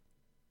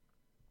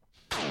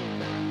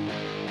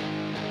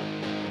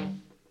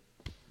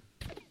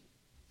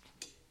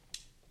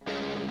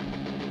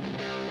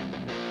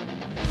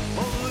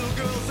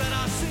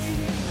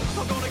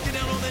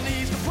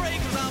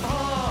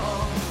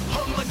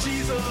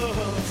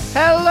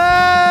Hello,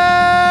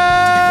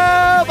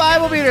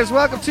 Bible Beaters.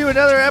 Welcome to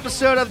another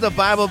episode of the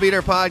Bible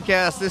Beater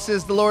Podcast. This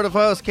is the Lord of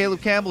Hosts,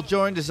 Caleb Campbell,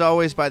 joined as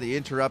always by the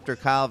interrupter,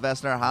 Kyle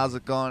Vestner. How's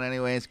it going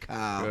anyways,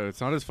 Kyle? Good. It's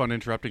not as fun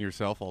interrupting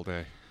yourself all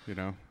day, you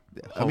know?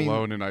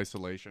 Alone in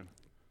isolation.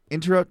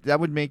 That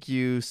would make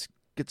you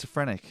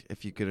schizophrenic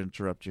if you could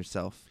interrupt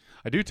yourself.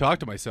 I do talk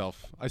to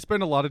myself. I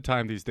spend a lot of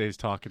time these days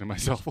talking to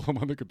myself while I'm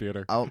on the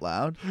computer. Out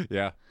loud?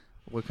 Yeah.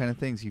 What kind of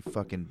things? You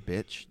fucking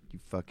bitch. You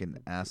fucking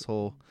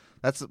asshole.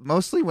 That's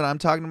mostly when I'm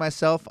talking to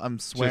myself, I'm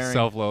swearing. Just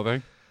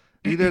self-loathing?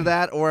 Either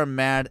that or I'm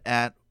mad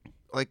at,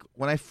 like,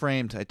 when I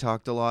framed, I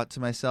talked a lot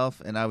to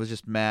myself, and I was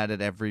just mad at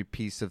every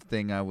piece of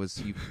thing I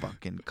was, you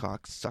fucking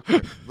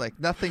cocksucker. Like,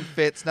 nothing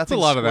fits, nothing's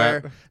a lot square,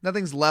 of that.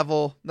 Nothing's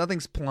level,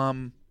 nothing's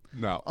plumb.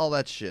 No. All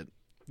that shit.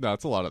 No,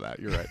 it's a lot of that.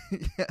 You're right.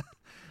 Yeah.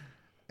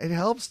 It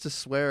helps to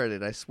swear at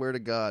it, I swear to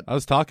God. I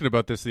was talking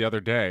about this the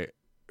other day.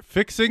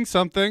 Fixing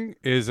something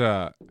is,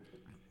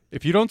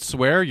 if you don't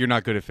swear, you're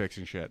not good at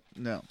fixing shit.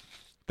 No.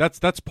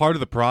 That's part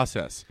of the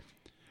process.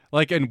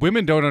 Like, and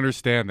women don't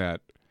understand that.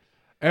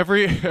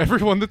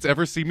 Everyone that's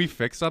ever seen me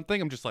fix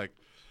something, I'm just like,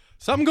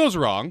 something goes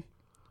wrong.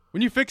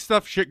 When you fix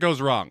stuff, shit goes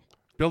wrong.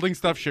 Building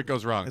stuff, shit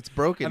goes wrong. It's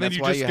broken. And then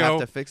That's why you have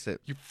to fix it.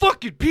 You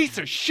fucking piece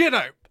of shit.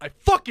 I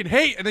fucking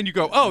hate. And then you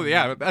go, oh,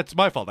 yeah, that's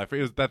my fault. It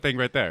was that thing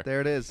right there.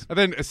 There it is. And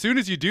then as soon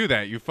as you do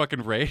that, you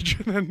fucking rage,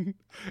 and then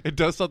it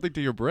does something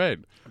to your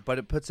brain. But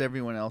it puts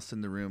everyone else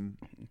in the room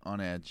on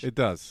edge. It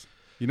does.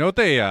 You know what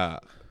they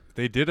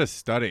did a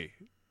study,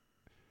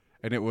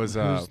 and it was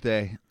Who's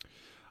they?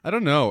 I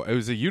don't know. It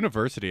was a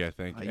university, I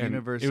think.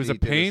 University.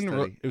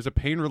 It was a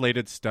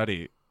pain-related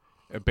study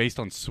based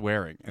on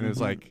swearing, and it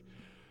was like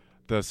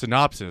the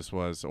synopsis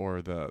was,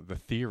 or the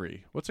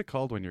theory. What's it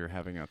called when you're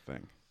having a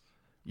thing?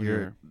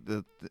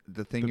 The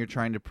thing you're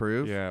trying to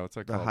prove? Yeah, what's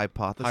that called? The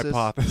hypothesis?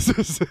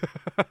 Hypothesis.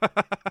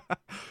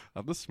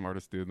 I'm the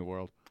smartest dude in the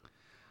world.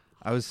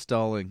 I was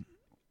stalling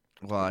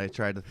while I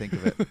tried to think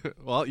of it.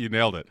 Well, you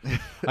nailed it.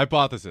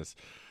 Hypothesis.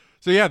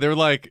 So yeah,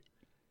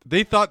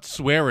 they thought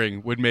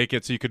swearing would make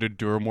it so you could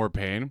endure more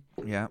pain.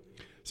 Yeah.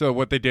 So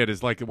what they did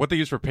is, like, what they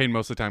use for pain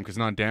most of the time, because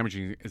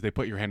non-damaging, is they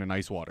put your hand in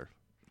ice water.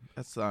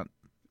 That's not...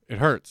 It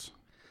hurts.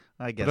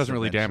 I guess it doesn't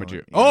really damage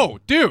you. Yeah. Oh,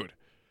 dude.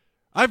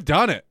 I've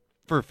done it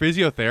for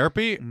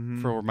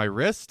physiotherapy for my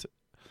wrist.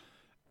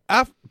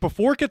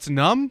 Before it gets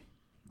numb,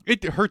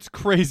 it hurts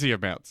crazy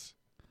amounts.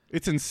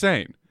 It's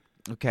insane.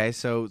 Okay,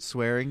 so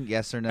swearing,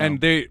 yes or no?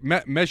 And they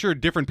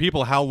measured different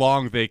people how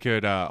long they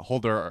could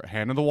hold their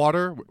hand in the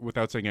water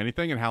without saying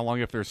anything, and how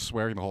long if they're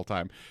swearing the whole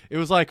time. It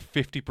was like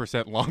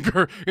 50%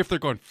 longer if they're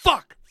going,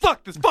 fuck,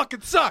 this fucking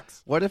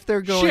sucks. What if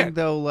they're going,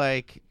 though,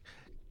 like,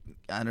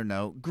 I don't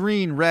know,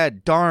 green,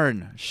 red,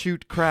 darn,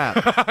 shoot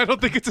crap? I don't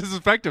think it's as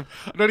effective.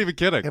 I'm not even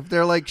kidding. If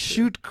they're like,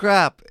 shoot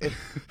crap,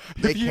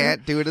 they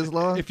can't do it as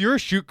long? If you're a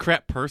shoot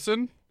crap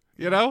person...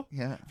 You know?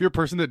 Yeah. If you're a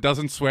person that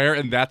doesn't swear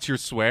and that's your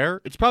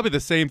swear, it's probably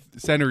the same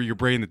center of your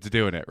brain that's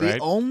doing it, right? The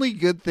only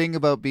good thing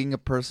about being a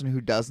person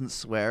who doesn't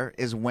swear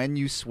is when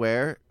you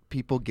swear,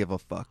 people give a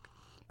fuck,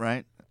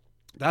 right?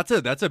 That's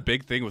a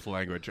big thing with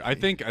language. I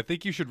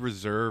think you should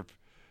reserve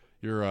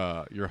your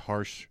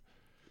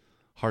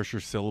harsher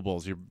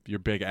syllables, your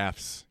big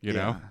Fs, you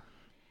know?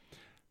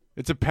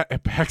 It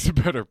packs a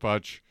better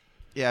punch.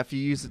 Yeah, if you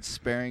use it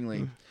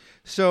sparingly.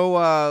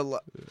 So,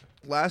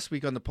 last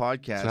week on the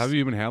podcast, So how have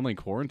you been handling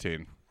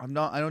quarantine? I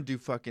don't do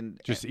fucking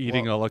Just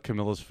eating all of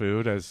Camilla's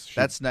food as she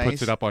that's nice.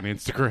 puts it up on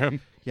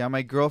Instagram. Yeah,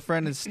 my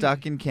girlfriend is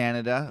stuck in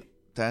Canada.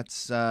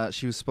 That's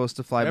she was supposed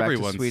to fly back to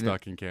Sweden. Everyone's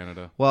stuck in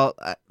Canada. Well,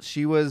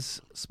 she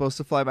was supposed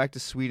to fly back to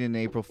Sweden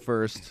April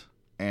 1st,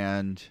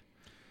 and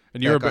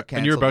you're about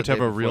to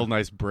have a real before.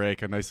 nice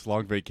break, a nice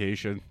long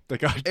vacation. They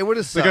It would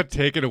have sucked. got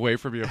taken away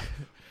from you.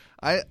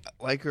 I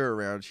like her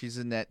around. She's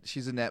a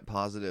net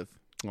positive.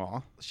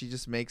 Aw. She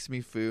just makes me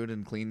food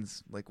and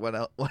cleans, like, what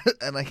else?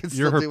 And I can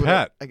still You're her do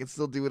pet. I can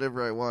still do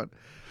whatever I want.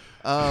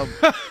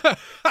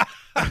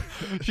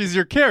 She's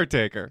your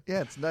caretaker.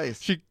 Yeah, it's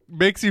nice. She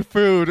makes you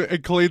food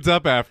and cleans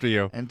up after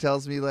you. And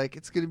tells me, like,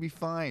 it's gonna be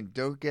fine.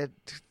 Don't get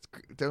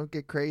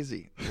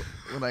crazy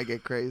when I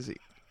get crazy.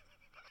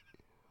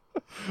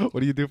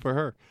 What do you do for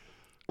her?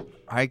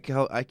 I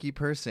keep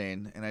her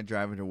sane, and I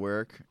drive her to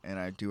work, and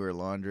I do her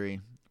laundry.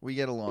 We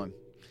get along.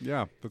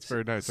 Yeah, that's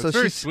very nice. So That's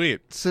very she's-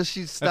 sweet. So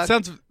she's stuck.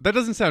 That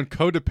doesn't sound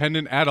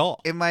codependent at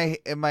all. In my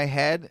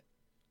head,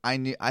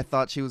 I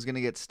thought she was gonna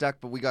get stuck,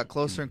 but we got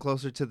closer and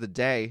closer to the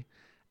day,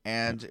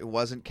 and it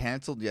wasn't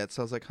canceled yet.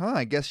 So I was like,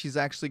 I guess she's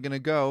actually gonna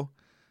go,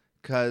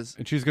 because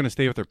And she's going to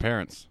stay with her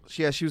parents.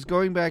 she was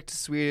going back to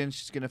Sweden.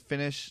 She's gonna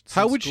finish.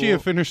 How would she have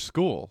school, finished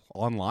school?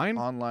 Online?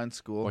 online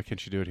school? Why can't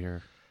she do it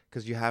here?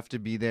 Because you have to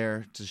be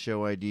there to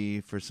show ID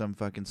for some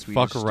fucking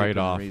Swedish Fuck right stupid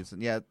off. reason.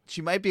 Yeah,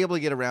 she might be able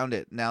to get around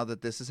it now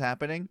that this is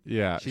happening.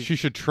 Yeah, She's- she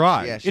should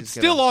try. yeah, she's It's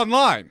still gonna-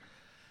 online.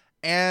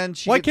 And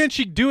Why can't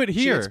she do it she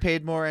here? gets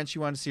paid more, and she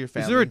wanted to see her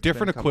family. Is there a It's been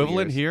different couple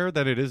equivalent years. here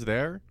than it is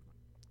there?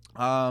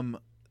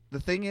 The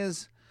thing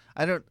is,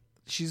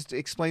 she's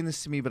explained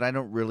this to me, but I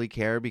don't really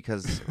care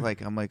because,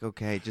 like, I'm like,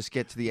 okay, just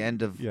get to the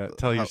end of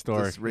tell your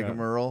story. This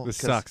rigmarole. This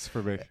sucks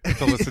for me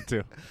to listen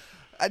to.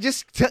 I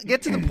just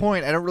get to the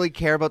point. I don't really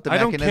care about the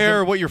mechanism. I don't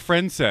care what your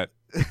friend said.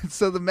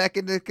 So the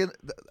mechanism,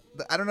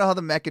 I don't know how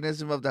the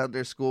mechanism of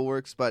their school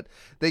works, but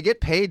they get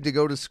paid to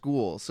go to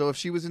school. So if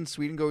she was in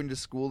Sweden going to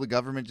school, the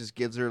government just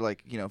gives her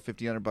like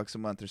 $1,500 a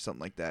month or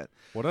something like that.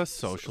 What a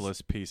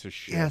socialist piece of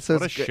shit! Yeah, so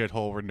what a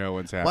shithole where no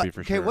one's happy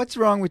for sure. Okay, what's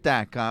wrong with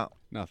that, Kyle?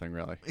 Nothing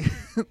really.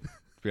 To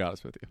be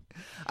honest with you,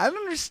 I don't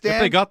understand.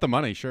 If they got the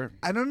money, sure.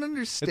 I don't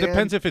understand. It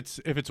depends if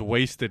it's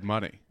wasted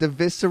money. The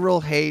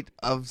visceral hate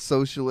of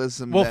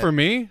socialism. Well, for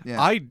me,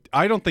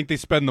 I don't think they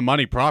spend the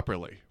money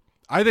properly.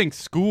 I think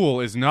school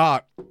is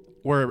not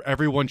where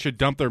everyone should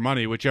dump their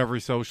money, which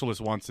every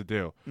socialist wants to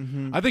do.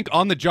 Mm-hmm. I think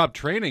on-the-job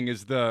training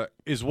is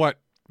what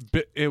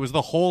it was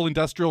the whole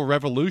industrial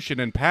revolution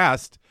and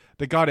past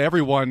that got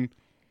everyone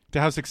to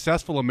how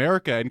successful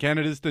America and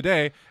Canada is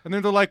today. And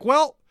then they're like,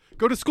 well,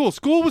 go to school.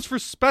 School was for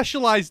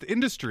specialized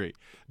industry,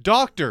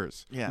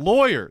 doctors,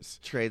 lawyers,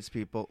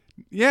 tradespeople.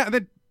 Yeah, and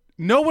then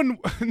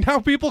now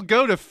people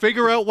go to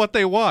figure out what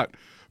they want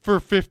for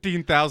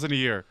 $15,000 a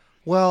year.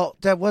 Well,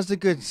 that was a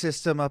good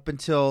system up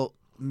until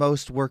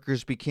most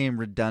workers became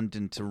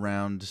redundant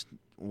around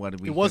what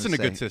did we? It wasn't a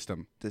good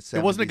system.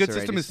 It wasn't a good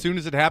system as soon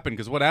as it happened,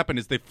 because what happened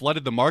is they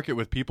flooded the market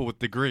with people with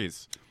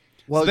degrees.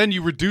 Well, so then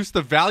you reduce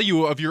the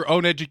value of your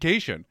own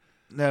education.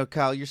 No,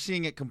 Kyle, you're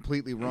seeing it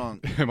completely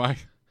wrong. Am I?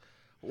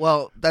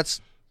 Well,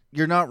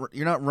 you're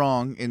not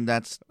wrong, and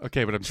that's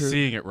okay, but I'm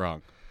seeing it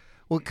wrong.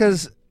 Well,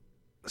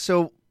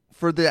 so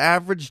for the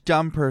average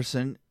dumb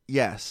person,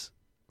 yes.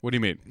 What do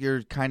you mean?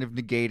 You're kind of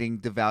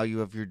negating the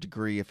value of your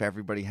degree if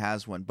everybody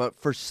has one. But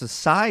for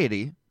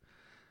society,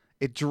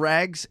 it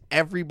drags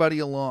everybody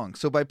along.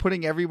 So by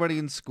putting everybody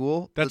in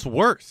school, that's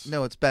worse.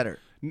 No, it's better.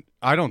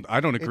 I don't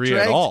agree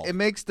at all. It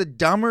makes the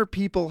dumber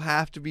people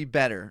have to be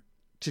better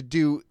to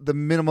do the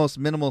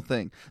minimal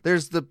thing.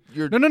 There's No.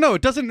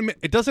 It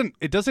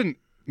doesn't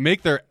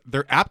make their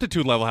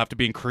aptitude level have to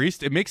be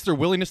increased. It makes their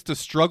willingness to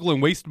struggle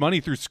and waste money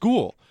through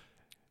school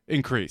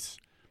increase.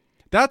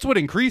 That's what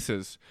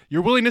increases.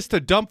 Your willingness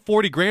to dump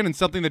 $40,000 in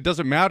something that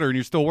doesn't matter and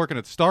you're still working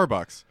at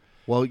Starbucks.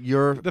 Well,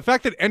 the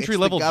fact that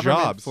entry-level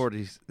jobs.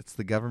 It's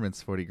the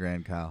government's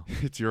 $40,000, Kyle.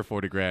 It's your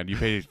 $40,000. You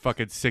pay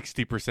fucking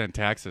 60%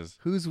 taxes.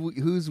 Who's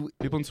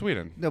people in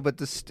Sweden? No, but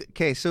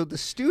so the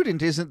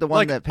student isn't the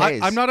one that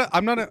pays. I'm not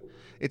a.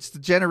 It's the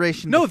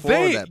generation before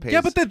that pays.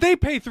 Yeah, but they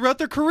pay throughout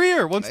their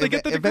career once they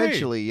get the degree.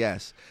 Eventually,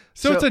 yes.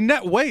 So it's a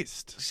net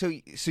waste. So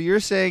you're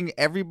saying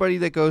everybody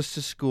that goes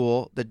to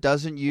school that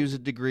doesn't use a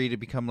degree to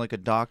become like a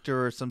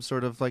doctor or some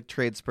sort of like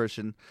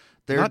tradesperson,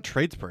 they're not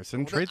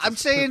tradesperson. Trades I'm is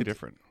saying completely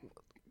different.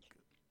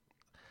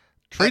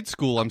 Trade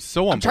school, I'm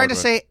so on. I'm trying to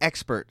say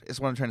expert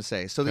is what I'm trying to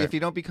say. So that if you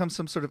don't become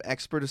some sort of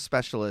expert or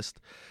specialist,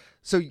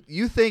 so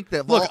you think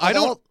that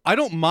I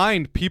don't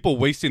mind people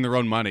wasting their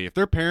own money. If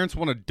their parents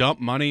want to dump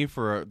money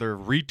for their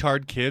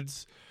retard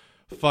kids'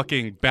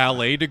 fucking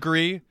ballet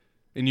degree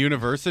in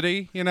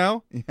university,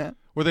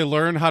 where they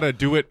learn how to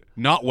do it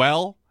not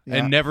well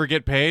and never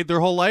get paid their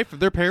whole life. If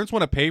their parents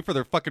want to pay for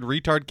their fucking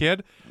retard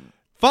kid,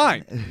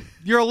 fine.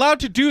 You're allowed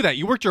to do that.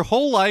 You worked your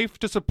whole life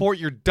to support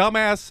your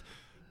dumbass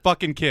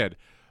fucking kid.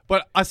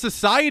 But a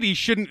society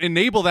shouldn't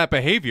enable that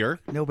behavior.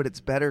 No, but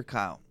it's better,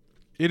 Kyle.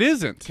 It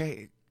isn't.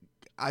 Okay,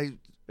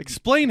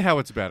 explain how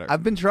it's better.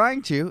 I've been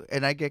trying to,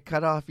 and I get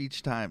cut off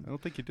each time. I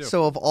don't think you do.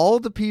 So of all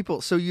the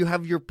people, so you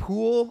have your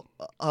pool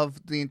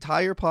of the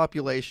entire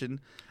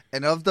population,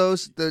 and of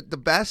those, the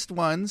best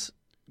ones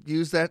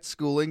use that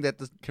schooling that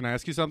the. Can I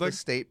ask you something? The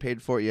state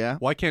paid for, yeah.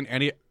 Why can't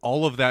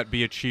all of that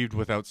be achieved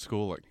without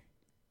schooling?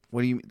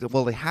 What do you mean?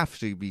 Well, they have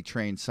to be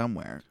trained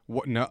somewhere.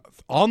 What? No,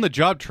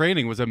 on-the-job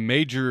training was a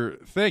major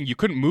thing. You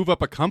couldn't move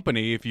up a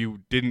company if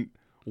you didn't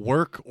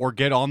work or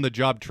get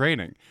on-the-job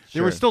training. They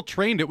were still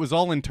trained. It was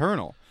all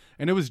internal,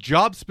 and it was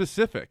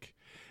job-specific.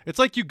 It's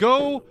like you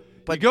go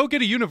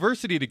get a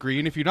university degree,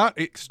 and if you're not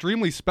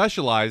extremely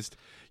specialized,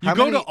 you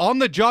go to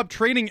on-the-job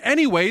training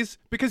anyways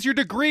because your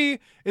degree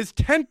is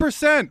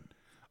 10%.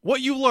 What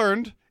you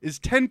learned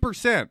is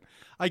 10%.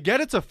 I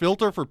get it's a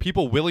filter for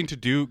people willing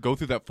to go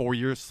through that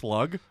 4-year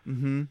slug,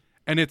 and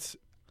it's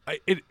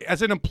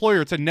as an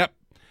employer,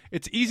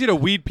 it's easy to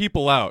weed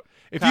people out.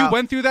 If you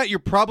went through that, you're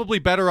probably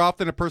better off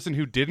than a person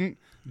who didn't,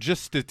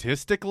 just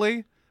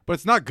statistically. But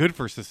it's not good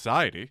for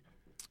society.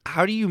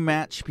 How do you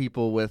match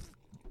people with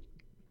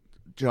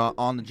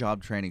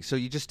on-the-job training? So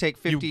you just take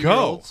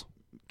 50-year-olds.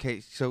 Okay,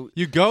 so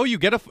you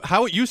get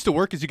how it used to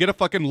work is you get a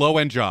fucking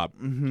low-end job,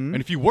 and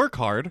if you work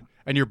hard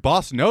and your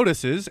boss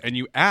notices and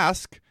you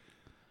ask.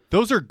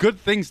 Those are good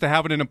things to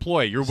have in an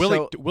employee. You're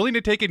willing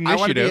to take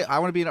initiative. I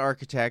want to be an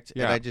architect,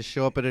 and I just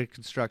show up at a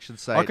construction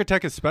site.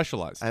 Architect is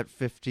specialized. At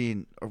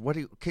 15, or what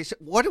do you? Okay, so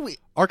what are we?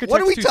 Architect's what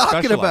are we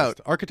talking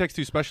about? Architect's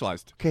too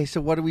specialized. Okay, so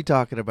what are we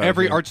talking about?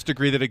 Every here? arts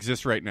degree that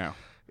exists right now,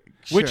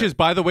 which is,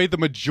 by the way, the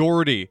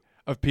majority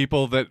of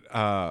people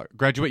that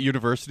graduate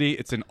university.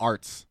 It's in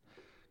arts.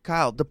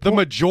 Kyle, the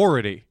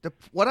majority.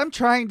 What I'm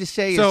trying to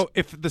say is,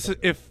 if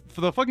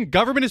the fucking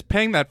government is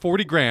paying that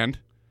 $40,000.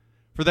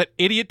 for that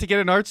idiot to get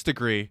an arts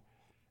degree,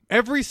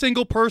 every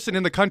single person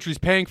in the country is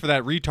paying for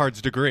that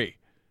retard's degree.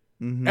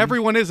 Mm-hmm.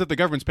 Everyone is if the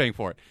government's paying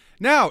for it.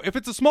 Now, if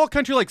it's a small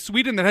country like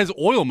Sweden that has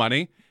oil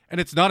money and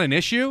it's not an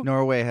issue.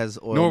 Norway has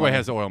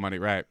oil money,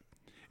 right.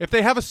 If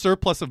they have a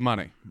surplus of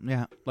money,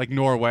 yeah, like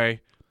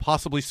Norway,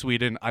 possibly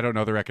Sweden, I don't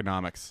know their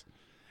economics,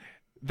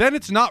 then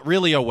it's not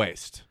really a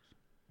waste.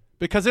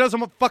 Because it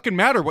doesn't fucking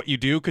matter what you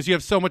do because you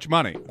have so much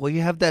money. Well,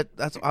 you have that.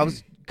 I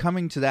was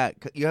coming to that.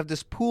 You have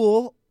this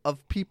pool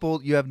of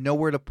people you have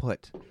nowhere to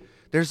put.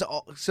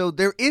 So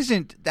there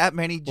isn't that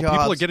many jobs. Well,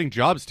 people are getting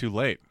jobs too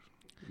late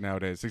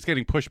nowadays. It's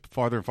getting pushed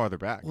farther and farther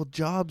back. Well,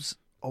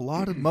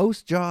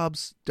 most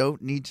jobs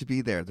don't need to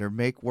be there. They're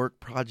make work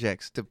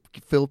projects to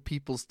fill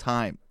people's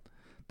time.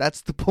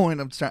 That's the point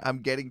I'm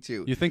getting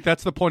to. You think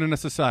that's the point in a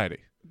society?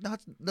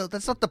 No,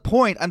 that's not the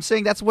point. I'm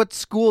saying that's what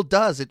school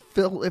does. It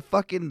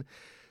fucking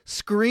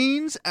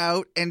screens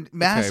out and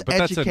mass but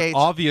educates. That's an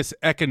obvious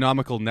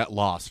economical net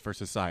loss for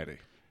society.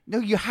 No,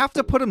 you have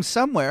to put them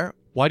somewhere.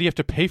 Why do you have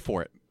to pay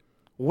for it?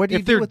 What do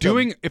you do with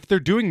them? If they're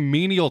doing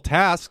menial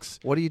tasks,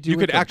 what do you do? You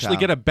could actually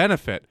get a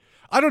benefit.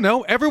 I don't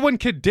know. Everyone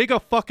could dig a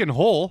fucking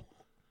hole.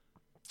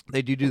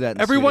 They do that.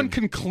 Everyone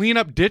can clean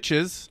up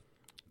ditches.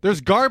 There's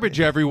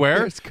garbage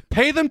everywhere.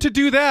 Pay them to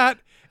do that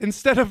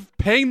instead of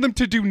paying them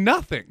to do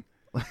nothing.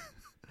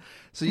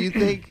 So you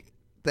think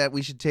that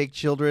we should take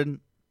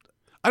children?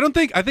 I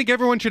think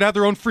everyone should have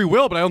their own free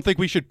will, but I don't think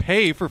we should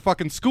pay for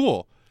fucking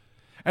school.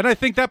 And I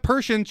think that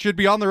person should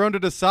be on their own to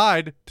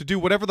decide to do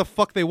whatever the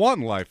fuck they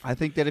want in life. I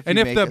think that if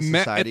a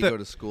society go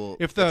to school,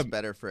 it's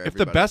better for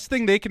everybody. If the best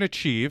thing they can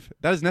achieve,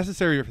 that is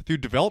necessary through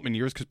development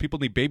years because people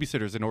need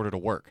babysitters in order to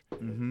work.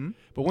 Mm-hmm.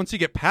 But once you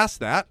get past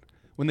that,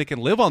 when they can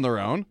live on their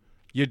own,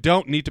 you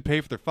don't need to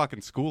pay for their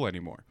fucking school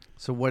anymore.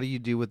 So what do you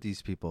do with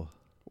these people?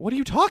 What are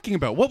you talking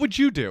about? What would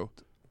you do?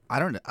 I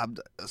don't know.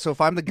 So if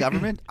I'm the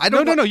government,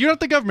 No, you're not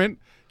the government.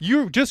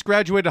 You just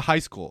graduated high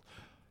school.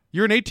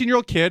 You're an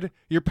 18-year-old kid.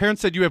 Your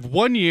parents said you have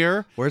 1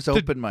 year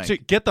to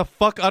get the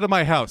fuck out of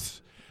my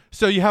house.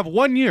 So you have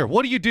 1 year.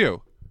 What do you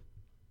do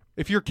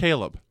if you're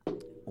Caleb?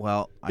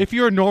 Well, if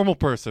you're a normal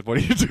person, what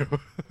do you do?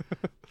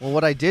 Well,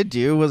 what I did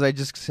do was I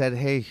just said,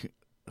 hey,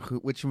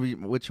 which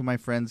of my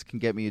friends can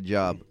get me a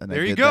job? And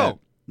there you go.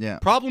 That. Yeah.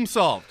 Problem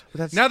solved.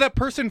 Now that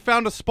person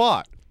found a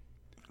spot.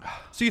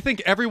 So you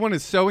think everyone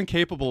is so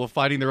incapable of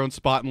finding their own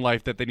spot in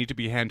life that they need to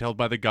be handheld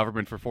by the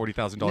government for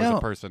 $40,000 a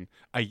person?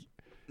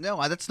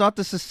 No, that's not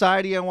the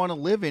society I want to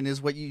live in.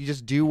 Is what you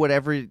just do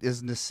whatever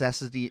is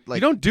necessity. Like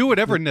you don't do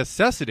whatever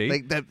necessity.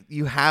 Like that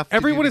you have.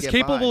 Everyone is get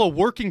capable by. of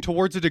working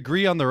towards a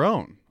degree on their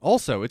own.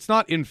 Also, it's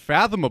not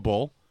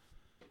unfathomable.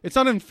 It's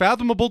not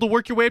unfathomable to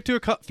work your way up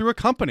through a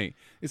company.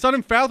 It's not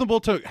unfathomable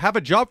to have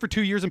a job for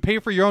 2 years and pay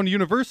for your own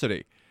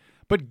university.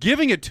 But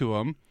giving it to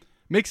them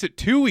makes it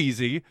too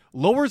easy,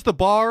 lowers the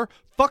bar,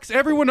 fucks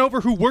everyone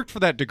over who worked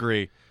for that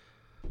degree.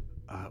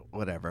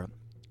 Whatever.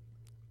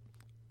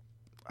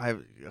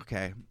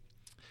 Okay.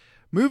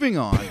 Moving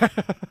on.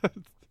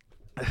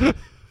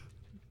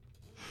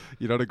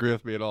 You don't agree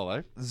with me at all,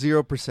 eh?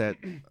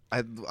 0%.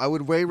 I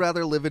would way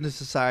rather live in a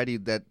society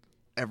that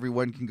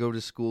everyone can go to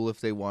school if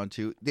they want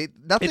to.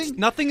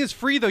 Nothing is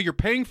free, though. You're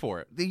paying for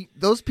it.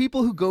 Those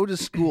people who go to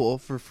school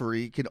for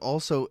free can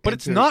also But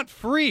it's not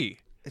free.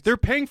 They're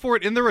paying for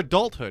it in their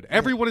adulthood. Yeah.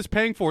 Everyone is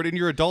paying for it in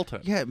your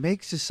adulthood. Yeah, it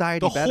makes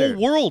society better. The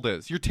whole world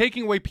is. You're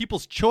taking away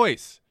people's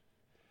choice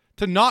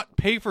to not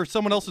pay for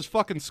someone else's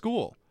fucking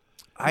school.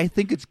 I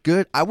think it's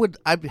good.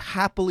 I'd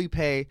happily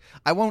pay.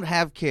 I won't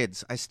have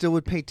kids. I still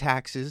would pay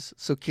taxes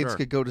so kids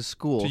could go to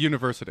school. To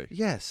university.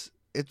 Yes.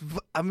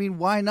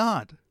 Why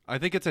not? I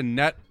think it's a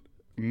net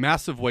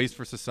massive waste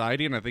for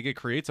society, and I think it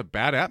creates a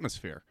bad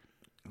atmosphere.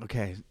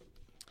 Okay.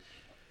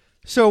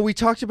 So we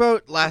talked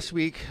about last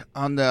week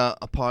on the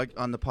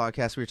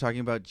podcast, we were talking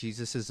about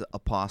Jesus'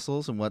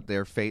 apostles and what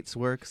their fates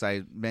were, because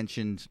I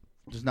mentioned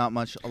there's not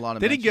a lot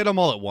of They didn't get them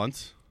all at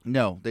once.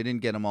 No, they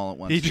didn't get them all at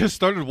once. He just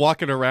started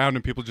walking around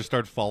and people just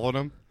started following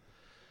him.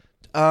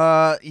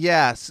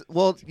 Yes.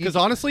 Well, because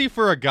honestly,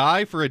 for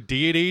a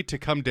deity to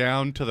come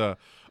down to the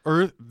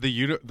earth,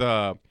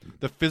 the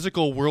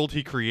physical world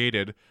he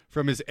created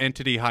from his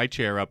entity high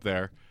chair up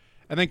there,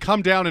 and then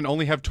come down and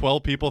only have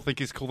 12 people think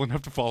he's cool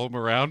enough to follow him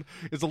around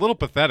is a little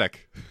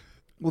pathetic.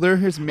 Well, they're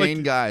his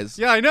main guys.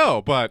 Yeah, I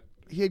know, but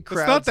he had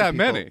crowds. It's not that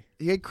many.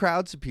 He had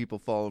crowds of people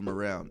follow him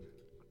around.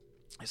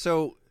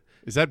 So,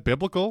 is that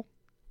biblical?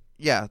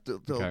 Yeah,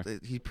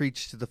 he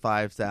preached to the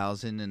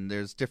 5,000, and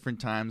there's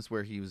different times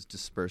where he was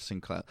dispersing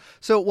clouds.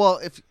 So,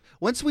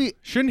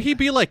 shouldn't he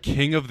be like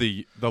king of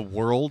the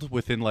world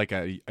within like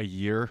a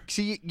year?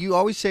 See, you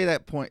always say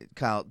that point,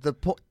 Kyle.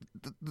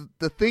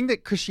 The thing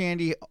that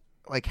Christianity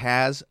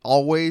has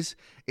always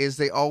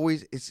is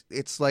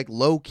it's like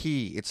low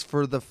key. It's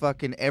for the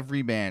fucking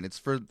everyman.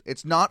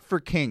 It's not for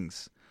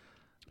kings.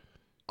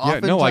 Yeah,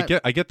 no, I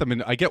get them,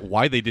 and I get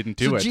why they didn't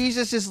do it.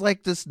 Jesus is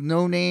like this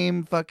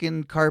no-name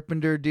fucking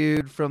carpenter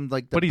dude from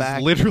the But back.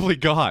 He's literally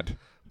God.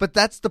 But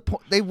that's the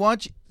point. They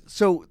want you.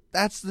 So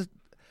that's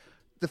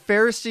the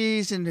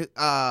Pharisees and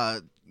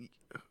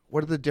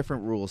what are the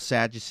different rules?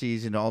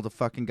 Sadducees and all the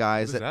fucking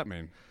guys. What does that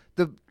mean?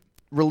 The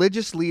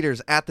religious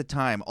leaders at the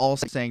time all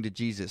saying to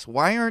Jesus,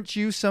 "Why aren't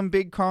you some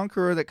big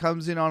conqueror that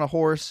comes in on a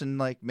horse and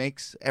like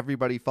makes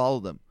everybody follow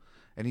them?"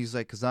 And he's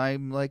like, "Cause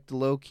I'm like the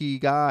low key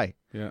guy."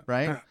 Yeah.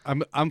 Right.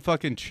 I'm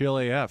fucking chill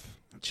AF.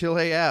 Chill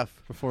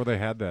AF. Before they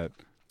had that.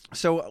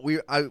 So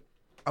I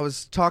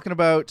was talking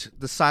about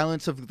the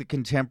silence of the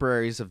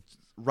contemporaries of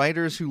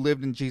writers who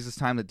lived in Jesus'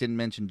 time that didn't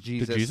mention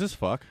Jesus. Did Jesus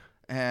fuck?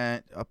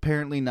 And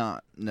apparently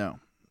not. No,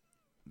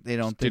 they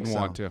don't think Didn't so.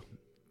 want to.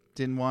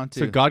 Didn't want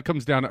to. So God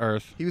comes down to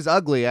earth. He was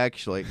ugly,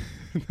 actually.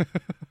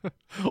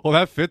 Well,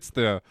 that fits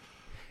the.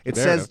 It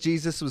says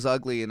Jesus was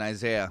ugly in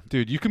Isaiah.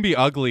 Dude, you can be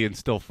ugly and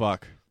still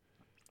fuck.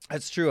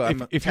 That's true.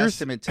 I'm a if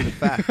testament to the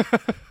fact.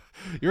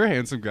 You're a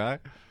handsome guy.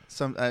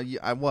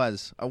 I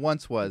once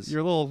was. Get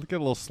a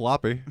little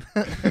sloppy.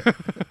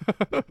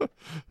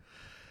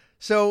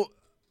 So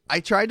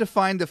I tried to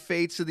find the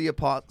fates of the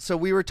apostles. So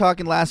we were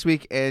talking last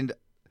week, and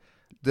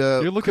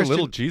you're looking a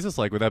little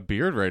Jesus-like with that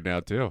beard right now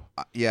too.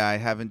 Yeah, I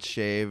haven't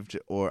shaved,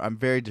 or I'm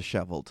very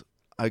disheveled.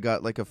 I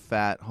got like a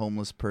fat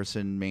homeless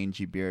person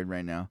mangy beard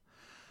right now.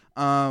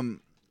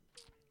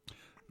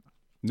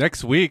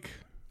 Next week,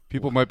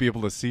 people might be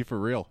able to see for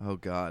real. Oh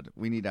God,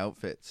 we need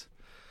outfits.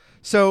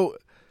 So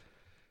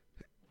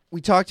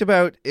we talked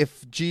about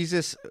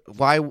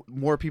why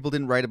more people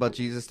didn't write about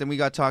Jesus. Then we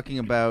got talking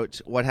about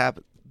what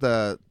happened.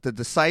 The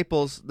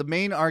disciples, the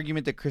main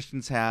argument that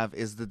Christians have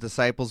is the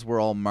disciples were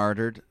all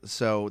martyred,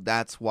 so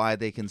that's why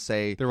they can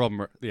say they're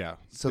all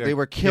So they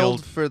were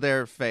killed for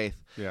their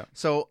faith. Yeah.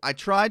 So I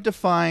tried to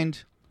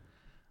find.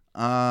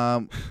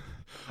 I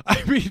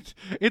mean,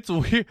 it's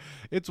weird.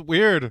 It's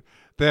weird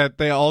that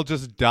they all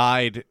just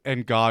died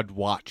and God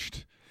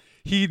watched.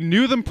 He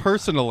knew them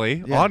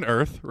personally on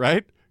Earth,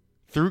 right?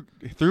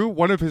 Through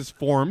one of his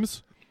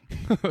forms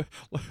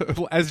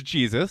as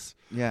Jesus.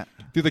 Yeah.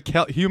 Through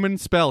the human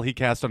spell he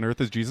cast on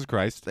Earth as Jesus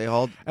Christ.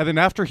 And then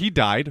after he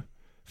died,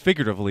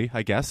 figuratively,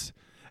 I guess,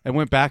 and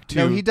went back to...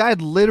 No, he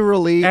died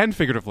literally. And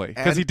figuratively,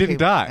 because he didn't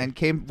die.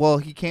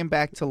 He came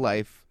back to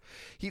life.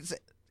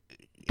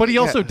 But he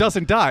also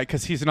doesn't die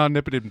because he's an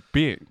omnipotent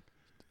being.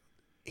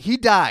 He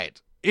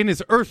died. In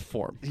his Earth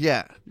form.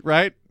 Yeah.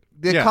 Right?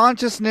 The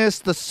consciousness,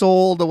 the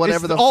soul, the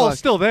whatever it's the all fuck.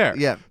 still there.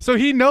 Yeah. So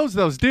he knows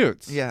those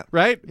dudes. Yeah.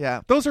 Right?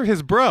 Yeah. Those are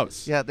his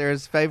bros. Yeah, they're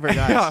his favorite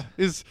guys.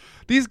 Yeah.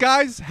 These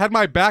guys had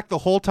my back the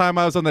whole time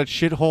I was on that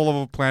shithole of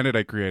a planet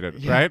I created.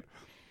 Yeah. Right?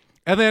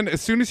 And then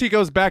as soon as he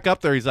goes back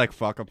up there, he's like,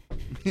 fuck him.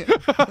 Yeah.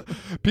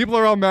 People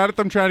are all mad at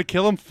them trying to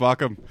kill him.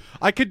 Fuck him.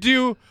 I could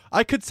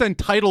send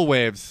tidal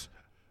waves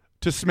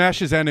to smash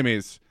his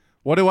enemies.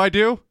 What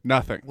do?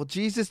 Nothing. Well,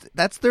 Jesus,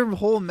 that's their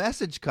whole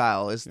message,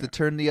 Kyle, is to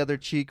turn the other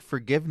cheek,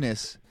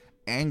 forgiveness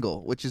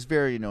angle, which is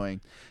very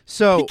annoying.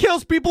 So he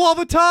kills people all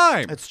the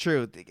time. That's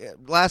true.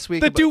 Last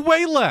week, that do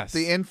way less.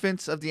 The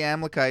infants of the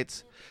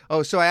Amalekites.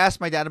 Oh, so I asked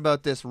my dad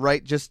about this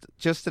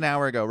just an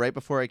hour ago, right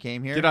before I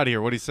came here. Get out of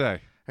here. What'd he say?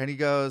 And he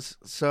goes,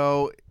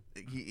 so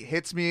he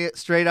hits me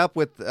straight up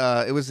with,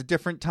 it was a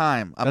different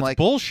time. I'm That's like,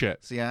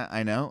 bullshit. So yeah,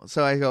 I know.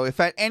 So I go, if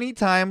at any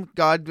time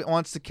God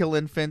wants to kill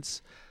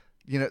infants,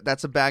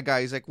 that's a bad guy.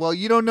 He's like, well,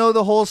 you don't know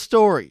the whole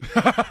story.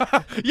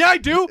 Yeah, I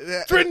do.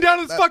 It's written down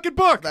in his fucking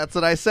book. That's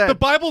what I said. The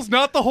Bible's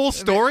not the whole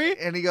story?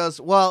 And he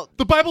goes, well...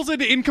 The Bible's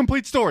an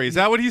incomplete story. Is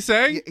that what he's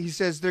saying? He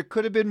says there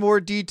could have been more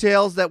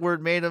details that were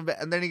made of...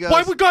 And then he goes...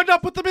 Why would God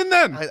not put them in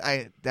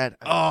then?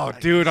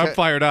 Dude, I'm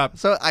fired up.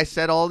 So I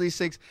said all these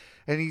things,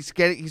 and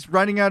he's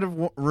running out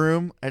of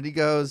room, and he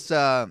goes,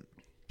 well,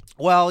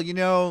 what are you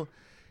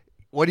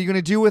going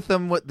to do with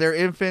them? They're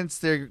infants.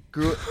 They're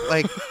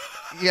like...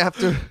 You have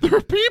to. They're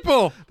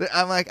people.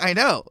 I'm like, I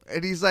know.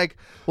 And he's like,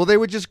 well, they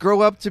would just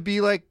grow up to be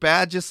like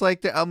bad, just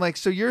like that. I'm like,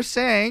 so you're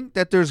saying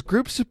that there's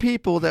groups of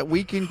people that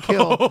we can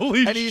kill?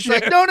 Holy and he's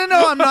shit. like, no,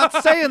 I'm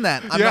not saying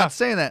that. I'm not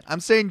saying that. I'm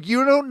saying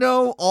you don't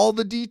know all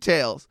the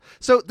details.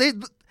 So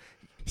let's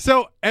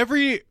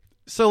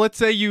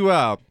say you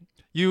as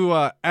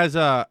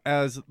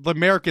the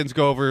Americans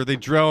go over, they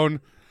drone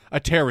a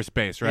terrorist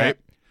base, right?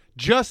 Yeah.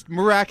 Just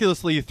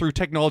miraculously through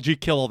technology,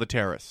 kill all the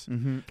terrorists.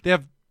 Mm-hmm. They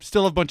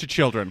still have a bunch of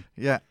children.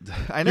 Yeah,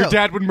 I know. Your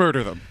dad would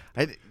murder them.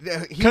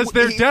 Because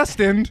they're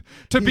destined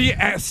to be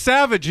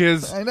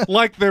savages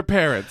like their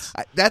parents.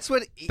 That's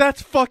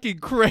fucking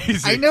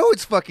crazy. I know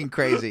it's fucking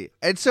crazy.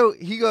 And so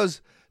he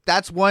goes,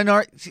 that's one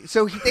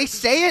So they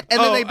say it, and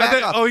then they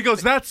back off. Oh, he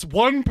goes, that's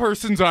one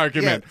person's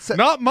argument. Yeah,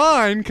 not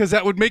mine, because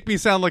that would make me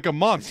sound like a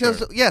monster.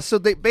 So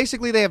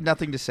they have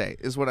nothing to say,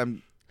 is what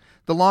I'm...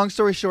 The long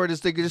story short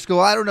is they could just go,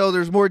 I don't know,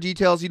 there's more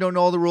details, you don't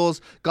know all the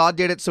rules, God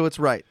did it, so it's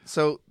right.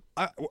 So...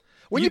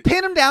 When you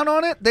pin them down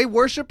on it, they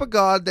worship a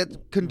God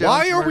that condones.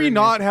 Why are we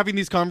not having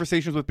these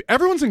conversations with...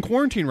 Everyone's in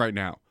quarantine right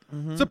now.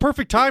 Mm-hmm. It's a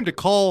perfect time to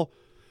call...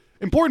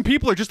 Important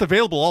people are just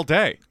available all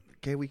day.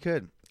 Okay, we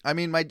could. I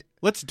mean,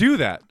 Let's do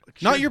that.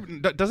 Sure.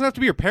 Doesn't have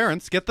to be your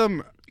parents. Get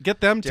them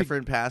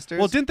different pastors.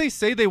 Well, didn't they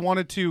say they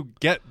wanted to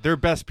get their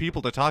best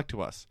people to talk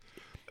to us?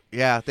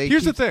 Yeah,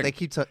 here's the thing. They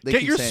Get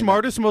keep your saying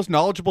smartest, most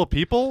knowledgeable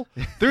people.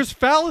 There's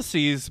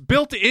fallacies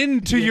built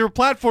into your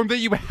platform that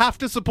you have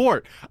to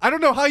support. I don't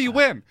know how you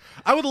win.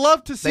 I would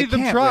love to see They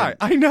them can't try. win.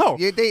 I know.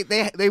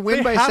 They win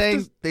They by have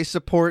saying to- they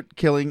support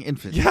killing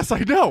infants. Yes, I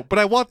know, but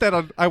I want that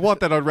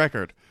on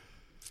record.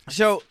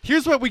 So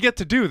Here's what we get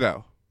to do,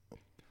 though.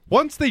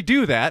 Once they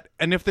do that,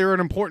 and if they're an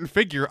important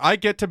figure, I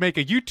get to make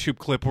a YouTube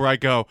clip where I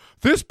go,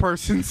 this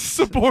person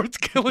supports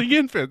killing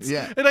infants.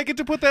 Yeah. And I get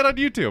to put that on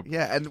YouTube.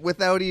 yeah, and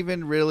without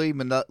even really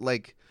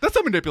That's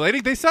not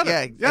manipulating. They said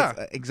it.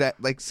 Yeah.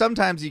 exactly. Like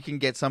sometimes you can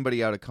get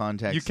somebody out of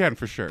context. You can,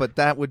 for sure. But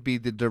that would be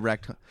the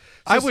direct.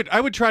 I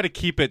would try to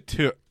keep it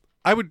to...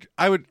 I would,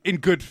 in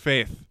good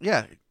faith,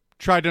 Yeah,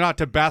 try to not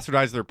to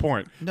bastardize their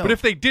point. No. But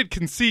if they did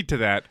concede to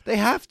that, they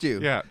have to.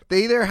 Yeah.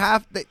 They either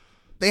have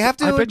they have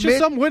to. I bet you admit-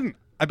 some wouldn't.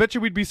 I bet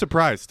you we'd be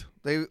surprised.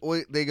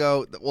 They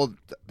go, well,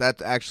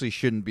 that actually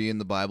shouldn't be in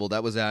the Bible.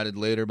 That was added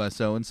later by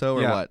so and so,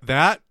 or Yeah, what?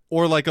 that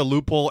or like a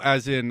loophole,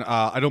 as in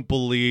I don't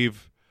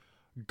believe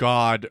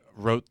God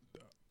wrote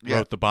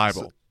the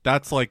Bible. So-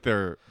 That's like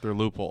their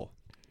loophole.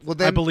 Well,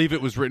 then I believe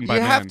it was written by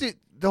you man. have to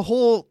the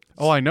whole.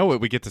 Oh, I know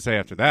what we get to say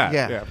after that.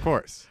 Yeah. of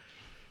course.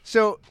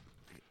 So,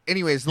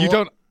 anyways, You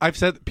don't. I've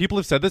said people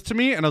have said this to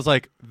me, and I was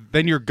like,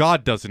 then your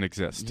God doesn't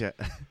exist. Yeah.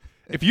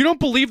 If you don't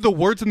believe the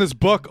words in this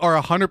book are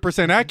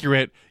 100%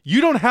 accurate, you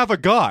don't have a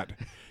God.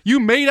 You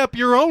made up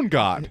your own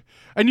God,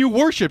 and you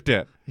worshipped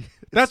it.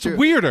 That's true.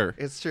 weirder.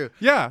 It's true.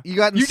 Yeah, You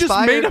got You just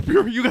made inspired- up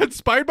you got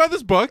inspired by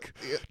this book,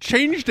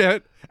 changed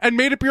it, and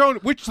made up your own,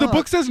 which the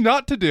book says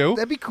not to do.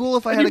 That'd be cool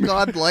if I had a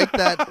God like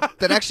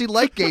that actually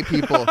liked gay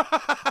people.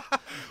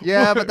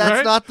 Yeah, but that's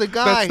Right? not the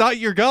guy. That's not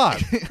your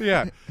God.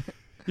 Yeah,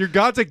 your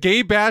God's a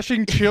gay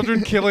bashing,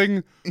 children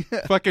killing,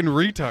 fucking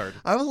retard.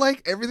 I would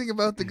like everything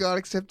about the God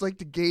except like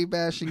the gay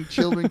bashing,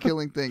 children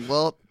killing thing.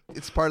 Well,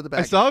 it's part of the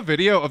I back. saw a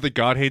video of the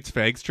God Hates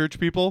Fags church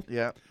people.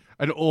 Yeah.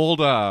 An old,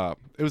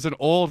 it was an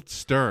old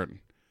Stern.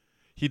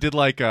 He did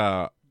like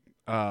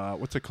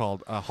what's it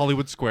called?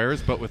 Hollywood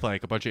Squares, but with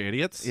like a bunch of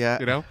idiots. Yeah.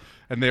 You know?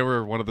 And they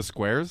were one of the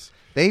squares.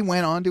 They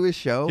went on to his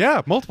show.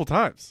 Yeah, multiple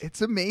times.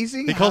 It's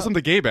amazing. He calls them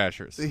the gay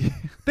bashers.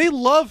 They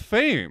love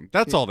fame.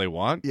 That's all they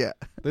want. Yeah.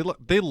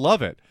 They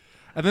love it.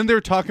 And then they were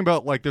talking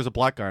about like there's a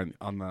black guy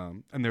on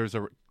the and there's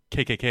a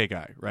KKK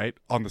guy, right?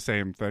 On the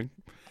same thing.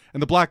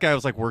 And the black guy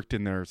was like worked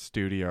in their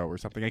studio or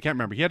something. I can't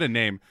remember. He had a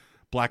name.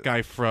 Black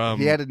guy from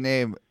He had a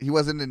name. He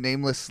wasn't a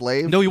nameless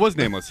slave. No, he was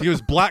nameless. He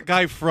was black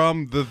guy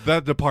from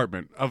the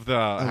department of the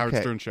Howard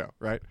Stern show,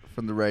 right?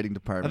 From the writing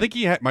department. I think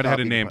he might have had a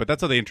Copy name, department. but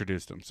that's how they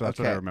introduced him. So that's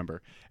what I Okay.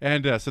 remember.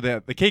 And so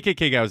the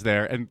KKK guy was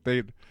there, and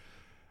they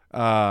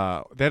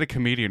had a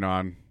comedian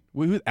on.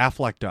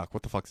 Affleck Duck.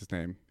 What the fuck's his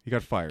name? He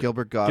got fired.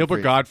 Gilbert Gottfried.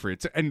 Gilbert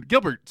Gottfried. And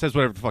Gilbert says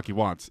whatever the fuck he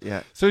wants.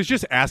 Yeah. So he's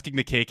just asking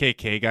the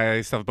KKK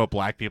guy stuff about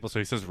black people, so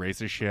he says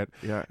racist shit.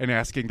 Yeah. And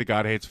asking the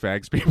God Hates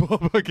Fags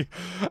people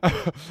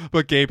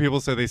but gay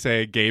people, so they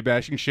say gay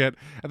bashing shit.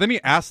 And then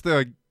he asked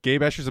the gay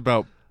bashers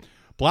about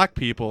black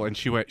people, and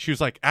she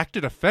was like,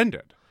 acted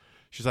offended.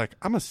 She's like,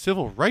 I'm a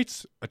civil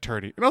rights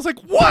attorney. And I was like,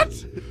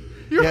 what?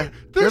 Yeah, they're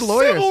they're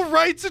lawyers. civil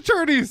rights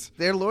attorneys.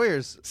 They're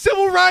lawyers.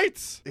 Civil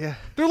rights. Yeah.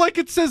 They're like,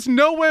 it says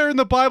nowhere in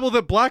the Bible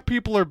that black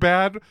people are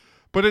bad,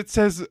 but it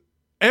says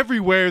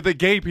everywhere that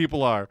gay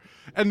people are.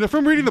 And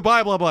from reading the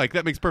Bible, I'm like,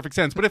 that makes perfect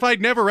sense. But if I'd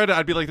never read it,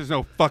 I'd be like, there's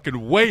no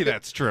fucking way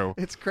that's true.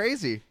 It's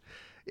crazy.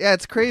 Yeah,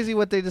 it's crazy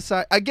what they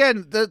decide.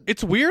 Again,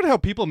 It's weird how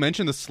people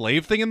mention the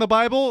slave thing in the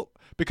Bible,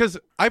 because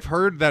I've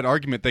heard that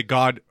argument that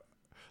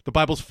the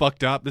Bible's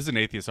fucked up. This is an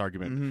atheist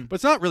argument, but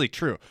it's not really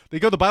true. They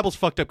go, the Bible's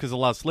fucked up because it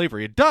allows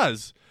slavery. It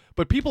does,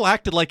 but people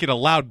acted like it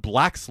allowed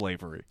black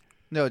slavery.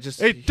 no,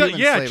 just It human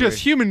slavery. just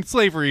human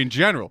slavery in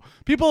general.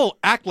 People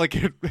act like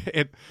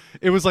it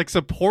was like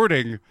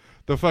supporting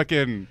the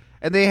fucking.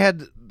 And they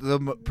had the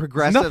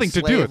progressive Nothing to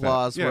do slave with that.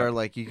 laws Yeah. where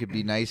like you could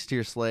be nice to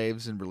your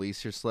slaves and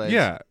release your slaves.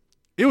 Yeah.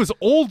 It was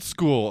old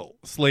school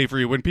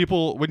slavery when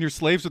your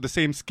slaves are the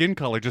same skin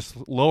color, just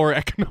lower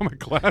economic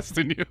class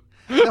than you.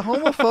 The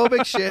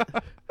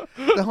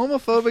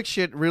homophobic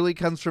shit really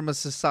comes from a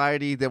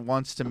society that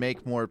wants to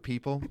make more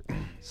people,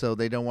 so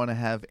they don't want to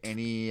have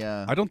any.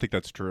 I don't think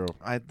that's true.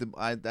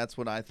 That's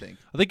what I think.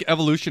 I think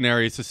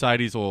evolutionary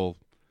societies will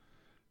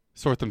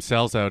sort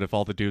themselves out if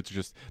all the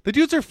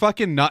dudes are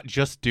fucking not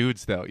just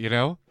dudes though, you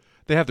know?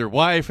 They have their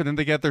wife and then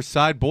they get their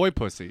side boy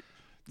pussy.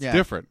 It's Yeah.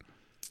 different.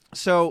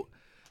 So,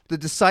 the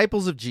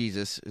disciples of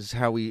Jesus is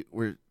how we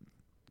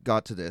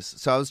got to this.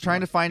 So I was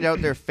trying to find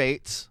out their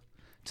fates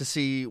to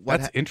see what.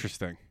 That's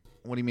interesting.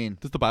 What do you mean?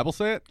 Does the Bible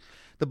say it?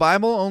 The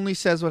Bible only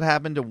says what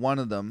happened to one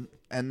of them,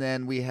 and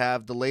then we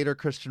have the later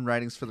Christian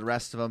writings for the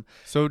rest of them.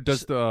 So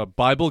does the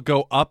Bible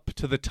go up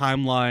to the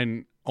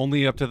timeline,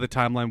 only up to the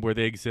timeline where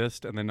they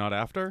exist and then not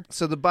after?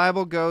 So the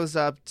Bible goes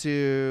up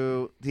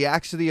to the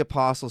Acts of the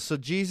Apostles. So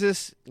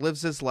Jesus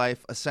lives his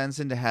life, ascends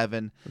into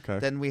heaven. Okay.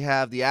 Then we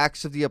have the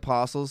Acts of the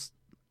Apostles.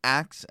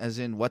 Acts as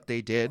in what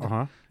they did.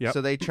 Uh-huh. Yep.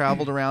 So they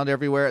traveled around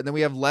everywhere, and then we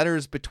have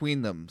letters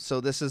between them.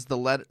 So this is the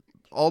letter,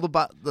 all the New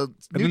and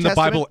then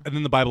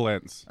Testament, the Bible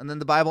ends. and then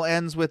the Bible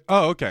ends with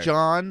Oh, okay.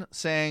 John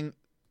saying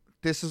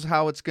this is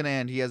how it's going to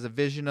end. He has a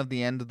vision of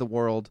the end of the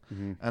world,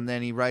 and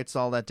then he writes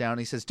all that down.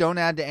 He says, don't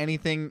add to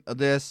anything of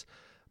this,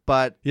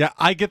 but... Yeah,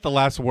 I get the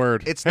last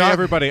word. It's hey, not...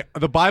 everybody,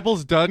 the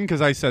Bible's done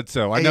because I said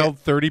so. I know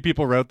 30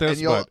 people wrote this, and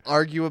you'll but...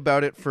 argue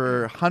about it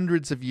for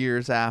hundreds of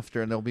years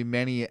after, and there'll be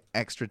many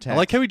extra texts. I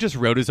like how he just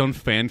wrote his own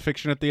fan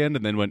fiction at the end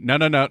and then went,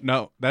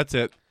 no, that's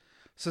it.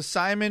 So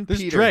Simon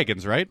There's Peter...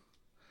 dragons, right?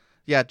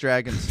 Yeah,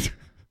 dragons.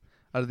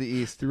 Out of the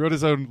East. He wrote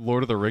his own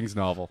Lord of the Rings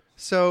novel.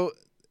 So...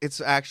 It's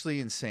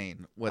actually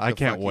insane what I the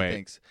can't fuck wait. he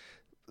thinks.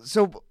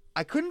 So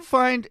I couldn't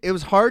find. It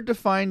was hard to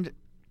find,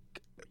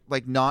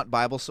 like, not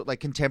Bible, so like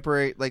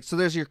contemporary. Like, so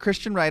there's your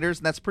Christian writers,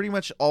 and that's pretty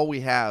much all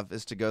we have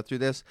is to go through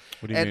this.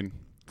 What do you mean?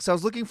 So I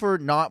was looking for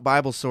not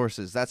Bible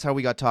sources. That's how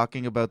we got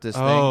talking about this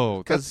thing.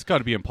 Oh, that's got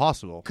to be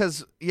impossible.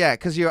 Because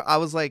I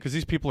was like, because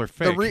these people are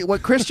fake.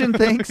 What Christian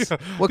thinks.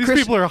 These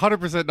people are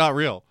 100% not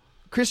real.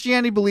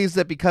 Christianity believes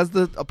that because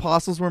the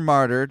apostles were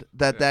martyred,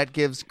 that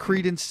gives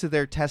credence to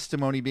their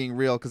testimony being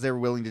real because they were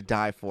willing to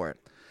die for it.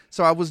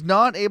 So I was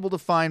not able to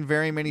find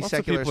very many Lots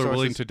secular of people sources. are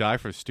willing to die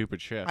for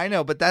stupid shit. I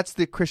know, but that's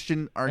the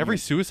Christian argument. Every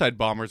suicide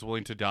bomber is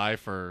willing to die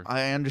for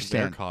I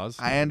understand. their cause.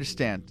 I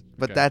understand,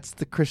 but Okay. that's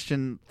the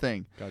Christian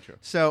thing. Gotcha.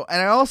 So, and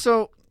I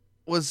also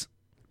was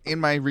in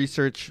my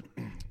research.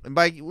 And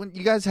when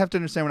you guys have to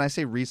understand, when I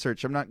say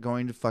research, I'm not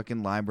going to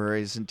fucking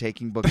libraries and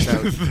taking books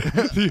out.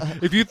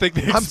 If you think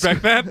they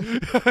expect that,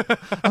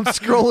 I'm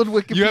scrolling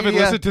Wikipedia. You haven't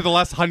listened to the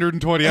last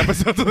 120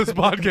 episodes of this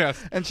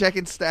podcast. And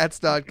checking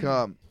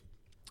stats.com.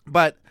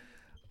 But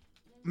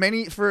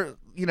for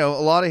a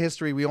lot of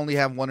history, we only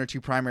have one or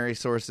two primary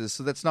sources,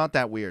 so that's not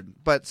that weird.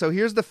 But so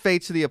here's the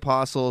fates of the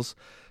apostles.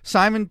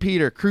 Simon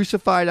Peter,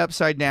 crucified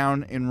upside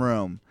down in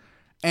Rome.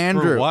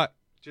 Andrew. For what?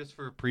 Just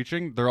for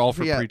preaching? They're all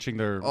for preaching.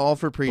 They're all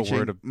for preaching. The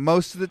word of,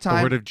 most of the time.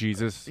 The word of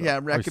Jesus. Yeah,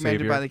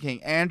 recommended by the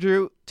king.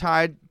 Andrew,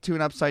 tied to an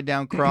upside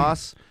down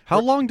cross. How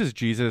long does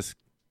Jesus...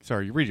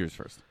 Sorry, you read yours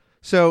first.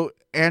 So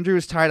Andrew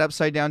is tied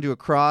upside down to a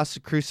cross,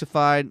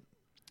 crucified.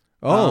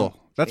 Oh,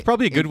 that's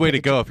probably a good way to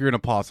go if you're an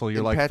apostle.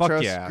 You're like, Petros,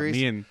 fuck yeah. Greece.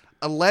 Me and...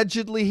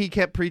 Allegedly, he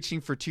kept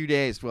preaching for 2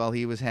 days while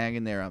he was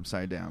hanging there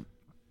upside down.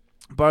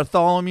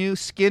 Bartholomew,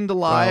 skinned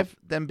alive,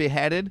 then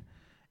beheaded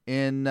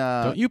in...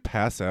 Don't you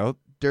pass out?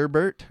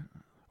 Durbert.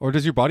 Or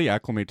does your body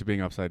acclimate to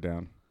being upside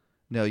down?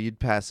 No, you'd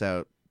pass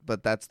out.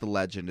 But that's the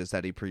legend, is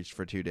that he preached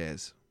for 2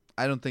 days.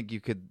 I don't think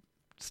you could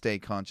stay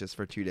conscious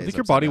for 2 days. I think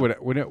your body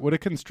would it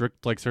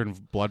constrict like certain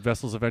blood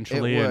vessels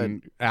eventually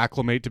and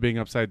acclimate to being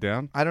upside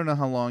down? I don't know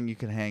how long you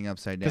can hang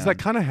upside down. Because that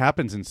kind of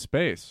happens in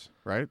space,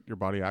 right? Your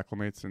body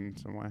acclimates in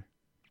some way.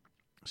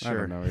 Sure. I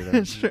don't know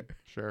either.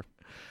 Sure.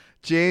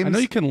 James, I know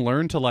you can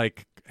learn to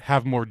like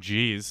have more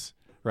G's,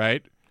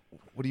 right?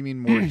 What do you mean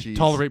more G's?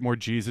 Tolerate more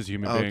G's as a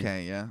human being.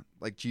 Okay, yeah.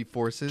 Like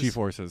G-forces?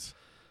 G-forces.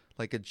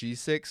 Like a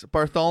G6.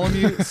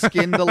 Bartholomew,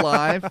 skinned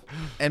alive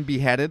and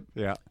beheaded.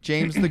 Yeah.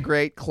 James the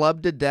Great,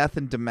 clubbed to death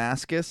in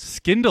Damascus.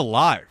 Skinned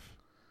alive?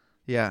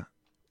 Yeah.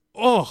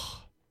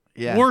 Oh.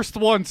 Yeah. Worst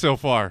one so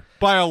far.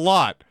 By a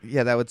lot.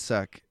 Yeah, that would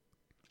suck.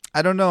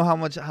 I don't know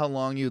how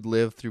long you'd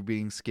live through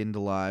being skinned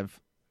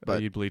alive.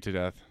 But you'd bleed to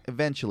death.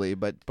 Eventually,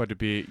 but it'd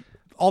be...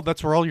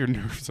 that's where all your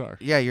nerves are.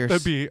 Yeah, your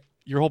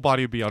whole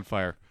body would be on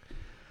fire.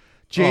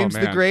 James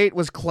the Great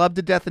was clubbed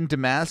to death in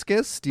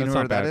Damascus. Do you know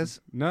where that is?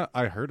 No,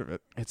 I heard of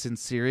it. It's in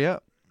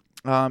Syria.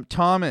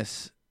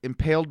 Thomas,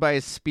 impaled by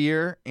a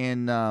spear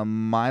in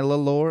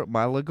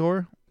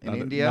Mylagore in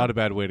India. Not a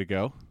bad way to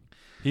go.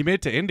 He made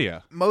it to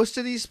India. Most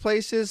of these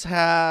places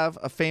have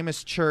a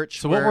famous church.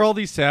 So what were all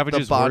these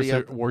savages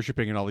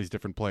worshipping in all these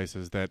different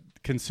places that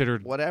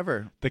considered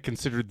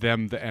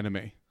them the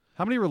enemy?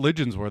 How many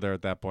religions were there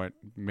at that point?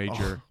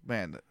 Major,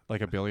 man,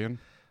 like 1 billion.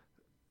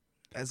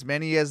 As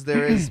many as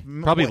there is.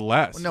 Probably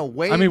less. No,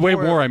 way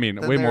more. I mean,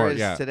 than way there more. is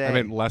Yeah, today. I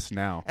mean less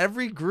now.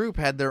 Every group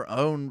had their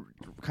own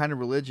kind of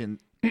religion.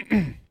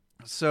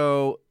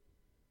 So,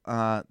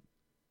 where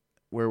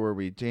were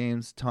we?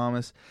 James,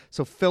 Thomas.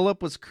 So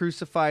Philip was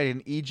crucified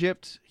in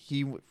Egypt.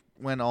 He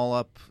went all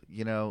up.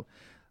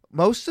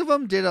 Most of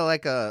them did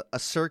a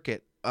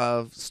circuit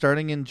of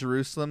starting in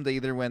Jerusalem. They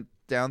either went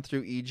down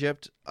through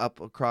Egypt, up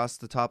across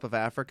the top of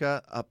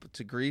Africa, up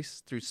to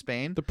Greece, through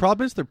Spain. The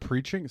problem is they're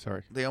preaching.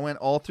 Sorry. They went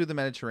all through the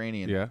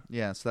Mediterranean. Yeah.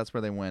 Yeah, so that's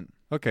where they went.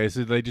 Okay,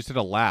 so they just did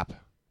a lap.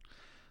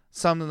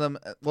 Some of them,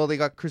 they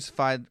got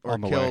crucified or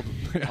killed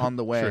on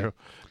the way. True.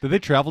 Did they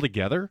travel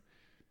together?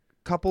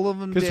 Couple of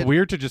them did. It's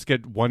weird to just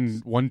get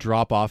one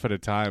drop off at a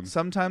time.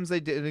 Sometimes they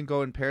didn't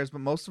go in pairs,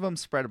 but most of them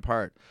spread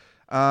apart.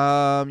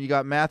 You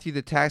got Matthew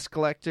the tax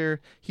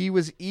collector. He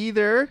was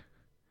either...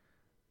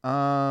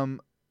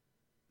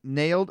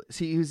 nailed.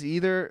 See, he was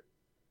either...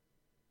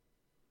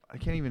 I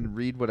can't even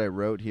read what I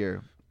wrote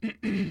here.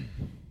 I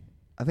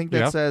think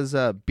that says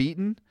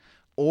beaten,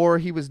 or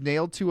he was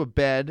nailed to a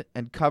bed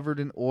and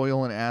covered in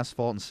oil and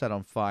asphalt and set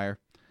on fire.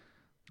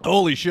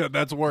 Holy shit,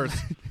 that's worse.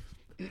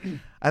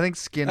 I think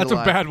skinned That's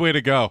alive. a bad way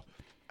to go.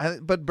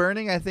 But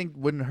burning, I think,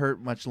 wouldn't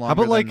hurt much longer.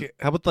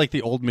 How about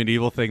the old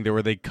medieval thing there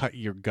where they cut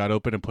your gut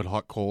open and put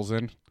hot coals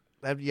in?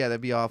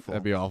 That'd be awful.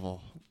 That'd be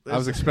awful. I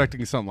was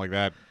expecting something like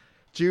that.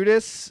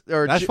 Judas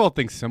or Ashfeld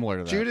thinks similar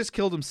to that. Judas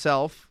killed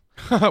himself.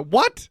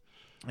 What?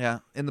 Yeah,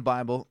 in the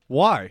Bible.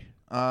 Why?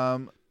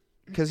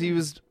 Because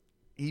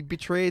he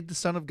betrayed the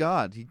Son of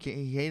God. He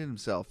hated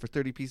himself for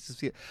 30 pieces of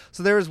steel.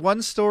 So there was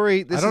one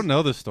story. I don't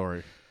know this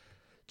story.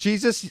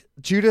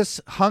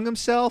 Judas hung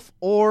himself,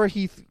 or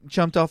he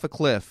jumped off a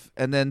cliff,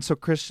 and then so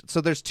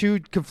there's two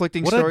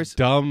conflicting stories. What a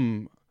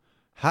dumb.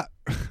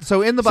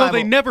 So in the Bible, so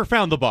they never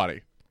found the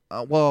body.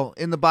 Well,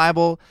 in the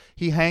Bible,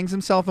 he hangs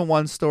himself in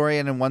one story,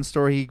 and in one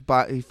story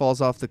he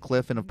falls off the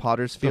cliff in a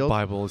potter's field. The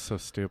Bible is so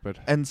stupid.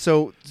 And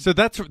so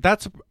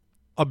that's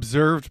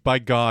observed by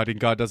God, and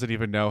God doesn't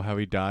even know how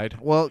he died.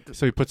 Well,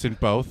 so he puts in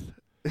both.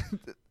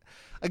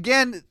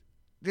 Again,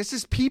 this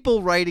is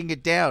people writing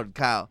it down,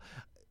 Kyle.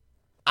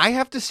 I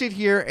have to sit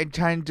here and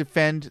try and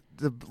defend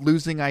the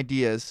losing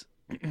ideas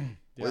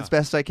as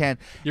best I can.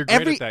 You're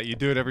great at that. You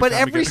do it every time. But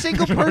every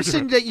single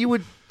person that you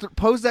would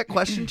pose that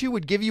question to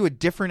would give you a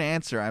different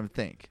answer, I would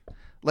think.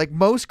 Like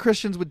most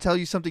Christians would tell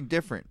you something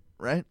different,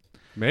 right?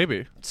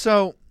 Maybe.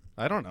 So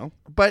I don't know.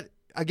 But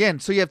again,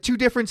 so you have two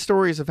different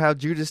stories of how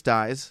Judas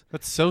dies.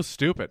 That's so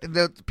stupid.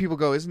 And people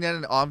go, isn't that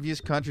an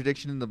obvious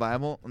contradiction in the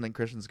Bible? And then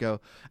Christians go,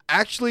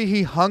 actually,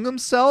 he hung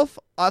himself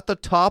at the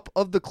top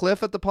of the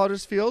cliff at the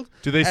potter's field.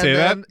 Do they say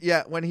that?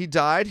 Yeah, when he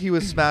died, he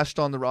was smashed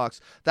on the rocks.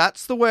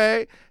 That's the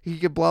way he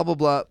could blah, blah,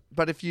 blah.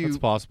 But if you... That's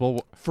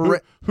possible.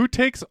 Who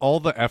takes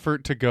all the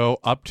effort to go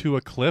up to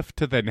a cliff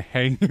to then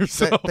hang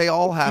yourself? They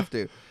all have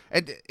to.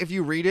 And if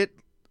you read it,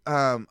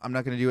 I'm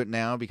not going to do it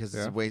now because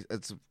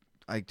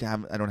I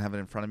don't have it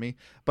in front of me,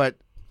 but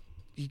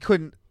he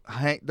couldn't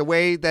hang the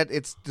way that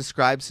it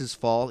describes his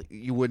fall.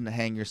 You wouldn't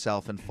hang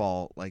yourself and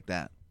fall like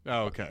that.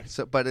 Oh, okay.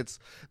 So, but it's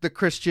the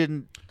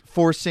Christian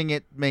forcing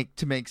it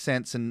to make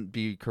sense and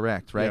be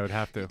correct, right? Yeah, it would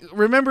have to.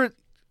 Remember,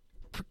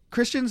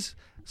 Christians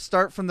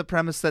start from the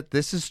premise that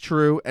this is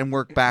true and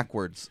work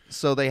backwards.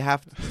 So they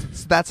have.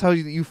 So that's how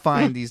you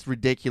find these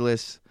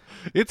ridiculous.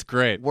 It's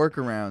great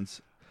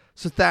workarounds.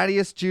 So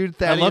Thaddeus.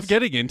 I love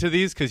getting into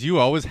these because you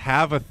always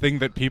have a thing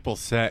that people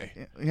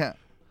say. Yeah.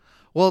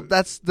 Well,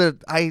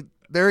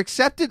 they're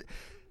accepted.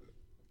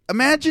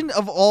 Imagine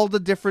of all the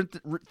different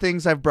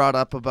things I've brought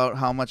up about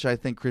how much I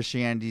think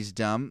Christianity's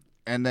dumb,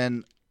 and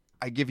then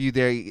I give you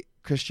the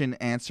Christian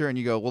answer, and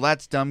you go, well,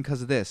 that's dumb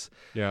because of this.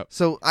 Yeah.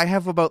 So I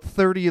have about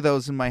 30 of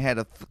those in my head,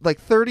 like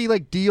 30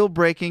 like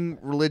deal-breaking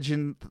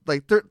religion,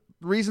 like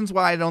reasons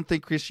why I don't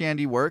think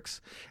Christianity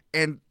works,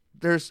 and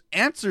there's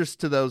answers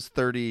to those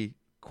 30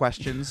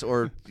 questions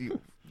or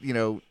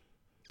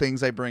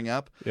things I bring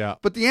up. Yeah.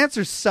 But the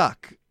answers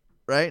suck,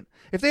 right?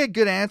 If they had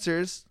good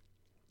answers,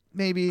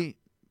 maybe.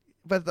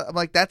 But I'm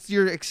like, that's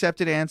your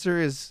accepted answer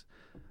is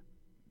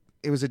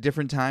it was a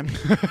different time.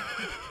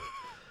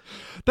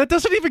 That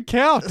doesn't even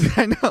count.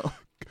 I know.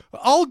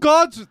 All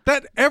gods,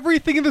 that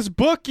everything in this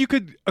book you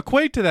could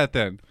equate to that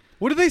then.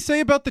 What do they say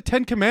about the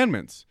 10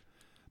 Commandments?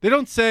 They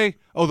don't say,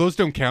 oh, those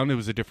don't count. It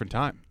was a different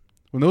time.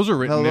 When those were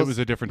written, it was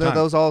a different time.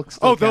 Those all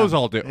still count. Those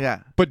all do.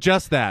 Yeah. But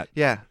just that.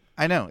 Yeah,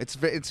 I know.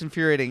 It's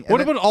infuriating.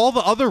 What about all the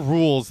other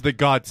rules that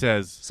God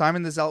says?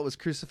 Simon the Zealot was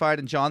crucified,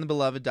 and John the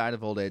Beloved died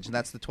of old age, and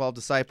that's the 12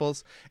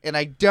 disciples. And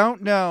I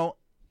don't know.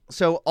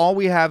 So all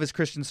we have is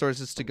Christian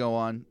sources to go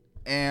on,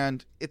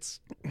 and it's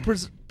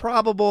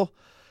probable,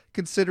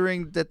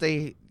 considering that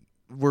they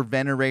were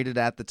venerated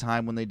at the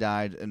time when they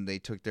died, and they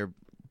took their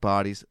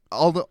bodies.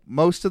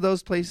 Most of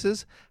those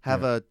places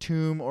have a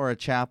tomb or a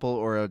chapel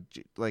or a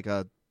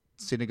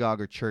synagogue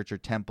or church or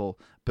temple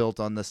built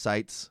on the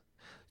sites,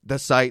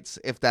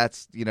 if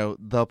that's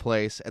the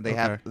place, and they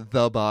have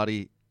the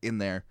body in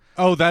there.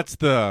 Oh, that's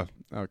the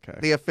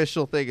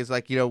official thing is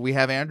we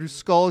have Andrew's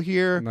skull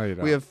here. No, you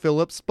don't. We have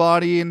Philip's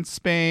body in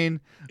Spain.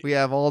 We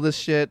have all this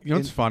shit. You know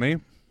what's funny?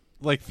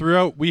 Like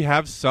throughout, we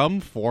have some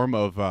form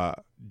of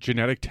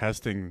genetic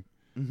testing,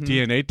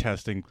 DNA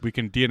testing. We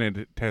can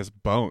DNA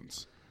test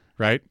bones,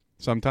 right?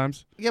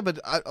 Sometimes. Yeah, but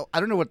I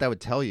don't know what that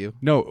would tell you.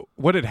 No,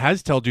 what it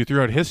has told you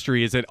throughout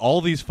history is that all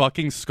these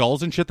fucking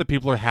skulls and shit that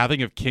people are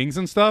having of kings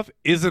and stuff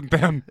isn't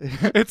them.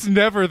 It's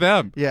never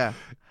them. Yeah.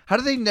 How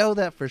do they know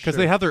that for sure? Because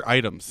they have their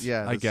items,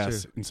 I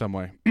guess, in some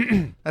way.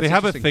 They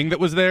have a thing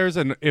that was theirs,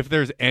 and if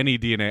there's any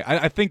DNA,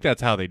 I think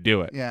that's how they do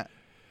it. Yeah.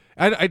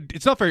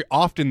 It's not very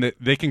often that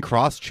they can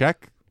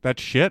cross-check that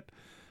shit,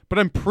 but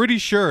I'm pretty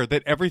sure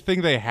that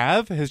everything they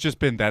have has just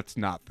been, that's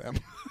not them.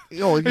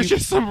 It's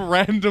just some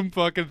random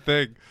fucking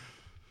thing.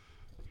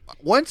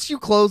 Once you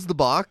close the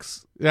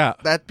box, yeah,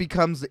 that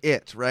becomes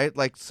it, right?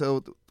 Like,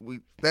 so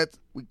we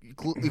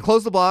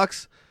close the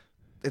box.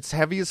 It's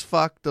heavy as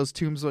fuck. Those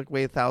tombs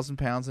weigh 1,000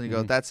 pounds, and you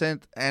go, "That's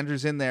it.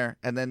 Andrew's in there."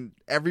 And then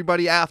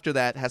everybody after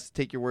that has to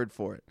take your word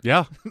for it.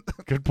 Yeah,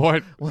 good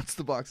point. Once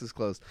the box is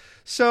closed.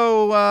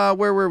 So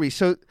where were we?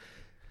 So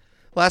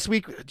Last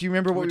week, do you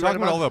remember what We're we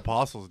talking read about all the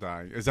apostles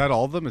dying. Is that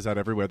all of them? Is that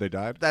everywhere they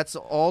died? That's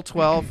all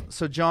 12.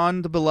 So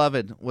John the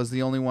Beloved was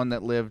the only one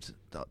that lived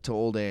to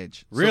old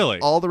age. So Really?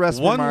 all the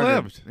rest One were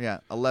martyred. lived? Yeah,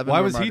 11 Why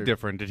were was he martyred.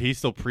 different? Did he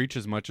still preach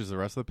as much as the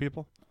rest of the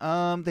people?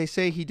 They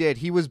say he did.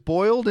 He was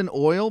boiled in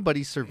oil, but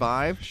he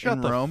survived Shut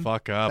in the Rome.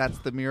 fuck up. That's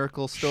the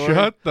miracle story.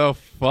 Shut the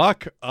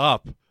fuck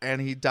up.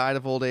 And he died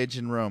of old age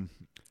in Rome.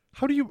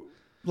 How do you,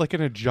 like in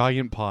a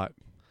giant pot,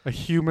 a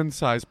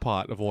human-sized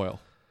pot of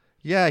oil?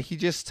 Yeah, he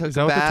just took Is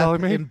that a what they're bath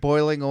telling me? in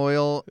boiling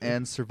oil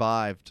and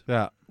survived.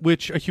 Yeah,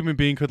 which a human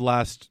being could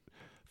last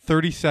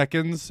 30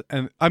 seconds,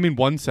 and I mean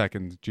 1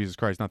 second, Jesus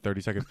Christ, not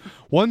 30 seconds,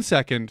 1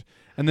 second,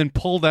 and then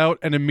pulled out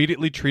and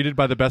immediately treated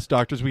by the best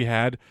doctors we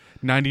had,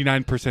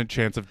 99%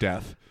 chance of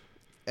death.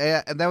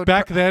 And that would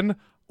Back then,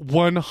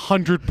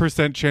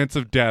 100% chance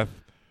of death.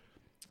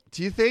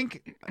 Do you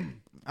think?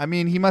 I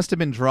mean, he must have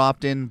been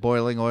dropped in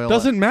boiling oil.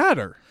 Doesn't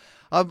matter.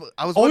 I was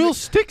Oil wondering-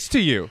 sticks to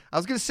you. I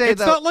was going to say It's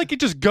though. not like it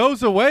just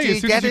goes away do as you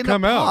soon get as you in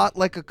come a out. pot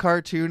like a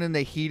cartoon and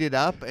they heat it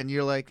up and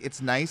you're like, it's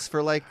nice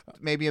for like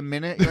maybe a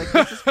minute. You're like,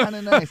 this is kind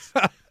of nice.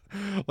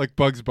 Like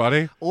Bugs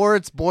Bunny. Or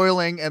it's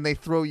boiling and they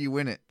throw you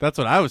in it. That's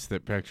what I was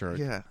picturing.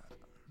 Yeah.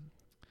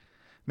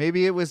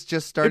 Maybe it was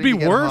just starting It'd be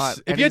to get worse hot.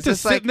 if And you had he's to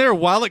just sit like, in there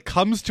while it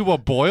comes to a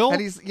boil.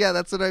 And he's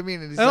that's what I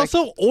mean. And he's And like,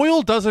 also,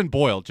 oil doesn't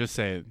boil. Just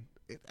saying.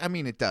 I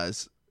mean, it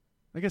does.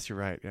 I guess you're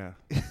right. Yeah,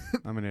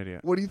 I'm an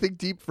idiot. What do you think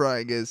deep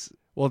frying is?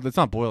 Well, it's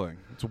not boiling.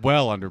 It's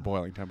well under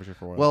boiling temperature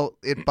for oil. Well,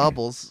 it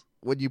bubbles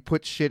when you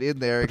put shit in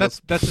there. but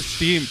that's a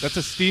steam. That's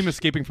a steam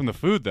escaping from the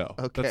food, though.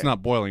 Okay. That's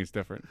not boiling. It's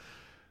different.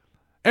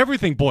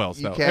 Everything boils,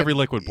 You though. can't- Every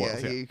liquid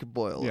boils. Yeah, Yeah. you can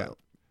boil Yeah. oil.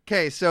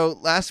 Okay, so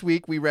last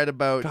week we read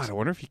about God, I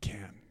wonder if you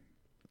can.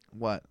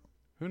 what?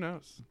 Who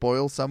knows?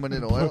 Boil someone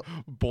in oil?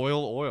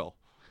 Boil oil.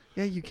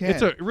 Yeah, you can.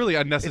 It's a really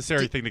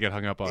unnecessary It's thing to get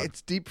hung up on.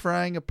 It's deep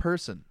frying a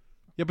person.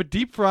 Yeah, but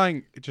deep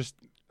frying, it just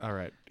all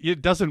right.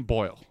 It doesn't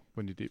boil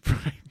when you deep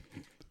fry.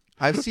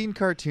 I've seen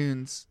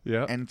cartoons,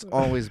 Yeah. and it's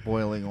always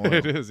boiling oil.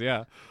 It is,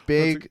 yeah.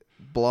 Big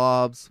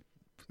blobs,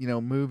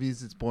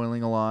 movies. It's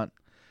boiling a lot.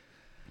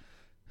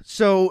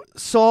 So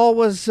Saul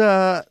was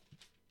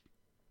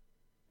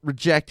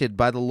rejected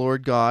by the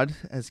Lord God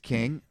as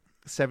king.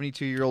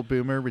 72-year-old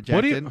boomer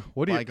rejected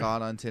what do you- by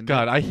God on Tinder.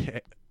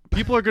 God,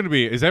 people are going to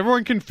be. Is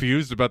everyone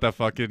confused about that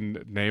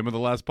fucking name of the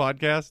last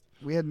podcast?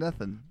 We had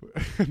nothing.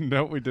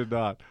 No, we did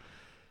not.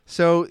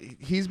 So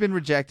he's been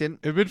rejected.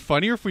 It'd been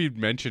funnier if we'd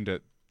mentioned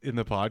it in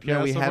the podcast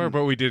No, we somewhere, hadn't.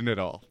 but we didn't at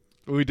all.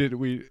 We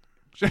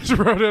just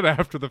wrote it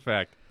after the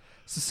fact.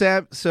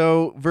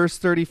 So verse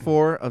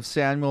 34 of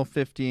Samuel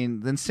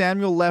 15. Then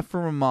Samuel left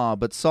for Ramah,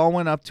 but Saul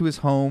went up to his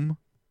home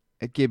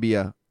at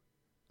Gibeah.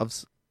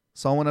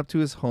 Saul went up to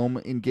his home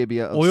in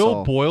Gibeah of Oil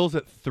Saul. boils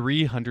at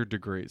 300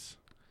 degrees.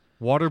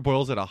 Water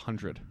boils at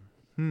 100.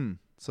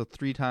 So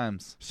 3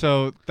 times.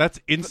 So that's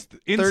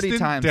instant 30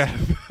 times.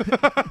 death.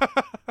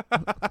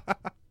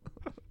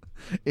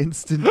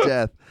 Instant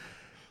death.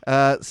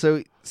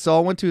 So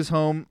Saul went to his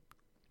home,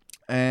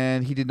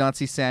 and he did not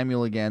see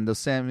Samuel again, though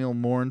Samuel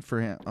mourned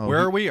for him. Where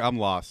are we? I'm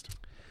lost.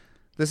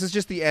 This is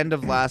just the end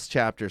of last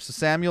chapter. So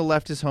Samuel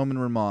left his home in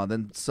Ramah.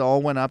 Then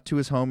Saul went up to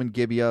his home in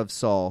Gibeah of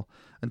Saul.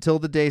 Until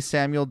the day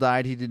Samuel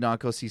died, he did not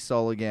go see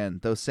Saul again,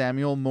 though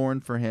Samuel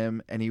mourned for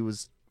him, and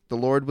the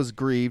Lord was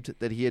grieved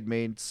that he had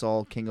made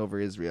Saul king over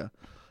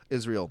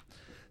Israel.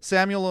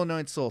 Samuel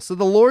anoints Saul. So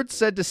the Lord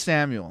said to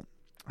Samuel,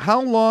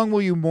 "How long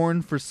will you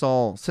mourn for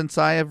Saul, since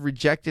I have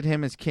rejected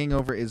him as king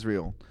over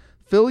Israel?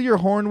 Fill your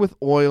horn with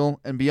oil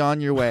and be on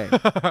your way.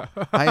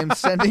 I am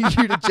sending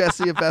you to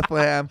Jesse of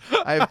Bethlehem.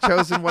 I have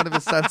chosen one of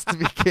his sons to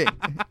be king."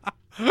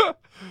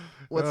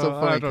 What's so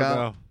funny, I don't Kyle?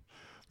 know.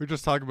 We're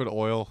just talking about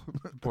oil,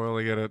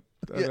 boiling in it,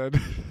 and Yeah.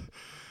 then,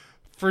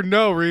 for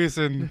no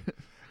reason.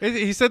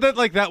 He said that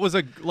like that was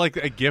a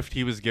gift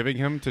he was giving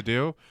him to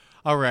do.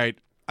 All right,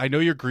 I know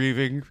you're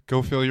grieving.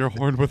 Go fill your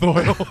horn with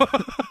oil.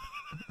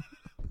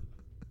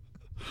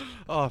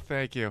 Oh,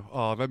 thank you.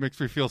 Oh, that makes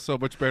me feel so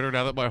much better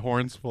now that my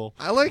horn's full.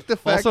 I like the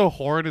fact. Also,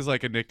 horn is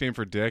like a nickname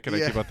for dick, and I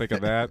Yeah. keep on thinking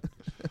that.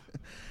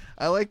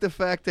 I like the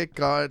fact that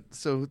God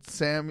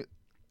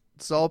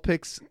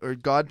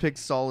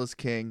picks Saul as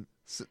king.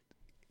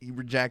 He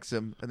rejects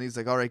him, and he's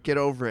like, "All right, get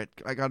over it.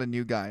 I got a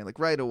new guy." Like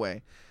right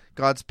away,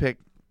 God's pick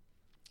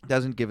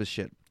doesn't give a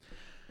shit.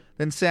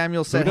 Then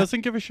Samuel Who said,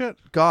 doesn't give a shit?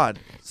 "God."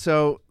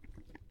 So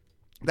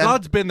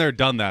God's been there,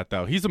 done that,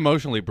 though. He's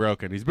emotionally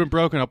broken. He's been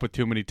broken up with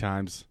too many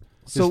times.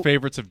 His So-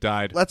 favorites have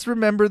died. let's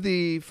remember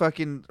the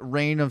fucking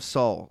reign of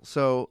Saul.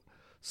 So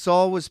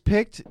Saul was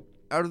picked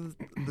out of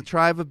the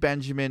tribe of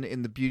Benjamin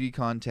in the beauty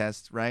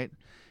contest, right?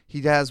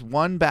 He has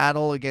one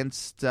battle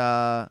against.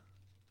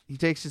 He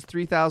takes his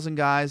 3,000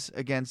 guys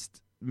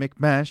against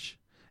Michmash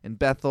in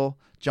Bethel.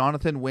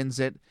 Jonathan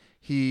wins it.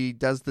 He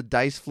does the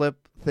dice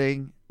flip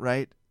thing,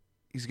 right?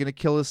 He's going to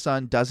kill his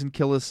son, doesn't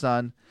kill his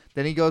son.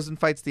 Then he goes and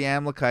fights the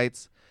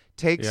Amalekites,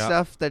 takes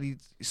stuff that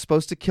he's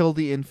supposed to kill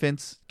the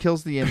infants,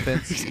 kills the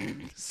infants,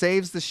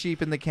 saves the sheep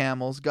and the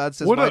camels. God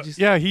says, "Why'd you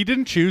yeah, he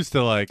didn't choose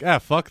to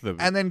fuck them.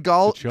 And then The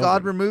children.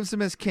 God removes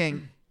him as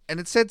king, And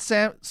it said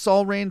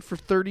Saul reigned for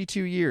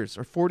 32 years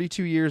or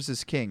 42 years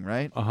as king,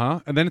 right?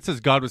 And then it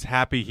says God was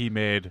happy he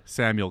made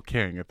Samuel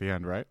king at the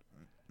end, right?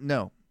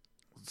 No.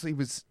 So he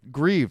was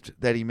grieved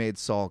that he made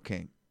Saul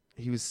king.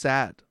 He was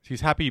sad.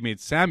 He's happy he made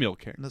Samuel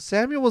king. No,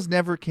 Samuel was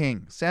never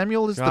king.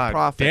 Samuel is God the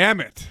prophet.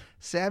 Damn it.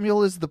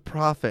 Samuel is the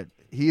prophet.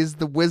 He is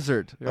the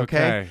wizard.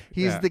 Okay.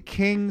 He's the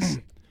king's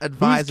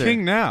advisor. Who's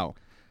king now?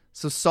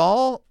 So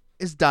Saul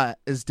is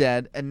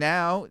dead, and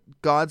now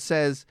God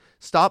says,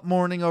 "Stop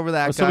mourning over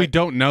that guy." So we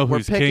don't know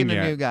who's king yet. We're picking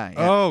a new guy.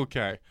 Yeah. Oh,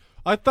 okay.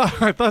 I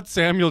thought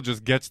Samuel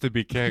just gets to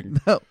be king.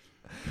 No.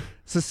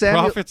 So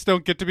Samuel. Prophets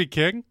don't get to be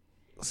king?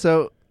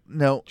 So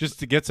no. Just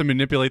to get to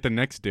manipulate the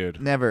next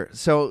dude. Never.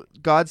 So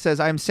God says,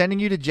 "I am sending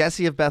you to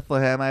Jesse of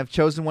Bethlehem. I have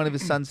chosen one of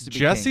his sons to be king."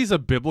 Jesse's a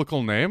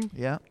biblical name?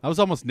 Yeah. I was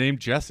almost named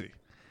Jesse.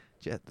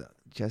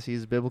 Jesse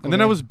is a biblical And then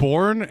name. I was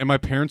born, and my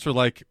parents were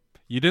like,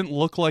 "You didn't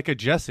look like a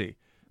Jesse."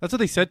 That's what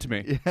they said to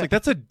me. Yeah. It's like,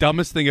 that's the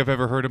dumbest thing I've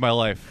ever heard in my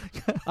life.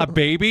 A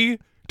baby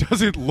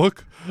doesn't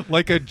look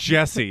like a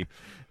Jesse.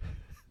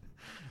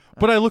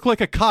 But I look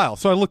like a Kyle,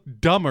 so I look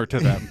dumber to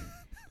them.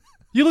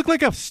 You look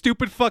like a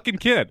stupid fucking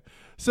kid.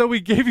 So we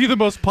gave you the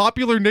most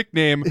popular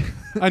nickname,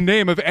 a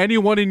name of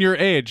anyone in your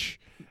age.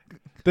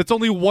 That's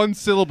only one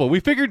syllable. We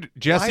figured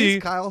Jesse... Why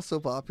is Kyle so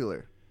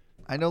popular?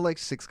 I know like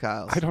 6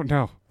 Kyles. I don't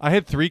know. I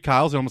had 3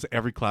 Kyles in almost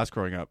every class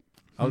growing up.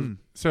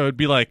 So it'd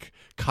be like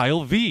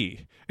Kyle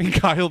V and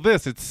Kyle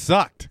this. It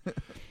sucked.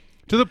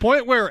 To the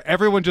point where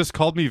everyone just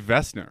called me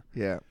Vesner.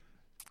 Yeah.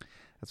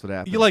 That's what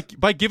happened. You like,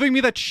 by giving me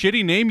that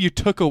shitty name, you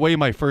took away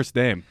my first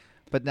name.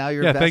 But now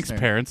you're Yeah, Vesner. thanks,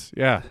 parents.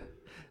 Yeah.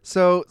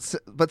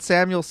 But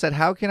Samuel said,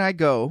 "How can I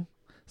go?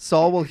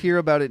 Saul will hear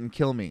about it and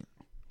kill me."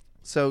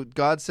 So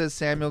God says,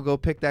 "Samuel, go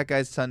pick that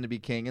guy's son to be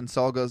king." And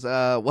Saul goes,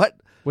 what?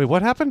 Wait,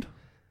 what happened?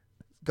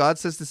 God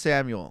says to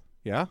Samuel,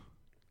 Yeah?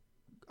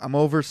 "I'm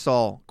over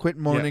Saul. Quit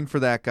mourning for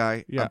that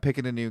guy. Yeah. I'm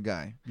picking a new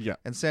guy." Yeah.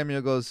 And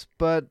Samuel goes,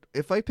 "But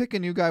if I pick a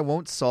new guy,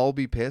 won't Saul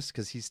be pissed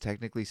because he's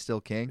technically still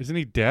king?" Isn't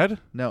he dead?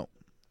 No.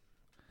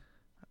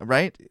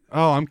 Right?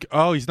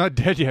 Oh, he's not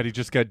dead yet. He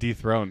just got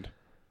dethroned.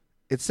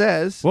 It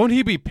says, Won't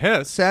he be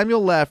pissed?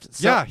 Samuel left.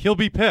 Yeah, he'll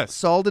be pissed.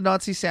 Saul did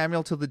not see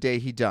Samuel till the day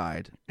he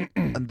died.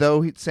 And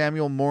though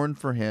Samuel mourned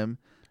for him,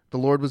 the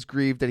Lord was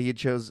grieved that he had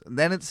chosen. And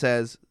then it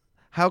says,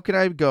 "How can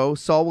I go?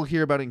 Saul will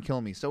hear about it and kill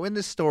me." So in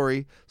this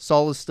story,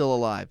 Saul is still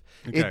alive.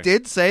 Okay. It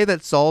did say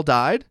that Saul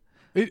died,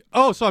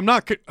 So I'm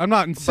not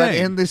insane. but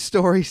in this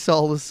story,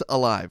 Saul is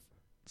alive.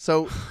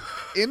 So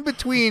in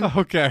between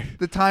Okay.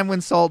 the time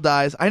when Saul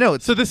dies, I know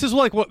it's So this is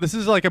like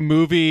a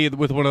movie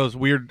with one of those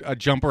weird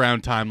jump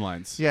around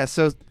timelines. yeah.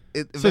 So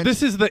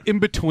This is the in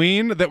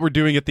between that we're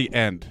doing at the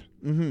end.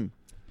 Mm-hmm.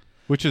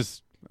 Which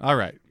is all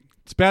right.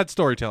 It's bad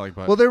storytelling,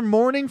 but they're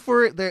mourning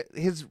for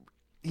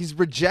he's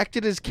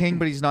rejected as king,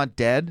 but he's not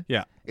dead.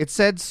 yeah, It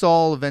said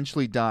Saul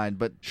eventually died,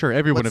 but sure.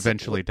 Everyone What's-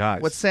 eventually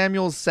dies. what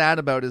Samuel's sad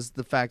about is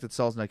the fact that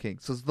Saul's not king.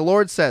 So the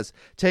Lord says,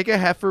 "Take a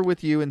heifer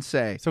with you and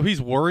say," So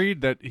he's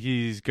worried that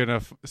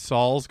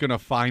Saul's gonna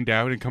find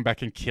out and come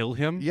back and kill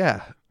him.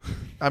 yeah.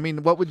 I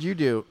mean, what would you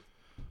do?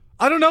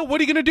 I don't know.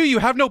 What are you gonna do? You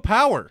have no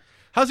power.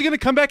 How's he gonna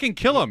come back and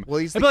kill him? Well,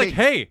 he's I'd the be king.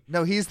 like, hey,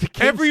 No, he's the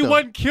king.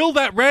 everyone kill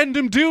that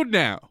random dude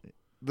now.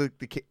 still.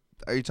 The king.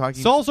 Are you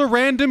talking? Saul's a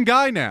random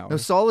guy now. No,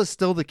 Saul is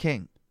still the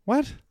king.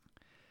 What?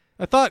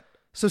 I thought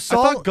So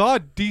Saul. I thought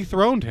God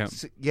dethroned him.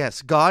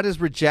 Yes, God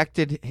has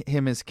rejected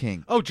him as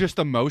king. Oh, just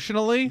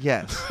emotionally?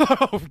 Yes.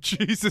 Oh,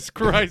 Jesus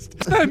Christ.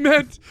 That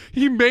meant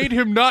he made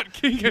him not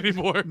king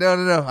anymore.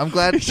 No. I'm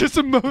glad. He's just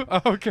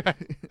okay.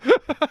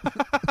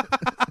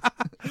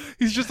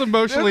 He's just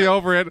emotionally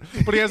over it,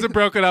 but he hasn't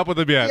broken up with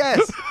him yet.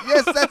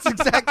 Yes, that's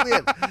exactly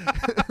it.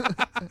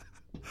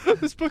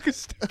 This book is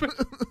stupid.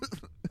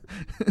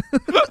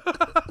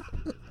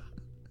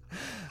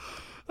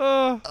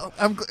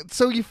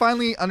 So you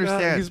finally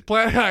understand.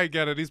 I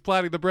get it. He's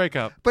planning the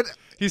breakup. But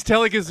He's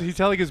telling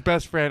his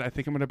best friend, "I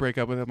think I'm going to break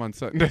up with him on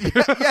Sunday."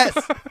 yes,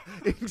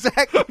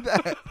 exactly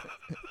that.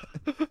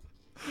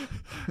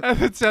 And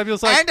then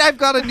Samuel's like, And I've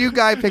got a new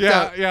guy picked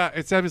out. yeah.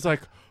 And Samuel's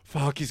like,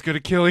 "Fuck, he's going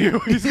to kill you.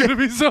 He's going to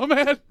be so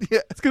mad. Yeah.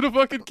 He's going to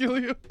fucking kill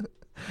you."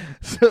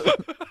 So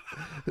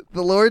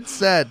the Lord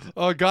said,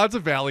 Oh, God's a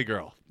valley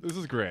girl. This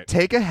is great.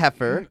 "Take a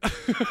heifer."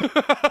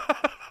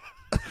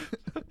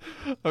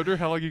 I wonder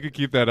how long you could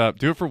keep that up.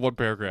 Do it for one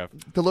paragraph.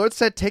 The Lord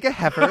said, "Take a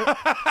heifer.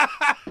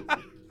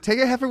 Take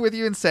a heifer with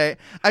you and say,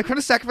 I've come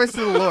to sacrifice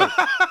to the Lord.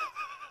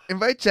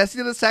 Invite Jesse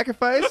to the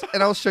sacrifice,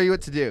 and I'll show you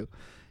what to do.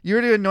 You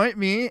are to anoint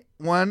me,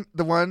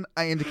 the one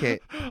I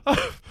indicate."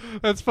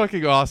 That's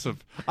fucking awesome.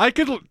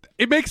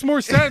 It makes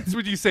more sense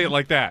when you say it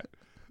like that.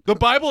 The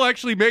Bible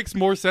actually makes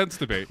more sense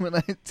to me.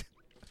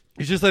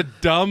 It's just a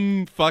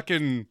dumb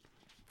fucking...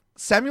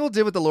 Samuel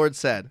did what the Lord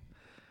said.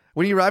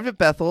 When he arrived at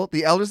Bethel,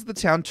 the elders of the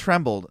town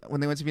trembled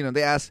when they went to meet him.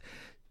 They asked,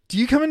 "Do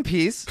you come in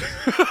peace?"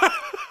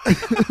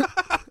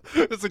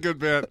 That's a good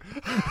bit.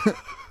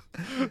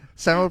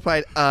 Samuel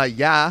replied,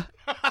 "Yeah.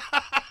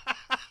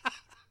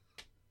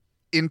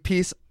 In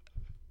peace,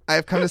 I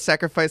have come to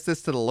sacrifice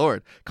this to the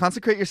Lord.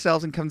 Consecrate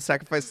yourselves and come to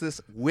sacrifice this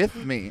with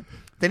me.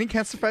 Then he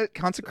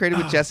consecrated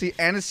with Jesse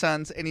and his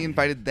sons, and he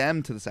invited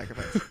them to the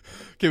sacrifice.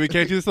 Okay, we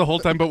can't do this the whole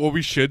time, but what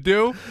we should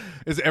do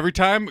is every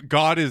time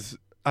God is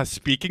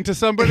speaking to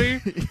somebody,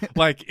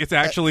 like it's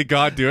actually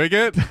God doing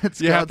it,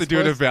 you have to do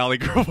it in Valley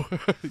Girl.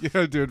 You have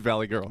to do it in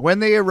Valley Girl. When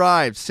they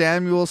arrived,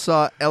 Samuel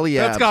saw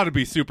Eliab. That's got to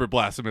be super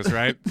blasphemous,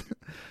 right?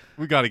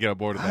 We got to get on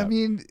board with that. I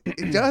mean,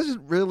 it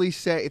doesn't really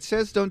say. It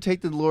says don't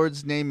take the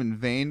Lord's name in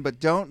vain,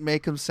 but don't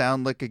make him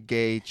sound like a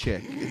gay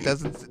chick. It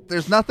doesn't.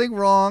 There's nothing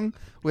wrong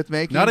with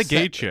making not a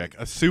gay chick,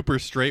 a super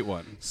straight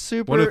one.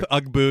 Super one with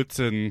UGG boots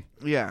and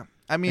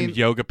I mean and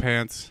yoga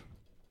pants.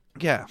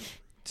 Yeah.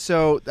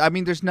 So, I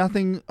mean, there's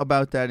nothing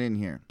about that in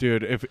here.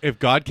 Dude, if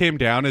God came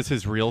down as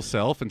his real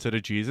self instead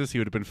of Jesus, he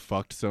would have been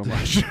fucked so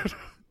much.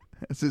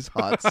 As his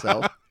hot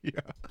self. Yeah.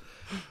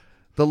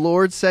 The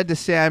Lord said to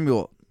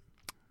Samuel,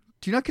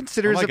 do you not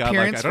consider his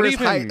appearance for his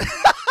height?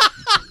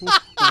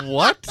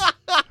 What?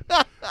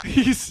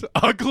 He's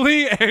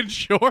ugly and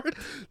short?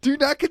 Do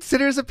not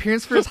consider his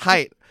appearance for his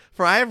height,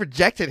 for I have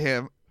rejected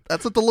him.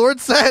 That's what the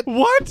Lord said.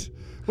 What?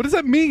 What does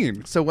that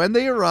mean? So when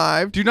they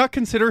arrived... Do you not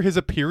consider his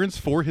appearance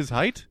for his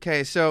height?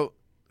 Okay, so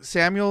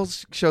Samuel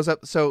shows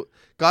up. So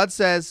God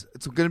says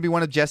it's going to be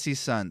one of Jesse's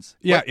sons.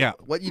 Yeah.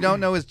 What you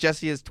don't know is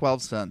Jesse has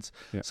 12 sons.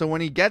 Yeah. So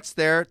when he gets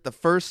there, the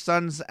first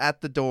son's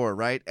at the door,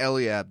 right?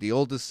 Eliab, the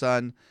oldest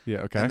son. Yeah,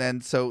 okay. And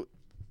then so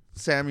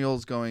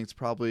Samuel's going, it's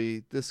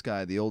probably this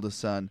guy, the oldest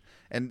son.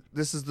 And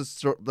this is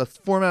the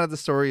format of the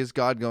story is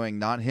God going,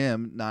 not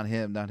him, not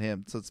him, not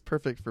him. So it's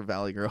perfect for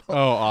Valley Girl. Oh,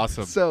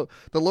 awesome. So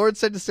the Lord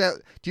said to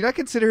Samuel, do you not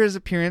consider his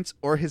appearance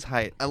or his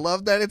height? I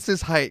love that it's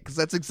his height because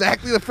that's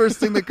exactly the first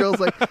thing the girl's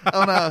like,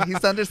 oh no,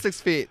 he's under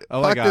 6 feet.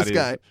 Oh Fuck my God, this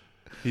guy.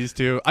 He's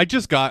too. I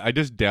just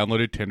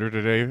downloaded Tinder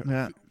today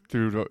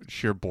through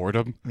sheer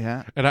boredom.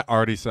 Yeah. And I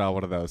already saw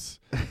one of those.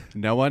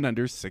 No one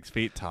under 6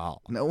 feet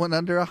tall. No one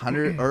under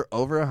 100 or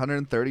over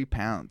 130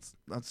 pounds.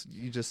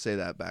 You just say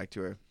that back to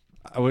her.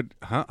 I would.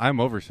 Huh? I'm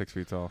over 6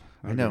 feet tall.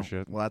 I know.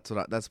 Shit. Well,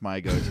 that's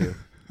my go-to.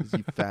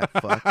 You fat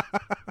fuck.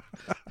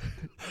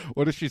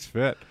 What if she's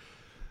fit?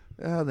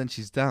 Oh, then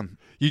she's dumb.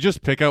 You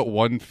just pick out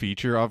one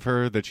feature of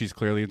her that she's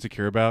clearly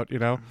insecure about. You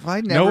know.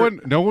 I never...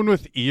 No one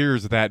with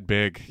ears that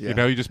big. Yeah. You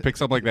know. You just pick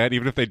something like that,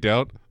 even if they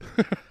don't.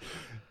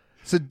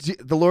 So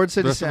the Lord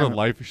said the rest to of Samuel, her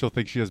life, she'll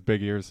think she has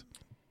big ears.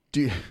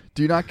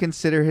 Do not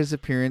consider his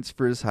appearance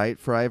for his height,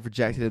 for I have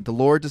rejected him. The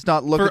Lord does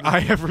not look I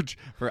have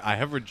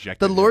rejected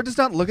The Lord him. does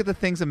not look at the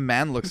things a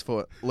man looks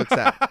at.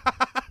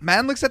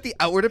 Man looks at the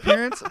outward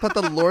appearance, but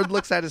the Lord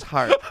looks at his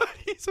heart.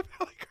 He's a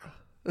Valley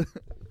Girl.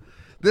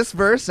 This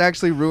verse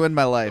actually ruined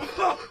my life.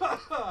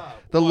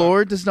 The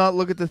Lord does not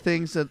look at the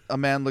things that a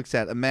man looks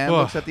at. A man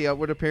looks at the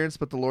outward appearance,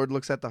 but the Lord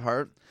looks at the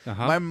heart.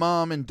 Uh-huh. My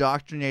mom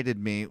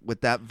indoctrinated me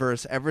with that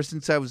verse ever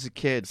since I was a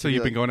kid. So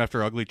you've been going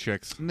after ugly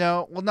chicks.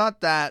 No, well,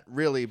 not that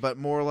really, but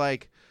more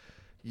like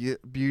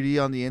beauty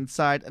on the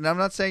inside. And I'm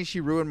not saying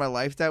she ruined my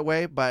life that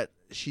way, but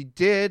she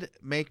did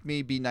make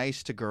me be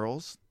nice to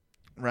girls,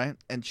 right?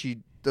 And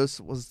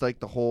this was like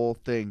the whole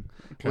thing.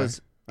 Okay.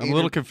 I'm a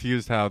little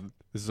confused how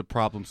this is a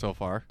problem so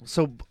far.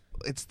 So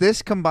it's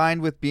this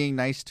combined with being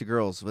nice to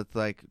girls with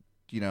like,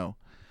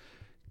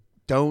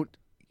 don't.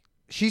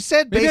 She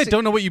said Maybe I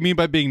don't know what you mean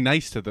by being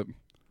nice to them.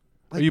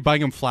 Like, are you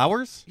buying them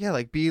flowers? Yeah,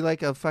 like be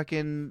like a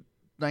fucking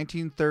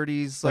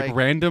 1930s like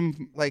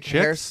random like chicks?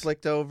 hair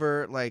slicked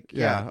over, like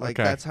like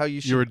okay. that's how you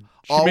should.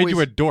 She made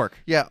you a dork.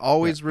 Yeah,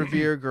 always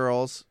revere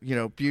girls.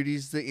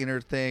 Beauty's the inner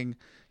thing.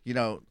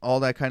 All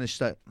that kind of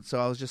stuff. So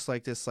I was just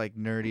like this like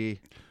nerdy.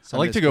 I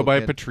like to go by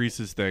kid.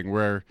 Patrice's thing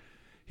where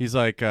he's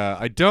like, you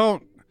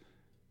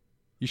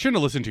shouldn't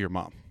have listened to your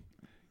mom.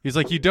 He's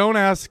like, you don't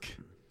ask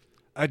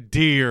a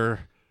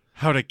deer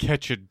how to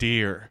catch a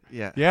deer.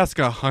 Yeah. You ask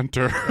a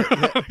hunter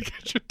how to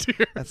catch a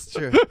deer. That's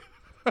true.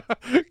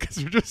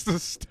 Because you're just a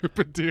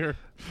stupid deer.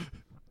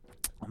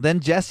 Then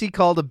Jesse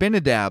called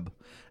Abinadab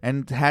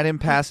and had him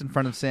pass in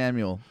front of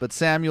Samuel. But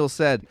Samuel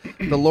said,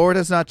 the Lord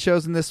has not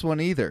chosen this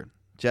one either.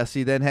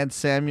 Jesse then had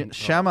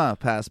Shammah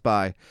pass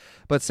by.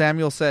 But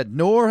Samuel said,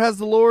 nor has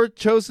the Lord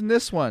chosen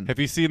this one. Have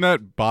you seen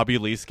that Bobby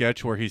Lee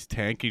sketch where he's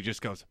Tank? He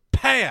just goes,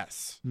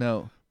 pass.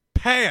 No.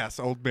 Pass.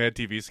 Old man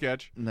TV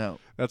sketch. No.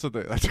 That's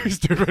what he's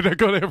doing right now.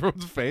 Go to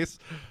everyone's face.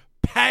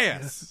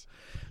 Pass.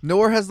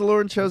 Nor has the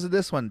Lord chosen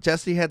this one.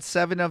 Jesse had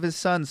 7 of his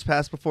sons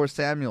pass before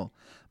Samuel.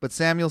 But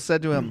Samuel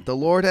said to him, the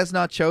Lord has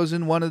not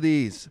chosen one of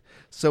these.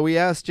 So he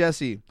asked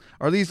Jesse,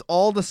 are these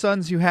all the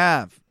sons you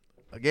have?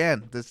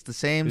 Again, it's the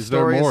same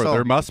story there more? as Saul.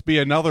 There must be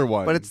another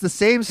one. But it's the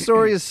same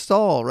story as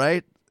Saul,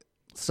 right?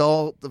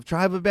 Saul, the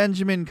tribe of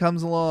Benjamin,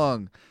 comes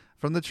along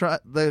from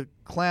the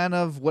clan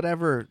of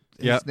whatever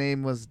his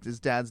name was,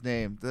 his dad's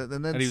name.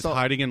 And he was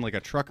hiding in like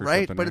a truck or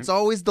right? something. But it's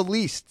always the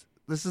least.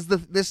 This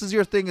is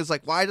your thing. Is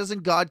like, why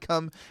doesn't God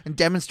come and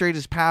demonstrate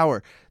His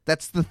power?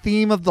 That's the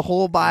theme of the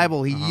whole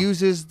Bible. He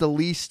uses the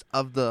least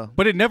of the.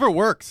 But it never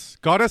works.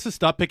 God has to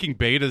stop picking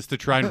betas to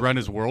try and run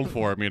His world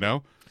for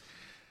him.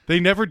 They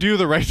never do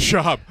the right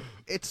job.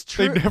 It's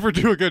true. They never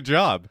do a good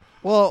job.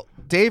 Well,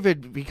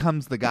 David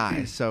becomes the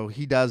guy, so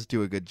he does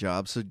do a good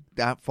job. So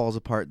that falls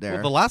apart there.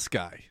 Well, the last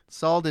guy.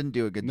 Saul didn't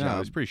do a good job. No, it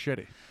was pretty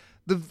shitty.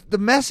 The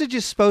message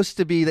is supposed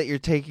to be that you're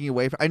taking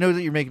away from. I know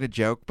that you're making a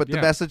joke, but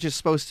the message is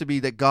supposed to be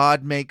that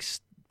God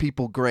makes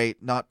people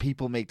great, not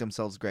people make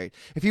themselves great.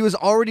 If he was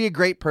already a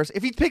great person,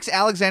 if he picks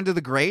Alexander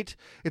the Great,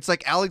 it's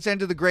like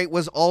Alexander the Great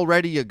was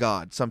already a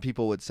god, some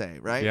people would say,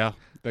 right? Yeah,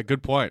 a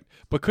good point.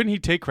 But couldn't he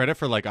take credit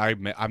for, like,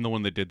 I'm the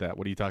one that did that?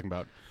 What are you talking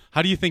about?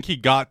 How do you think he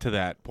got to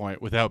that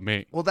point without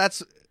me? Well,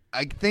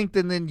 I think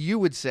then you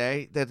would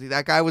say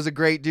that guy was a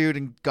great dude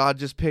and God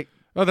just picked.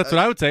 Oh, that's what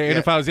I would say. And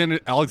if I was in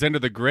Alexander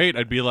the Great,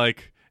 I'd be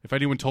like, if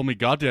anyone told me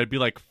God did, I'd be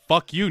like,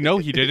 fuck you. No,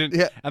 he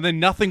didn't. And then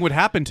nothing would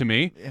happen to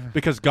me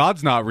because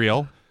God's not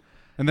real.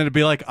 And then it'd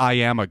be like, I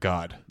am a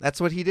god. That's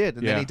what he did.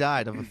 And then he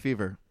died of a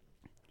fever.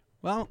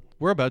 Well,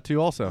 we're about to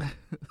also.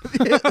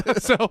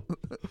 So,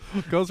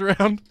 goes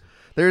around.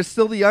 There is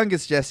still the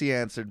youngest, Jesse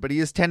answered, but he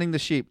is tending the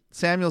sheep.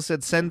 Samuel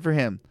said, send for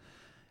him.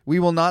 We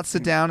will not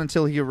sit down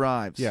until he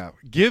arrives. Yeah.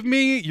 Give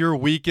me your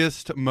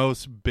weakest,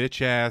 most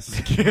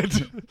bitch-ass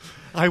kid.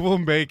 I will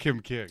make him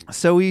king.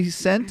 So he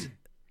sent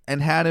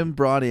and had him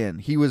brought in.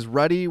 He was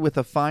ruddy with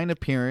a fine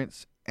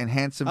appearance and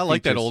handsome features.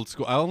 Like that old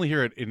school. I only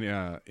hear it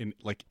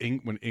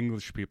when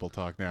English people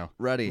talk now.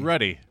 Ruddy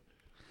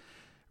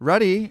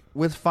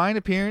with fine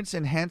appearance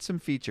and handsome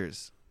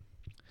features.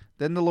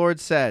 Then the Lord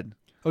said,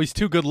 "Oh, he's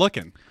too good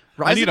looking.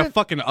 I need a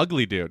fucking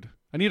ugly dude.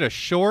 I need a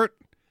short."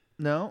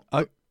 No,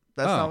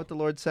 that's not what the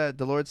Lord said.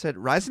 The Lord said,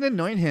 "Rise and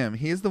anoint him.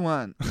 He is the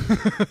one."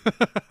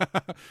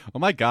 Oh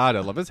my God, I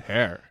love his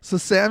hair. So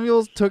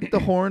Samuel took the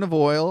horn of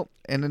oil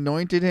and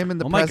anointed him in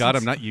the presence. Oh my God,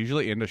 I'm not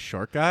usually into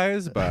short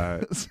guys,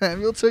 but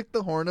Samuel took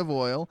the horn of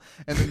oil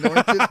and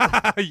anointed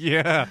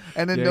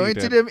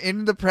anointed him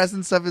in the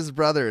presence of his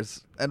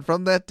brothers. And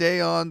from that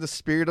day on, the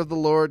Spirit of the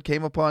Lord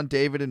came upon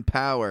David in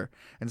power.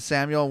 And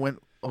Samuel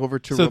went over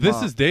to Ramah. So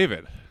this is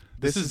David.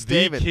 This is the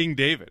David. King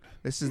David.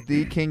 This is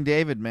the King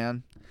David,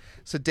 man.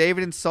 So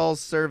David in Saul's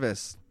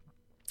service.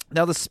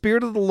 Now the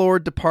Spirit of the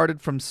Lord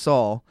departed from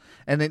Saul,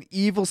 and an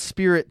evil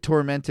spirit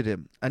tormented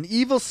him. An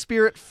evil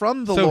spirit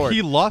from the Lord. So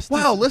he lost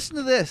Wow, listen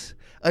to this.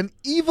 An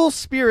evil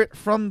spirit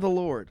from the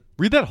Lord.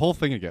 Read that whole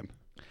thing again.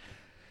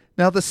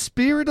 Now the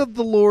Spirit of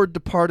the Lord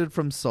departed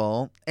from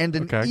Saul, and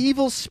an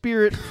evil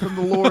spirit from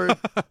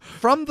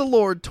the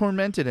Lord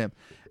tormented him.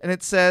 And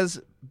it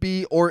says,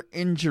 be or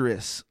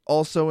injurious,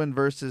 also in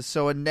verses.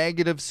 So a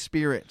negative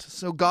spirit.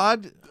 So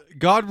God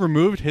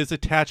removed his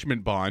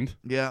attachment bond.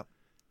 Yeah.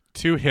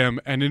 To him,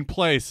 and in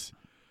place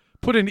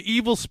put an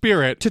evil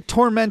spirit to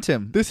torment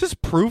him. This is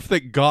proof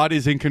that God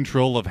is in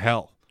control of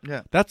hell.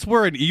 Yeah. That's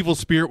where an evil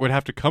spirit would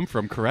have to come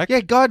from, correct?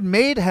 Yeah, God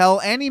made hell,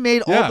 and he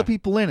made all the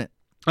people in it.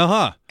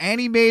 Uh-huh.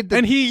 And he made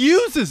and he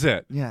uses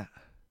it. Yeah.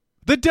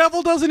 The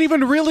devil doesn't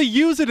even really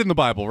use it in the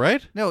Bible,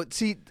 right? No,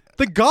 see,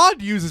 the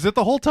God uses it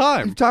the whole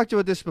time. We've talked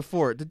about this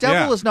before. The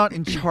devil is not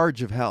in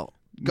charge of hell.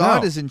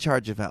 God is in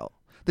charge of hell.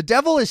 The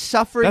devil is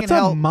suffering in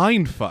hell. That's a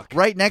mind fuck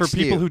right next for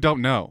people who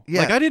don't know.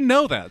 Yeah. Like, I didn't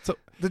know that. So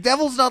the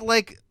devil's not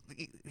like,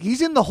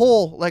 he's in the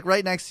hole, like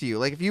right next to you.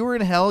 Like if you were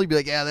in hell, you'd be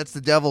like, yeah, that's the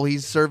devil.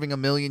 He's serving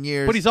 1,000,000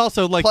 years. But he's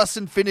also like plus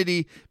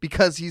infinity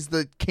because he's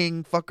the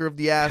king fucker of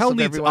the ass. Hell of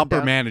needs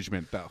upper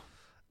management, though.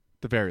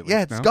 The very least.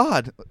 Yeah, it's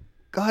God.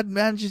 God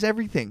manages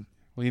everything.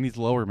 Well, he needs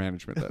lower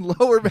management then.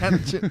 Lower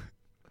management.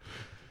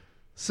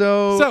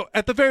 So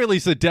at the very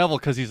least, the devil,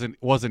 because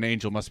was an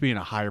angel, must be in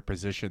a higher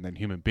position than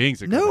human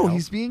beings. No,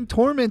 he's being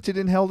tormented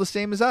in hell the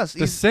same as us.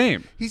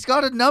 Same. He's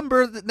got a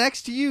number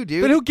next to you,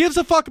 dude. But who gives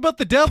a fuck about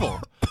the devil?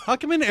 How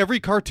come in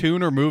every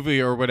cartoon or movie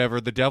or whatever,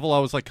 the devil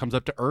always like comes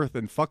up to earth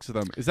and fucks with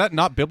them? Is that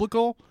not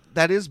biblical?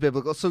 That is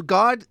biblical. So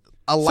God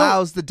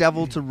allows the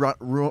devil to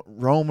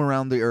roam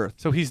around the earth.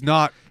 So he's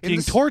not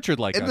being tortured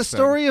like us. In the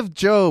story of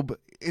Job,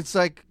 it's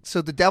like,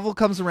 so the devil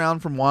comes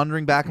around from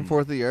wandering back and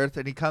forth the earth,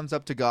 and he comes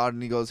up to God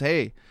and he goes,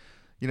 hey,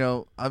 you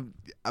know, I've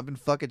been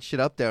fucking shit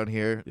up down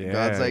here. Yeah.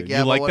 God's like, yeah,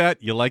 you like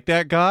that? You like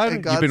that, God?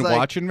 You've been like,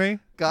 watching me?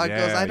 God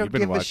goes, I don't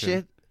give a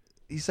shit.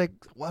 He's like,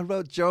 what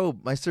about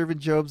Job? My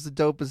servant Job's the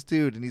dopest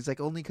dude. And he's like,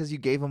 only because you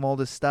gave him all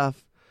this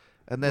stuff.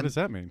 And then what does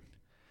that mean?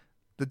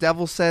 The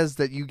devil says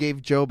that you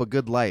gave Job a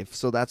good life,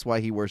 so that's why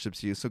he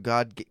worships you. So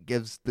God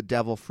gives the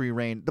devil free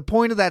reign. The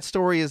point of that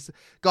story is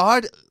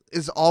God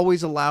is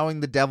always allowing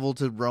the devil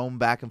to roam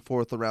back and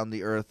forth around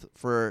the earth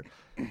for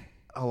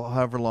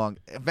however long.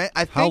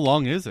 How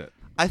long is it?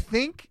 I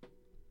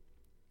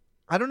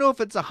don't know if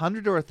it's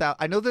 100 or 1,000.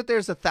 I know that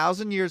there's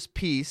 1,000 years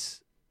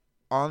peace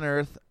on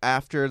earth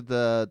after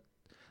the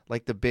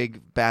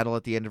big battle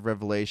at the end of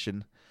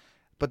Revelation.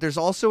 But there's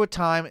also a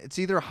time, it's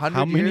either 100 years.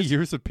 How many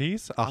years of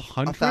peace?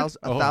 100?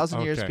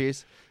 1,000 years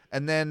peace.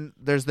 And then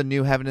there's the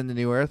new heaven and the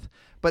new earth.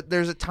 But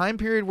there's a time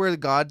period where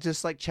God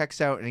just like checks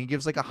out and he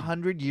gives like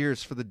 100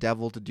 years for the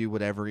devil to do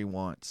whatever he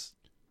wants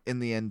in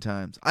the end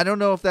times. I don't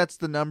know if that's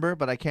the number,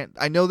 but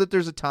I know that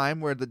there's a time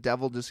where the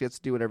devil just gets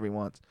to do whatever he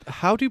wants.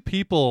 How do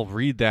people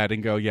read that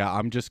and go, yeah,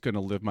 I'm just going to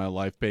live my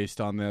life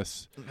based on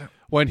this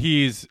when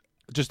he's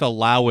just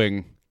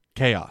allowing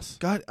chaos?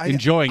 God,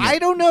 enjoying it. I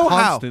don't know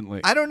constantly.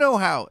 how. I don't know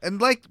how.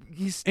 And like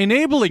he's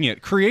enabling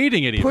it,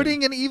 creating it,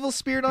 putting an evil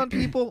spirit on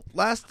people.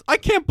 I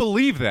can't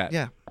believe that.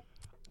 Yeah.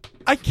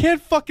 I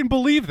can't fucking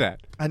believe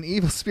that. An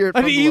evil spirit.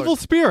 An from the evil Lord.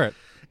 spirit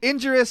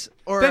Injurious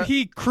or that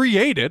he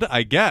created,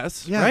 I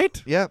guess. yeah,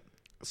 Right? Yeah.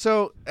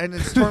 So and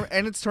it's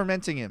and it's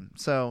tormenting him.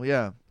 So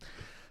yeah.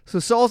 So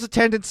Saul's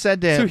attendant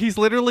said to him,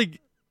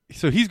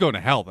 So he's going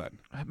to hell then.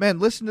 "Man,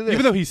 listen to this.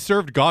 Even though he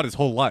served God his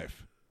whole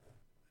life.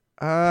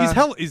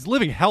 He's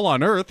living hell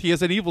on earth. He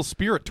has an evil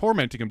spirit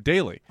tormenting him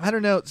daily. I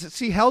don't know.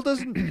 See, hell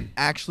doesn't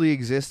actually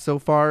exist so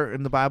far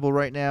in the Bible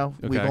right now.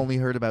 Okay. We've only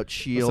heard about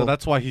Sheol. So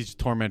that's why he's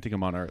tormenting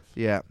him on earth.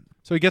 Yeah.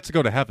 So he gets to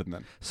go to heaven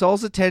then.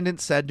 Saul's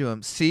attendant said to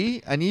him,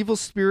 "See, an evil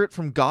spirit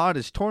from God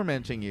is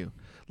tormenting you.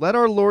 Let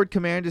our Lord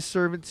command his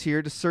servants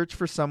here to search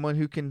for someone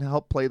who can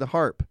help play the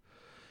harp.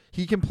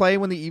 He can play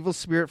when the evil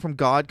spirit from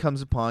God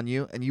comes upon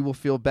you, and you will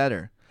feel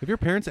better." Have your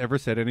parents ever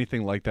said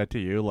anything like that to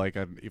you, like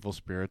an evil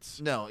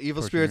spirits? No,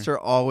 evil spirits are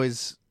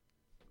always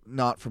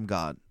not from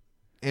God.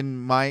 In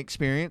my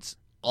experience,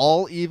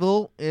 all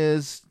evil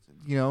is,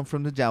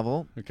 from the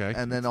devil. Okay.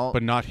 And then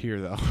but not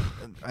here, though.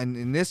 And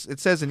in this, it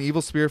says an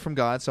evil spirit from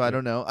God, so I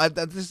don't know.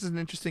 This is an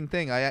interesting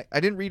thing. I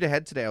didn't read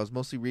ahead today. I was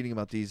mostly reading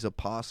about these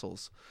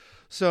apostles.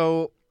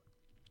 So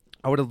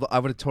I would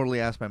have totally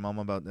asked my mom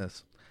about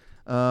this.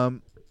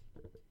 So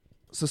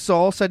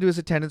Saul said to his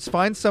attendants,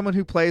 "Find someone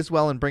who plays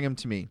well and bring him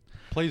to me."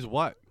 Plays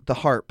what? The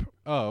harp.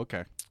 Oh,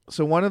 okay.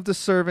 So one of the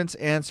servants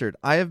answered,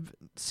 "I have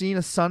seen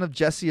a son of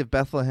Jesse of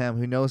Bethlehem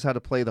who knows how to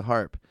play the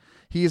harp.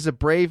 He is a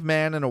brave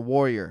man and a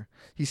warrior.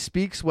 He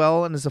speaks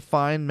well and is a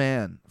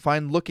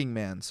fine-looking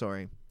man,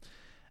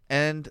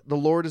 and the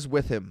Lord is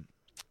with him."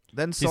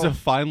 Then Saul, he's a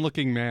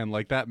fine-looking man.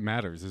 Like, that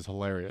matters. Is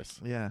hilarious.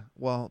 Yeah.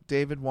 Well,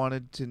 David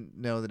wanted to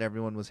know that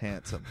everyone was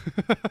handsome.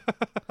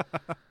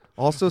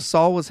 Also,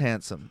 Saul was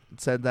handsome.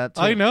 It said that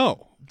too. I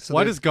know. So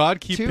why does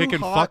God keep picking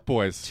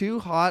fuckboys? Two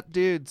hot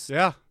dudes.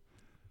 Yeah.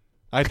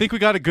 I think we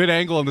got a good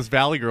angle on this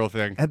Valley Girl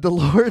thing. And the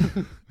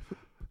Lord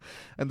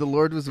and the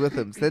Lord was with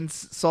him. Then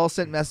Saul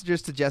sent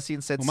messengers to Jesse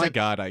and said, "Oh my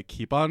God, I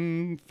keep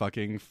on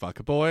fucking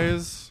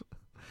fuckboys,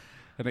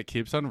 and it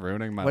keeps on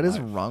ruining my life. What is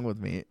wrong with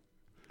me?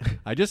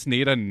 I just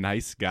need a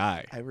nice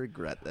guy. I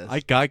regret this.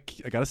 I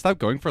gotta stop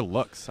going for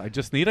looks. I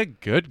just need a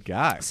good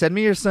guy. Send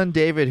me your son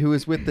David, who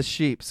is with the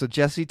sheep." So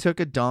Jesse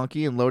took a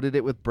donkey and loaded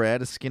it with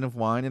bread, a skin of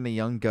wine, and a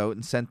young goat,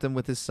 and sent them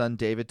with his son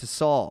David to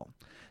Saul.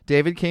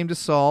 David came to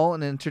Saul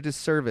and entered his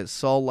service.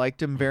 Saul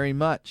liked him very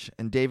much,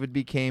 and David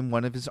became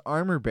one of his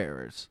armor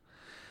bearers.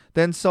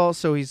 Then Saul,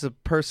 so he's a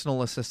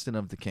personal assistant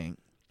of the king.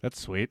 That's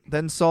sweet.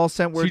 Then Saul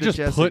sent word to Jesse.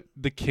 So you just put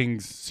the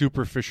king's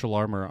superficial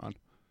armor on.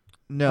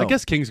 No. I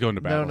guess king's going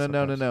to battle.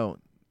 No.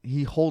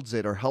 He holds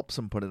it or helps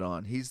him put it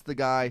on. He's the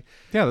guy.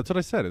 Yeah, that's what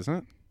I said, isn't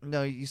it?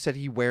 No, you said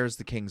he wears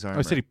the king's armor.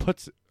 I said he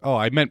puts. Oh,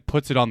 I meant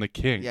puts it on the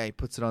king. Yeah, he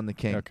puts it on the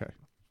king. Okay.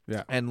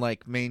 Yeah. And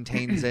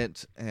maintains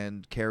it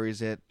and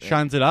carries it.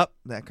 Shines it up.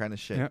 That kind of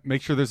shit. Yeah.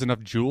 Make sure there's enough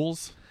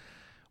jewels.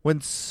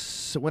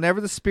 Whenever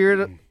the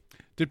spirit.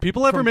 Did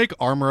people ever make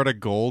armor out of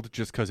gold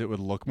just because it would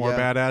look more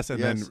badass and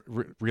yes.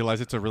 then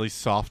realize it's a really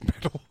soft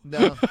metal?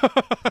 No.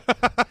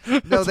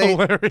 No,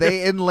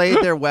 they inlaid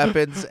their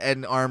weapons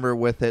and armor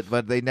with it,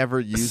 but they never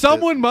used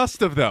Someone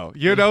must have, though.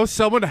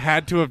 Someone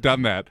had to have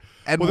done that.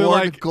 And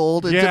worn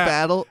gold into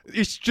battle.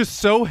 It's just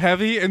so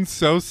heavy and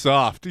so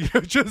soft.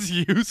 Just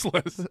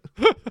useless.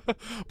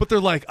 But they're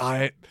like,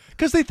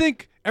 because they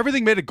think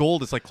everything made of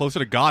gold is closer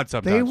to God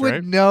sometimes, They would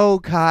right? know,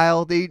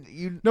 Kyle.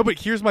 No, but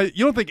here's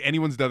you don't think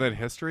anyone's done that in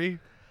history?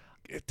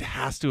 It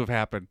has to have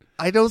happened.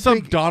 I don't Some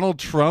think Donald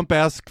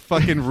Trump-esque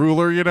fucking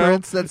ruler,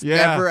 Prince that's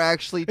never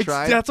actually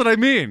tried. That's what I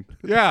mean.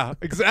 Yeah,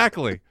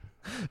 exactly.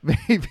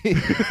 Maybe.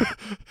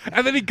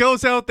 And then he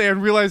goes out there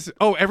and realizes,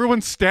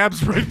 everyone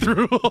stabs right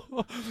through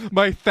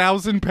my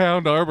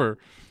 1,000-pound armor.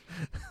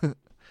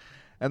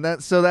 And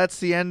that's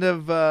the end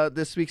of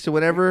this week. So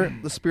whenever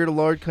the Spirit of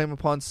the Lord came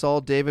upon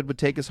Saul, David would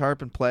take his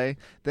harp and play.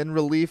 Then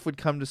relief would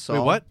come to Saul.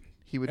 Wait, what?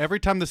 He would every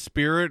time the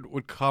Spirit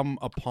would come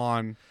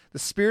upon the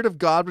Spirit of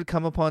God would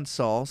come upon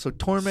Saul, so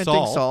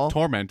tormenting Saul.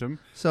 Torment him.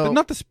 So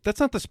that's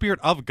not the Spirit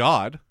of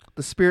God.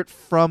 The Spirit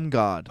from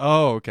God.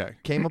 Oh, okay.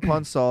 Came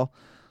upon Saul.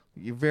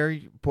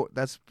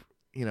 Those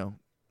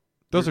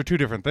are two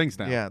different things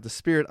now. Yeah, the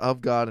Spirit of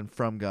God and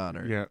from God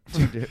are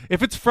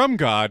If it's from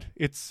God,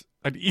 it's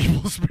an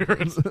evil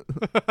spirit.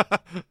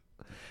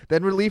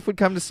 Then relief would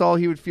come to Saul.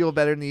 He would feel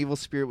better, and the evil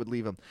spirit would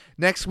leave him.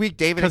 Next week,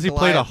 David because he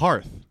played a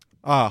harp.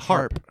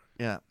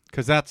 Yeah,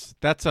 because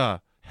that's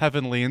a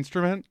heavenly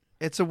instrument.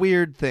 It's a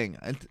weird thing.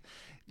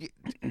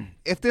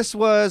 If this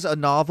was a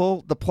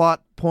novel, the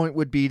plot point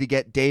would be to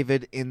get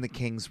David in the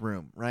king's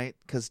room, right?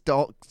 Because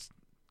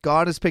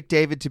God has picked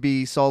David to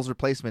be Saul's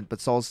replacement,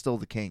 but Saul's still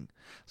the king.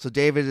 So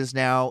David is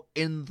now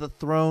in the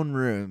throne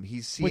room.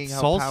 He's seeing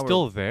how Saul's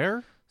still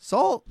there?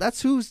 Saul,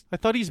 that's who's... I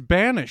thought he's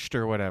banished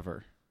or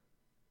whatever.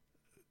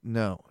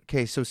 No.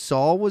 Okay, so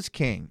Saul was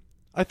king.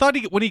 I thought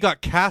when he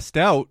got cast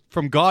out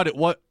from God,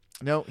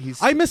 No,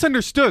 I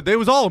misunderstood. It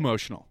was all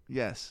emotional.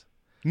 Yes.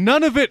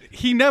 None of it,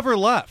 he never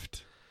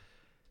left.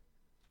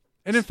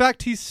 And in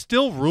fact, he's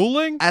still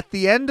ruling? At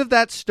the end of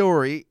that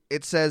story,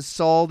 it says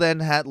Saul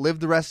then had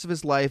lived the rest of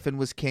his life and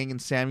was king, and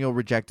Samuel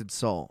rejected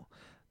Saul.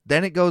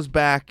 Then it goes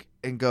back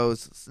and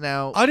goes,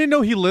 now... I didn't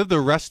know he lived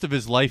the rest of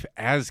his life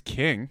as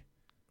king.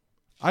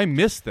 I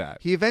missed that.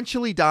 He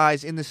eventually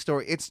dies in the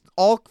story. It's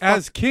all...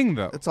 As king,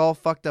 though. It's all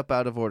fucked up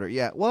out of order.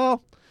 Yeah,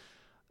 well,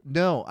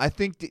 no. I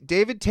think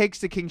David takes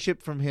the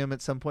kingship from him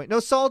at some point. No,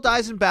 Saul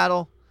dies in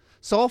battle.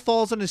 Saul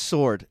falls on his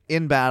sword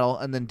in battle,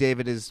 and then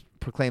David is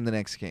proclaimed the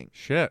next king.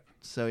 Shit.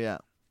 So, yeah.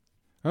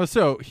 Oh,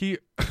 so he...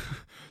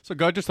 So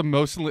God just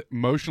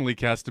emotionally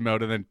cast him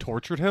out and then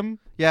tortured him?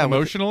 Yeah.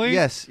 Emotionally?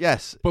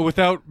 Yes. But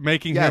without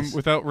making him...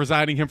 Without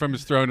resigning him from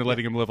his throne and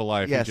letting him live a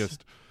life. Yes. He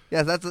just...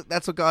 Yeah,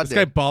 that's what God did. This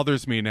guy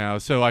bothers me now,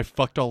 so I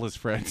fucked all his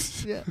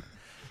friends. Yeah.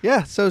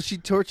 Yeah, so she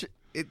tortured...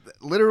 It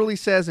literally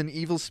says an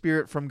evil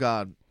spirit from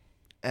God.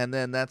 And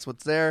then that's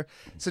what's there.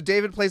 So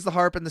David plays the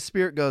harp and the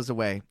spirit goes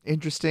away.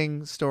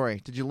 Interesting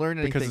story. Did you learn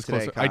anything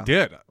today, Kyle? I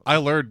did. I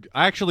learned.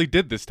 I actually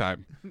did this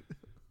time.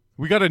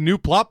 We got a new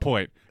plot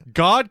point.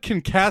 God can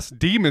cast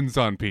demons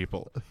on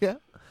people. Yeah.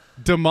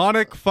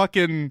 Demonic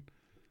fucking...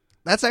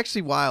 That's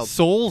actually wild.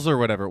 Souls or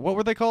whatever. What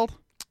were they called?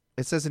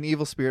 It says an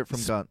evil spirit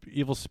from God.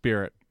 Evil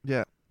spirit.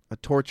 Yeah. A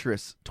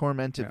torturous,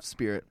 tormented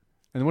spirit.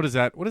 And what does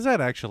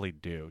that actually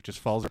do? Just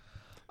falls...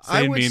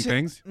 Saying mean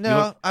things?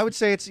 No, I would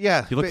say it's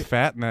You look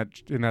fat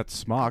in that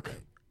smock.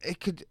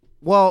 It could.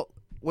 Well,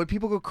 when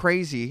people go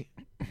crazy,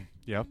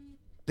 yeah,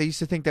 they used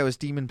to think that was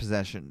demon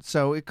possession.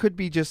 So it could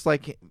be just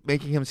like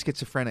making him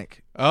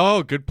schizophrenic.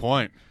 Oh, good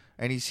point.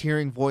 And he's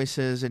hearing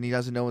voices and he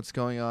doesn't know what's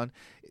going on.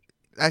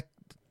 That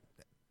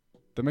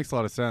makes a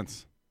lot of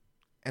sense.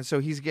 And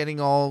so he's getting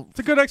all. It's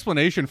a good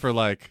explanation for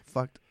like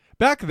fucked.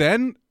 Back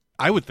then,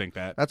 I would think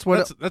that. That's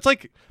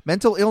like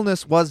mental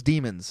illness was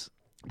demons.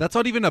 That's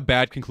not even a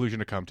bad conclusion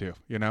to come to,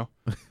 you know?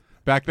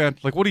 Back then,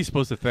 like, what are you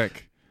supposed to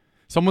think?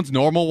 Someone's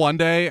normal one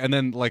day, and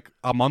then, like,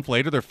 a month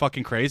later, they're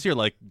fucking crazy, or,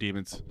 like,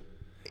 demons.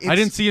 I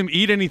didn't see him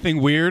eat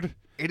anything weird.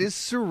 It is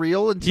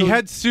surreal until... He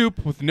had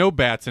soup with no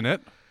bats in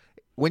it.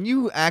 When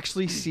you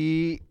actually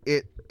see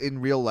it in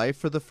real life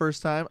for the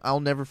first time, I'll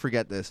never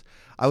forget this.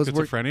 I was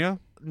Schizophrenia?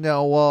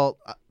 No, well...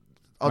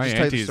 I'll My just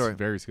tell you the story.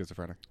 Very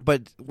schizophrenic.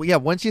 But yeah,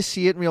 once you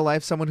see it in real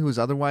life, someone who's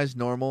otherwise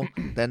normal,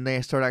 then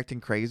they start acting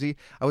crazy.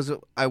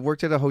 I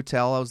worked at a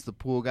hotel. I was the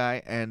pool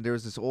guy, and there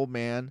was this old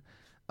man.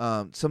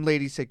 Some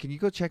lady said, "Can you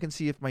go check and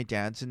see if my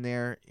dad's in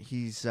there?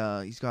 He's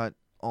got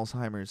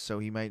Alzheimer's, so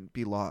he might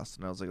be lost."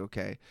 And I was like,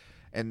 "Okay."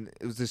 And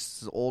it was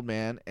this old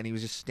man, and he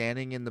was just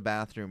standing in the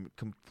bathroom,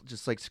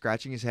 just like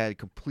scratching his head,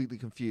 completely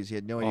confused. He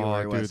had no idea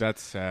where he was. Oh, dude,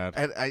 that's sad.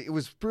 And it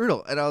was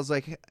brutal. And I was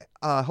like,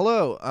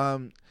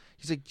 "Hello."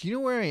 He's like, "Do you know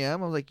where I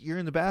am?" I was like, "You're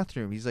in the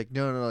bathroom." He's like,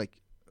 No, like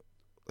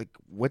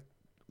what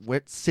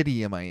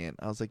city am I in?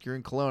 I was like, "You're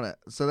in Kelowna."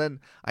 So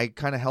then I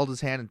kind of held his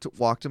hand and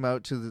walked him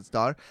out to his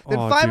daughter. Then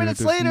 5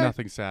 minutes later,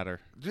 nothing sadder.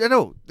 I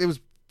know, it was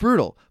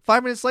brutal.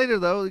 5 minutes later,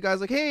 though, the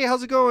guy's like, "Hey,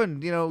 how's it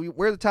going? You know,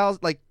 where the towels?"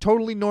 Like,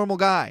 totally normal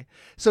guy.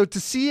 So to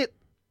see it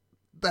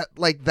that,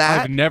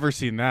 I've never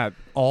seen that.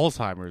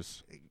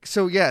 Alzheimer's.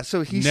 So yeah,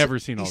 so he's never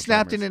seen Alzheimer's. He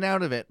snapped in and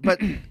out of it.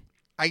 But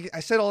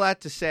I said all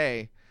that to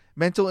say,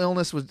 mental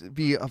illness would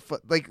be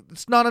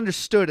it's not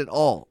understood at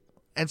all.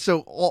 And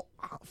so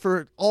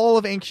for all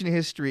of ancient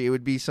history, it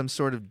would be some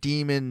sort of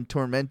demon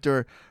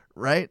tormentor,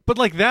 right? But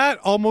like that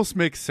almost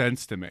makes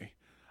sense to me.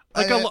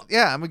 Like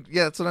yeah,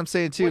 that's what I'm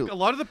saying too. Like a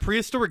lot of the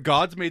prehistoric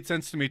gods made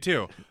sense to me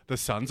too. The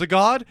sun's a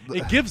god.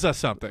 It gives us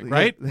something,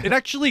 right? It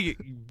actually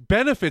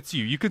benefits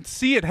you. You can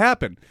see it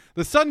happen.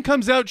 The sun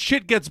comes out,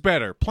 shit gets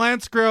better.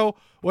 Plants grow,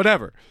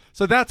 whatever.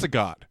 So that's a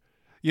god.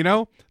 You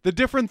know? The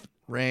different...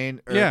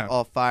 Rain, earth,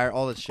 all fire,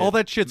 all that shit. All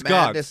that shit's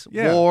madness, gods.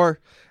 Yeah. War.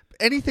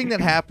 Anything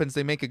that happens,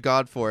 they make a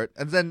god for it.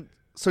 And then,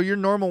 so you're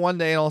normal one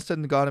day, and all of a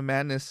sudden the god of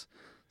madness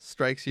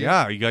strikes you.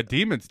 Yeah, you got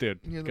demons, dude.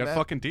 You got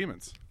fucking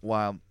demons.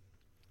 Wow.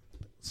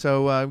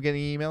 So, we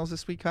getting emails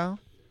this week, Kyle?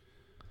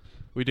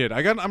 We did.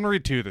 I'm going to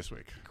read 2 this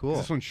week. Cool.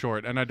 This one's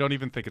short, and I don't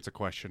even think it's a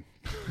question.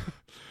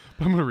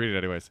 But I'm going to read it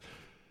anyways.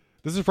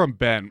 This is from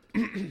Ben.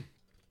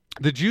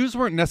 The Jews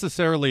weren't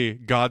necessarily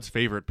God's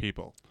favorite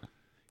people.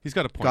 He's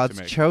got a point to make.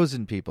 God's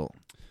chosen people.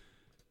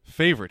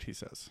 Favorite, he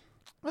says.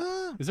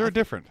 Is there a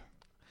difference?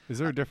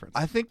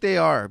 I think they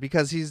are,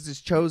 because he's this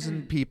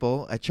chosen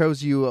people. I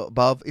chose you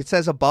above. It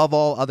says above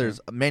all others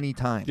many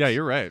times. Yeah,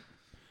 you're right.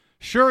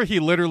 Sure, he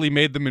literally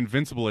made them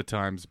invincible at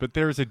times, but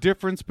there is a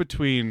difference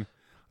between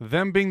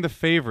them being the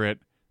favorite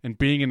and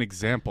being an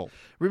example.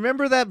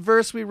 Remember that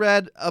verse we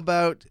read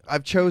about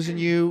I've chosen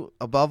you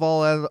above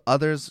all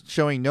others,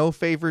 showing no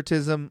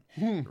favoritism?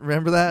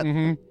 Remember that?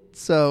 Mm-hmm.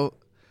 So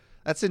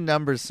that's in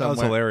Numbers somewhere.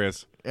 That was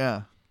hilarious.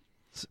 Yeah.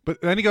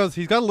 But then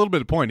he's got a little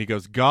bit of point. He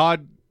goes,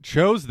 God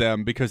chose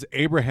them because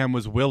Abraham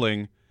was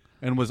willing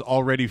and was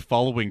already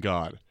following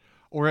God,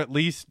 or at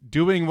least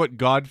doing what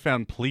God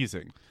found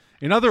pleasing.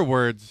 In other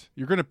words,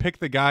 you're going to pick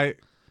the guy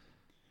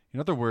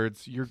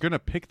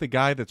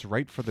that's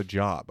right for the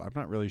job. I'm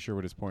not really sure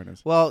what his point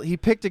is. Well, he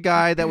picked a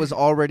guy that was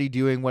already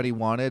doing what he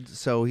wanted,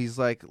 so he's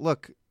like,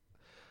 look,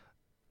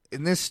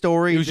 in this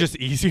story... It was just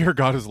easier?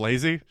 God is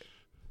lazy?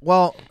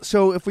 Well,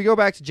 so if we go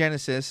back to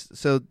Genesis,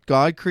 so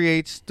God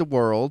creates the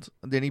world,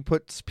 and then he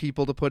puts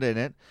people to put in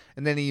it,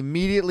 and then he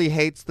immediately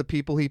hates the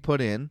people he put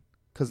in,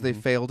 because they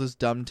failed his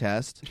dumb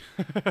test.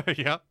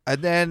 Yeah.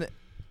 And then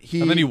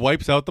he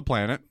wipes out the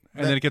planet,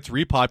 and then it gets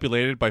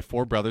repopulated by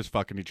 4 brothers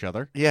fucking each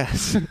other.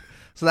 Yes.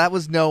 So that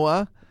was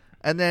Noah.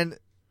 And then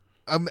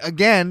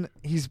again,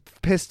 he's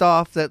pissed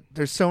off that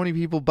there's so many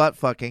people butt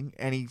fucking,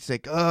 and he's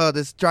like, "Oh,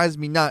 this drives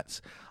me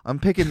nuts. I'm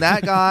picking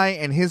that guy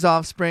and his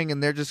offspring,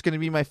 and they're just going to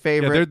be my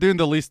favorite." Yeah, they're doing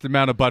the least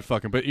amount of butt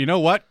fucking, but you know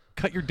what?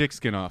 Cut your dick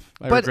skin off.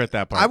 I regret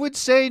that part. I would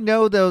say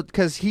no, though,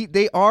 because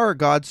they are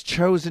God's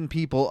chosen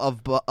people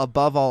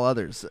above all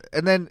others,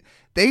 and then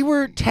they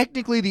were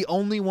technically the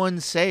only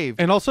ones saved.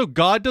 And also,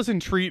 God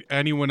doesn't treat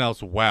anyone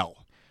else well.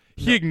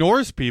 He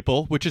ignores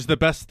people, which is the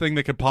best thing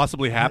that could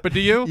possibly happen to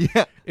you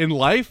in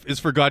life, is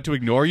for God to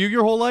ignore you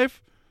your whole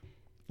life.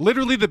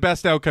 Literally the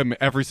best outcome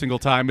every single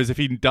time is if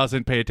he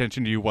doesn't pay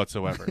attention to you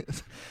whatsoever.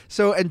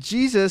 So, and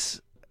Jesus,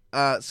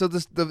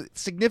 the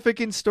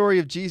significant story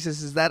of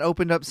Jesus is that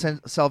opened up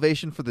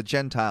salvation for the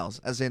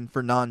Gentiles, as in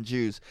for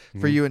non-Jews,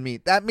 for you and me.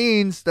 That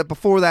means that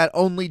before that,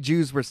 only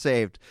Jews were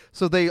saved.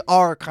 So they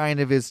are kind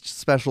of his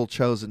special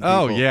chosen people.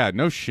 Oh, yeah.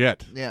 No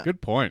shit. Yeah.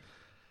 Good point.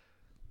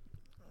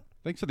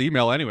 Thanks for the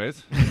email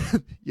anyways.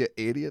 You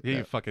idiot. Yeah,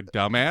 you fucking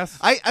dumbass.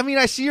 I mean,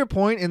 I see your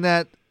point in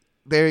that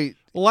they...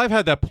 Well, I've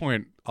had that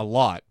point a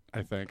lot,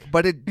 I think.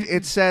 But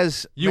it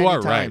says you many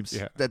are times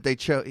right, that they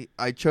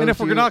I chose And if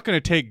we're you. not going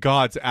to take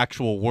God's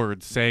actual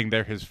words saying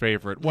they're his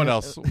favorite, what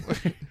else?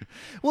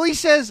 Well, he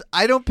says,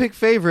 I don't pick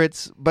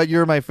favorites, but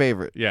you're my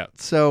favorite. Yeah.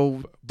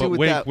 So but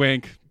wink,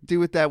 wink. Do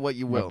with that what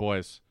you will. My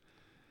boys.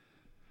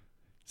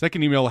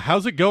 Second email,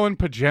 how's it going,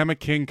 Pajama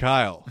King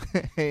Kyle?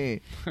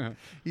 Hey,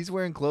 he's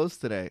wearing clothes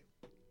today.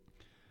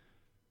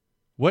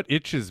 What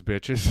itches,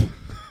 bitches?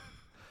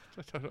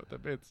 I don't know what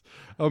that means.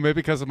 Oh, maybe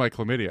because of my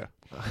chlamydia.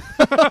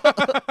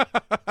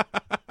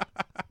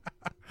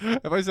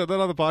 Have I said that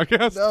on the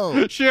podcast?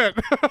 No. Shit.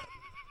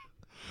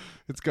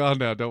 It's gone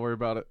now. Don't worry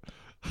about it.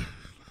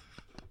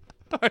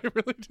 I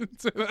really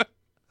didn't say that.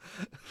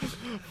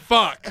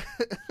 Fuck.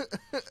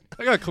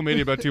 I got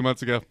chlamydia about 2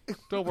 months ago.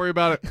 Don't worry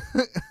about it.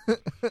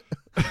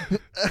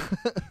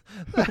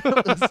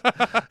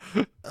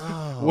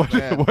 What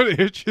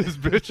itches,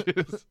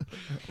 bitches?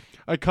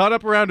 I caught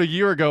up around a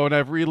year ago and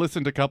I've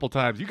re-listened a couple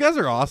times. You guys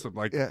are awesome.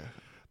 Like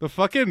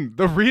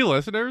the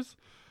re-listeners.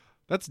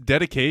 That's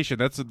dedication.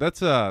 That's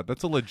a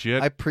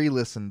legit. I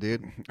pre-listened,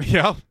 dude.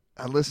 Yeah.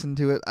 I listen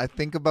to it. I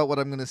think about what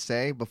I'm going to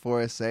say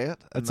before I say it.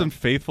 That's some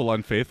faithful,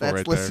 unfaithful right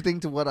there. That's listening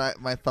to what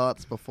my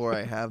thoughts before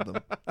I have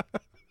them.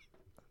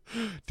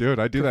 Dude,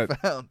 I do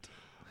Profound. that.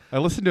 I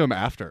listen to him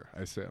after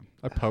I say him.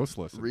 I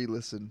post-listen.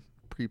 Re-listen.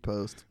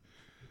 Pre-post.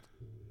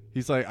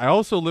 He's like, I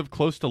also live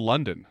close to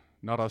London,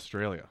 not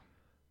Australia.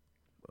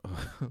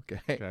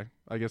 Okay.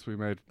 I guess we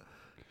made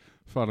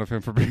fun of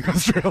him for being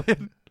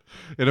Australian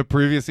in a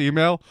previous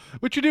email,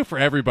 which you do for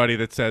everybody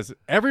that says,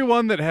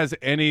 everyone that has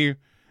any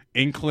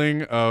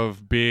inkling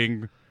of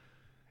being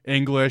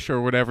English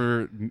or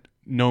whatever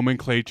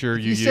nomenclature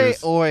you use. You say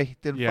oi,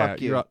 then fuck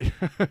you.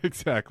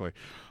 Exactly.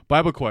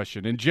 Bible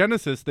question. In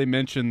Genesis, they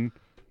mention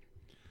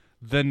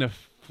the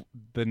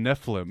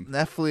Nephilim.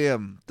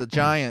 Nephilim, the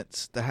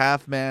giants, the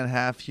half man,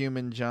 half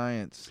human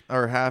giants,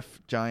 or half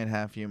giant,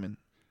 half human.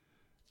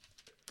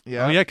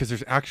 Yeah. Oh, yeah, because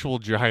there's actual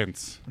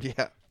giants.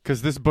 Yeah.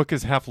 Because this book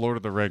is half Lord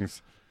of the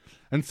Rings.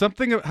 And how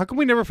come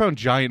we never found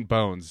giant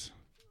bones?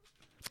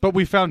 But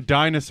we found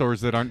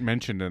dinosaurs that aren't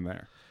mentioned in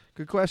there.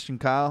 Good question,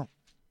 Kyle.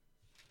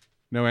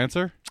 No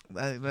answer?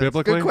 That's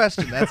Biblically? a good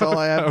question. That's all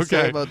I have to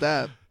say about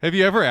that. Have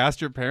you ever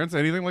asked your parents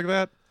anything like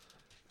that?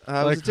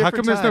 Like, how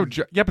come there's no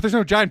but there's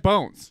no giant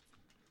bones?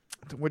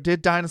 Where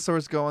did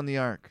dinosaurs go on the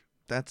ark?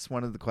 That's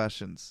one of the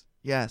questions.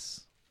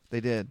 Yes,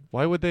 they did.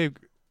 Why would they?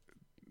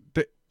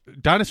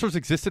 Dinosaurs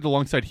existed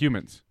alongside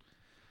humans.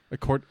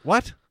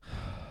 What?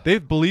 They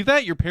believe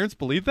that? Your parents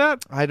believe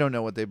that? I don't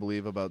know what they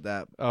believe about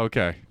that.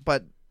 Okay.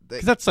 But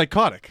because that's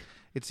psychotic.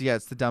 It's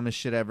the dumbest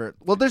shit ever.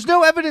 Well, there's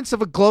no evidence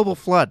of a global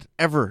flood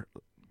ever.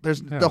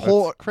 There's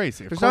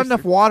crazy. There's not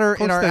enough water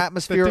in our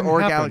atmosphere or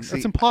galaxy.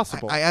 That's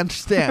impossible. I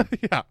understand.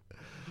 Yeah.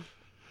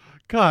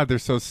 God, they're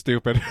so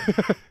stupid.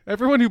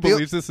 Everyone who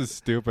believes this is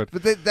stupid.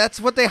 But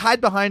that's what they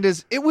hide behind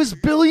is it was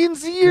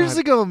billions of years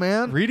ago,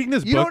 man. Reading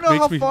this you book don't know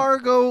how far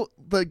ago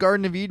the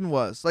Garden of Eden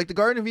was. Like the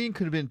Garden of Eden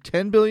could have been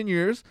 10 billion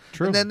years.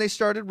 True. And then they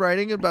started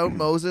writing about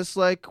Moses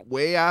like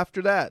way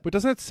after that. But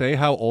doesn't it say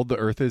how old the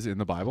earth is in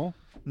the Bible?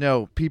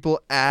 No, people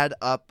add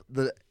up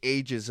the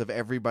ages of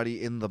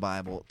everybody in the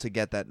Bible to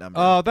get that number.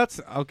 Oh, that's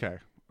okay.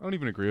 I don't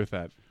even agree with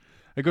that.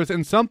 It goes,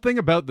 and something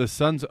about the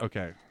sons.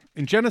 Okay.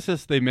 In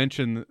Genesis, they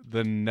mention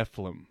the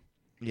Nephilim.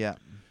 Yeah.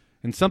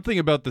 And something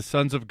about the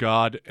sons of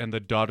God and the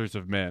daughters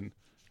of men,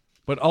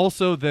 but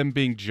also them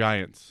being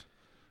giants.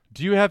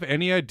 Do you have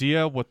any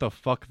idea what the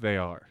fuck they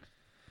are?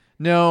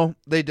 No,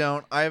 they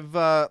don't.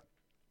 I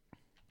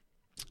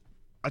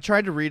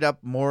tried to read up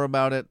more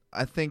about it.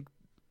 I think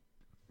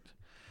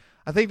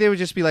they would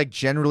just be like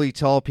generally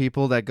tall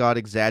people that got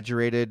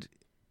exaggerated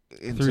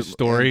through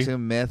story, into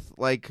myth,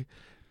 like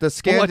the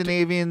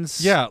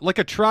Scandinavians. Like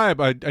a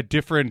tribe, a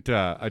different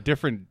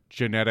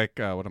genetic.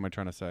 What am I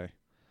trying to say?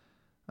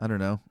 I don't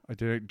know.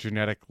 a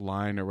genetic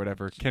line or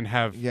whatever can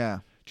have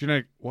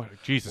genetic. What?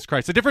 Jesus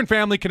Christ! A different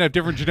family can have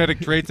different genetic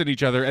traits in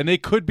each other, and they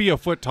could be a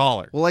foot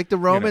taller. Well, like the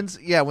Romans,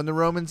 when the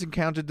Romans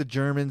encountered the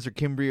Germans or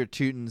Cimbri or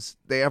Teutons,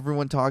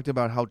 everyone talked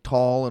about how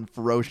tall and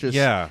ferocious,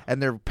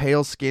 and their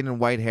pale skin and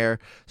white hair.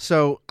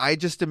 So I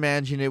just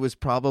imagine it was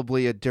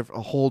probably a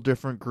whole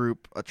different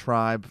group, a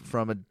tribe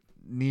from a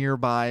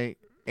nearby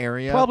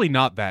area. Probably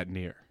not that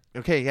near.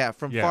 Okay,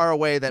 from far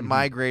away that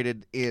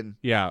migrated in.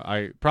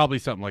 Yeah, probably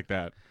something like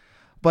that.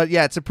 But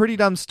yeah, it's a pretty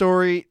dumb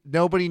story.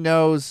 Nobody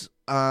knows.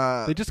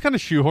 They just kind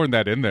of shoehorned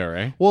that in there,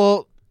 eh?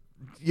 Well,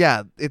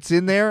 yeah, it's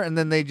in there, and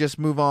then they just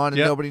move on,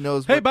 and nobody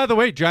knows. Hey, by the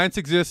way, giants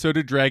exist, so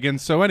do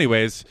dragons. So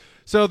anyways,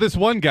 this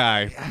one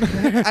guy,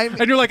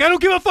 and you're like, I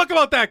don't give a fuck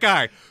about that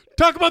guy.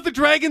 Talk about the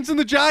dragons and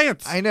the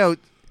giants. I know.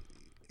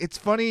 It's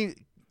funny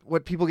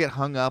what people get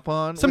hung up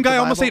on. Some guy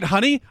almost ate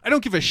honey. I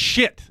don't give a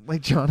shit.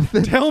 Like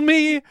Jonathan. Tell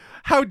me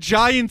how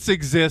giants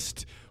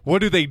exist. What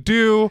do they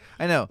do?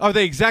 I know. Are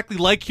they exactly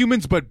like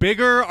humans but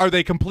bigger? Are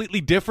they completely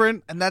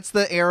different? And that's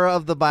the era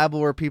of the Bible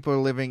where people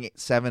are living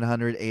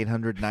 700,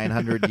 800,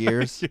 900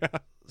 years. Yeah.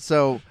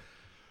 So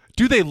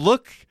do they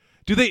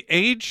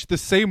age the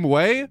same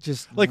way?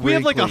 Just like we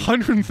have like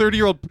wrinkly.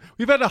 130-year-old.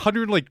 We've had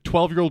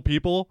 112-year-old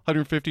people,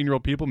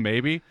 115-year-old people,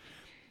 maybe.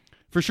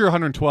 For sure,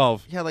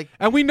 112. Yeah,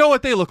 and we know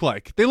what they look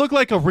like. They look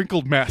like a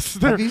wrinkled mess.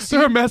 They're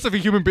a mess of a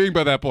human being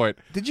by that point.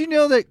 Did you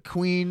know that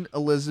Queen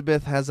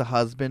Elizabeth has a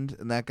husband,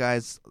 and that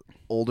guy's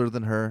older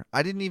than her?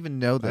 I didn't even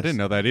know this. I didn't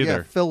know that either.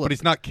 Yeah, Philip. But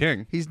he's not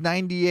king. He's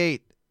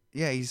 98.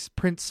 Yeah, he's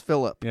Prince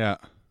Philip. Yeah,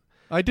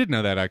 I did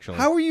know that actually.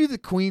 How are you the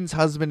Queen's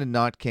husband and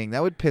not king?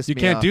 That would piss me off.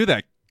 You can't do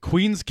that.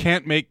 Queens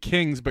can't make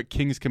kings, but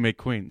kings can make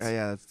queens.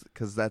 Yeah, that's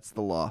because that's the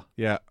law.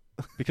 Yeah,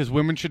 because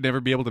women should never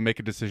be able to make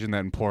a decision that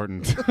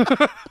important.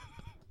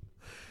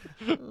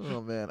 Oh,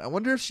 man. I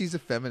wonder if she's a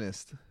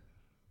feminist.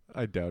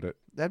 I doubt it.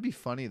 That'd be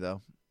funny,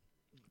 though.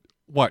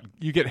 What?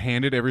 You get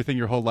handed everything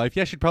your whole life?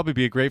 Yeah, she'd probably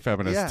be a great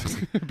feminist.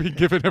 Yeah. Be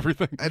given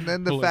everything. And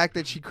then the fact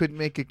that she couldn't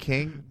make a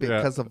king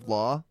because of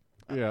law.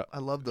 Yeah. I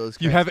love those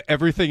guys. You have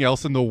everything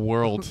else in the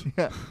world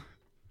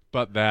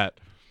but that.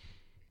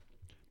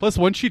 Plus,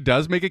 once she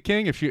does make a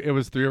king, if it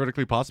was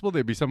theoretically possible,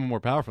 there'd be someone more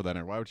powerful than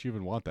her. Why would she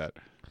even want that?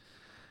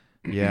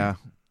 Yeah.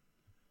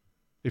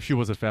 If she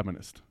was a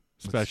feminist,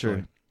 especially. That's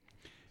true.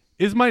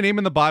 Is my name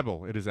in the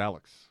Bible? It is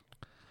Alex,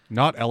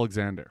 not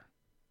Alexander.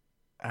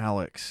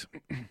 Alex.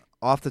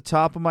 Off the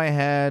top of my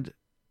head,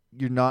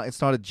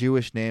 it's not a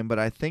Jewish name, but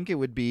I think it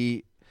would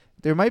be.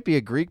 There might be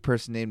a Greek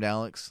person named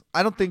Alex.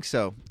 I don't think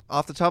so.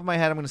 Off the top of my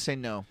head, I'm going to say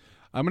no.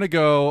 I'm going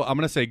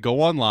to say go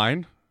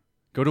online,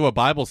 go to a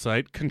Bible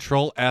site,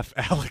 Control F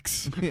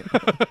Alex.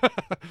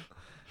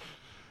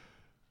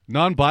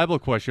 Non-Bible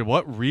question.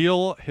 What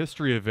real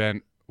history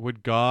event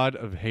would God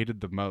have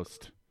hated the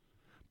most?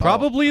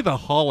 Probably the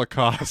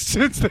Holocaust,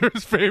 since they're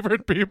his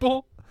favorite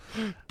people.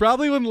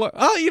 Probably when.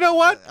 You know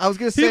what? I was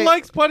going to say he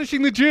likes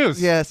punishing the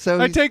Jews. Yeah, so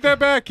I take that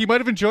back. He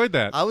might have enjoyed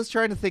that. I was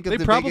trying to think of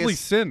they probably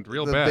sinned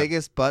real bad. The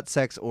biggest butt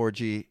sex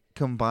orgy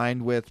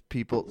combined with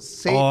people.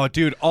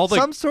 Dude,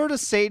 some sort of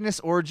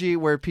Satanist orgy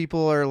where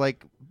people are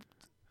like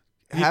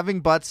having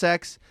butt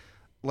sex,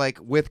 like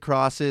with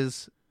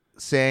crosses,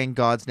 saying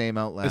God's name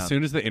out loud. As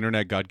soon as the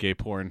internet got gay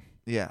porn,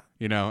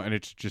 and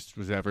it just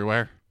was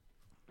everywhere.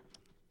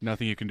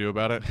 Nothing you can do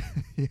about it.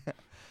 Yeah.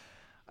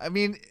 I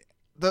mean,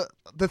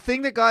 the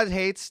thing that God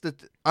hates, the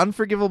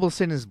unforgivable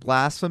sin is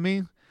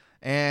blasphemy,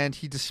 and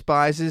he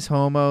despises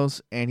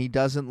homos, and he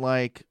doesn't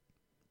like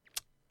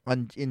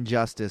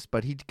injustice,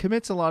 but he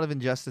commits a lot of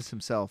injustice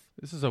himself.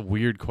 This is a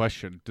weird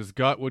question.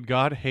 Would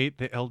God hate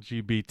the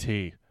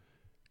LGBTQ?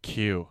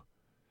 Yes.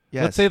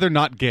 Let's say they're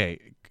not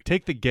gay.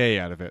 Take the gay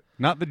out of it,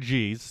 not the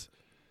G's.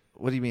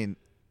 What do you mean?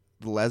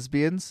 The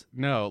lesbians?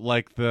 No,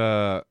 like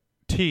the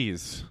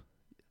T's.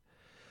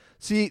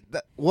 See,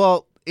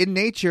 in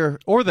nature...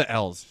 Or the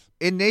L's.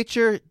 In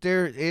nature,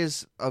 there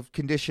is a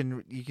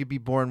condition. You could be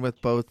born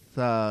with both,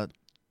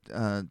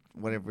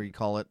 whatever you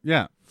call it.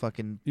 Yeah.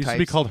 Fucking Used types. to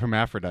be called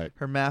hermaphrodite.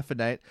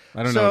 Hermaphrodite.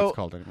 I don't know what it's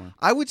called anymore.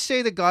 I would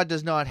say that God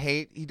does not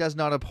hate. He does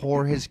not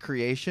abhor his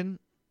creation.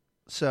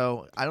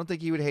 So I don't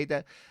think he would hate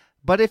that.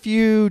 But if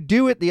you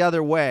do it the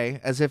other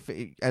way, as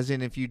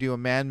in if you do a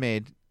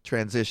man-made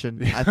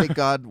transition, I think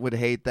God would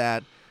hate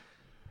that.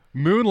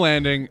 Moon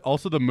landing,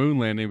 also the moon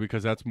landing,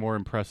 because that's more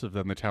impressive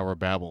than the Tower of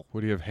Babel.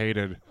 Would he have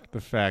hated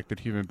the fact that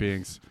human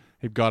beings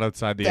have got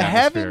outside the atmosphere?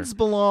 The heavens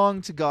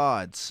belong to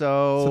God,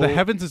 so the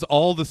heavens is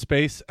all the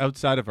space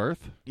outside of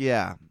Earth?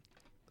 Yeah.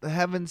 The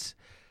heavens,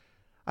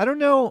 I don't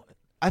know.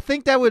 I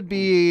think that would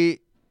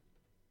be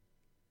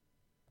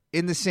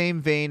in the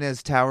same vein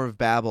as Tower of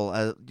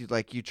Babel.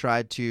 Like you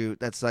tried to,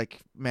 that's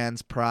like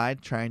man's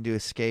pride, trying to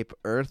escape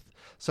Earth.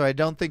 So I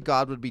don't think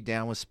God would be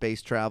down with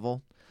space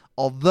travel.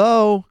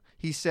 Although...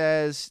 he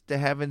says the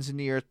heavens and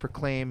the earth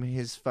proclaim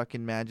his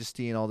fucking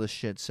majesty and all this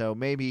shit. So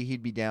maybe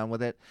he'd be down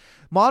with it.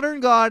 Modern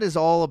God is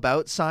all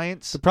about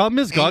science. The problem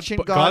is God's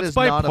God is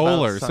not about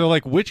bipolar. science. So,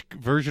 like, which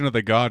version of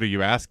the God are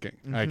you asking,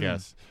 I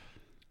guess?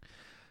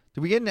 Did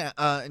we get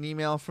an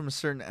email from a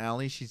certain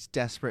Allie? She's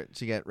desperate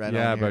to get read on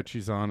Yeah, here. but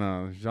she's on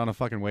a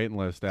fucking waiting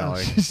list,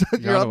 Allie.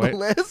 You're on the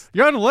list?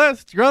 You're on the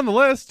list. You're on the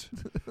list.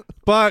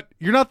 But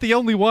you're not the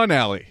only one,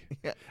 Allie.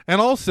 Yeah. And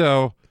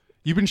also,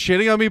 you've been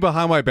shitting on me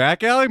behind my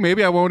back, Allie?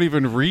 Maybe I won't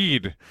even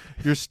read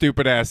your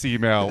stupid-ass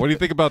email. What do you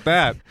think about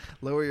that?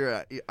 Lower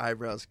your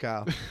eyebrows,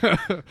 Kyle.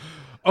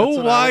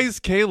 Oh, wise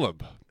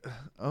Caleb.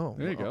 Oh.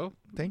 There you go.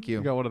 Thank you.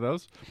 You got one of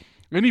those?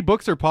 Any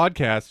books or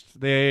podcasts,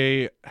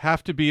 they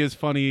have to be as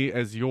funny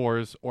as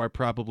yours, or I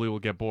probably will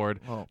get bored,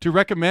 to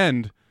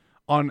recommend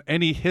on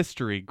any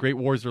history, Great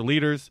Wars or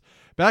Leaders.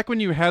 Back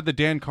when you had the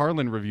Dan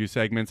Carlin review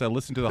segments, I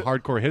listened to the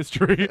Hardcore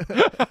History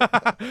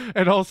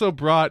and also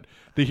brought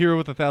The Hero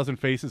with 1,000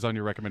 Faces on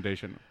your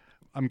recommendation.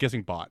 I'm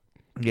guessing bot.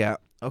 Yeah.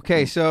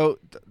 Okay, so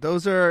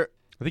those are...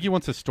 I think he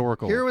wants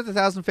historical. Hero with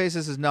 1,000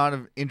 Faces is not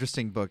an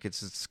interesting book.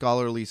 It's a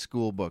scholarly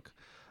school book.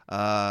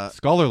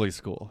 Scholarly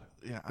school.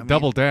 Yeah,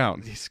 Double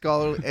down.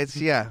 Scholarly. It's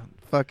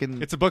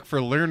fucking. It's a book for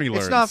learny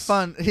learns. It's not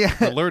fun. Yeah,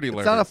 for learny learners.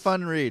 It's not a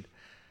fun read.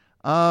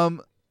 I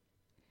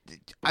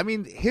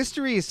mean,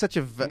 history is such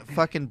a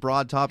fucking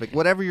broad topic.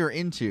 Whatever you're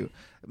into,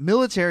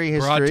 military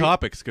history. Broad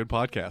topics, good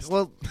podcast.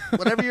 Well,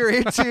 whatever you're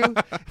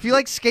into. If you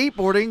like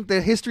skateboarding,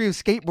 the history of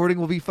skateboarding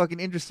will be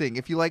fucking interesting.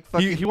 If you like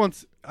fucking, he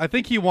wants. I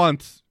think he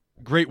wants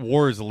Great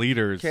Wars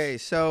leaders. Okay,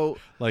 so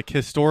like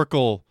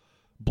historical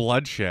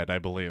bloodshed, I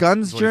believe.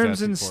 Guns,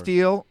 Germs, and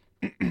Steel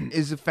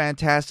is a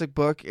fantastic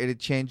book. It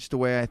changed the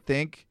way I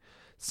think.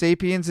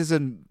 Sapiens is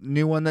a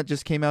new one that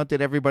just came out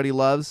that everybody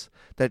loves,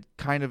 that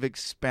kind of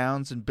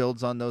expounds and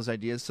builds on those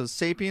ideas. So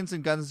Sapiens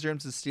and Guns,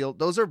 Germs, and Steel,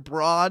 those are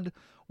broad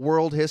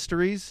world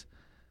histories.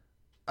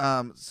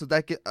 So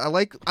that I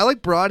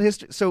like broad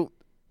history. So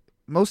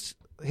most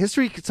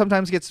history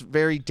sometimes gets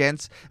very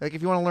dense. Like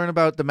if you want to learn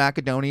about the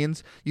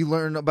Macedonians, you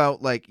learn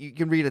about you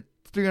can read a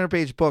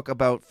 300-page book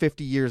about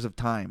 50 years of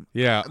time.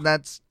 Yeah. And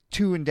that's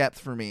too in-depth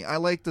for me. I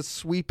like the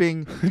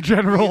sweeping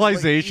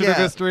generalization of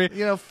history.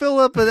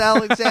 Philip and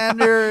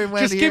Alexander. And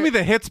just give me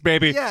the hits,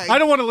 baby. Yeah, I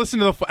don't want to listen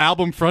to the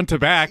album front to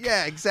back.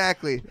 Yeah,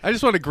 exactly. I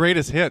just want the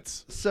greatest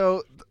hits.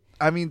 So,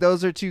 I mean,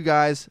 those are two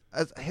guys.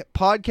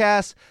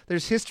 Podcasts,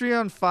 there's History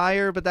on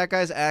Fire, but that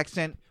guy's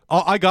accent.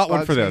 Oh, I got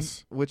one for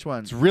this. Which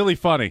one? It's really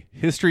funny.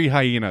 History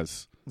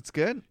Hyenas. It's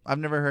good? I've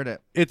never heard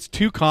it. It's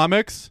two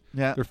comics.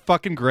 Yeah. They're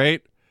fucking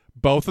great.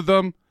 Both of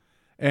them.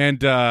 And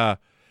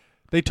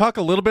they talk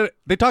a little bit.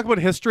 They talk about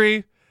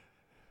history.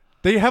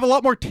 They have a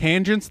lot more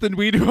tangents than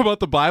we do about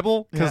the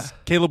Bible because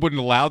Caleb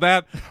wouldn't allow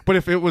that. But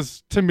if it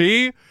was, to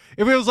me,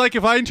 if it was like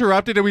if I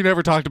interrupted and we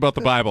never talked about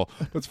the Bible,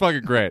 that's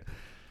fucking great.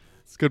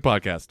 It's a good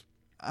podcast.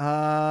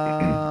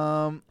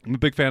 I'm a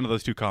big fan of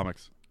those two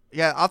comics.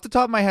 Yeah, off the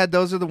top of my head,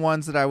 those are the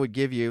ones that I would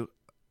give you.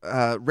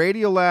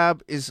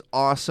 Radiolab is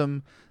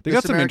awesome. They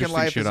got some American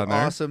interesting Life shit is on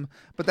there. awesome,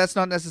 but that's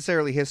not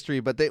necessarily history.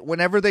 But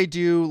whenever they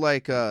do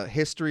like a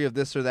history of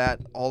this or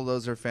that, all of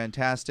those are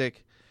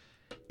fantastic.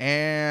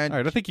 And all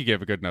right, I think you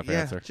gave a good enough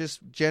answer.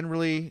 Just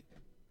generally,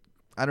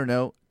 I don't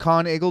know.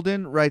 Con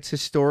Eagledon writes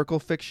historical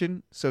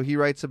fiction, so he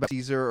writes about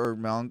Caesar or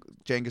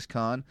Genghis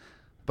Khan,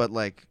 but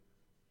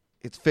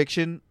it's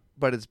fiction,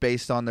 but it's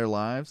based on their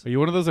lives. Are you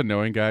one of those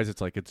annoying guys?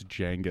 It's like it's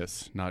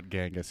Genghis, not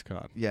Genghis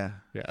Khan. Yeah.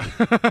 Yeah.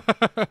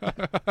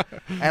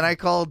 And I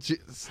call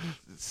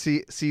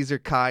Caesar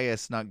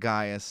Caius, not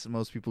Gaius.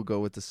 Most people go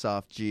with the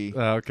soft G.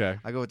 Okay.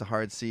 I go with the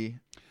hard C.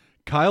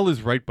 Kyle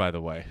is right, by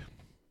the way.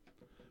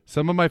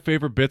 Some of my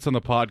favorite bits on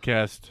the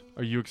podcast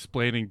are you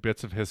explaining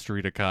bits of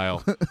history to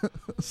Kyle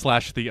 /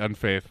 the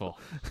unfaithful.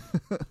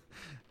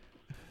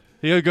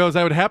 Here goes,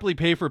 I would happily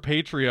pay for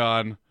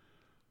Patreon.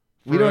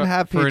 We don't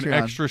have Patreon. For an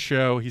extra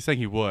show. He's saying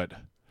he would.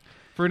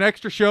 For an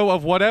extra show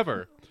of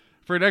whatever.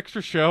 For an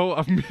extra show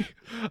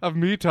of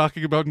me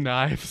talking about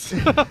knives.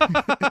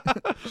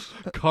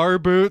 Car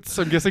boots.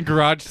 I'm guessing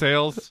garage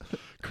sales.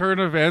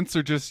 Current events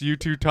or just you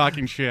two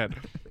talking shit.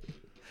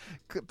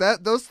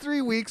 Those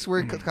 3 weeks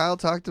where Kyle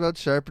talked about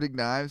sharpening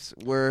knives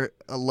were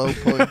a low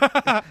point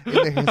in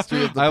the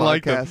history of the podcast. I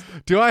like them.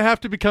 Do I have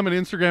to become an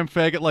Instagram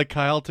faggot like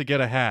Kyle to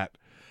get a hat?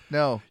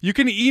 No. You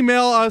can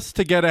email us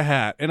to get a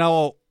hat, and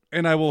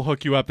I will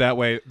hook you up that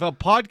way. The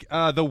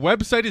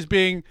website is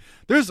being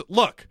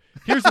look.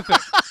 Here's the thing.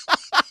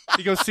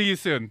 He goes, see you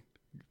soon.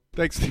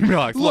 Thanks to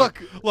email.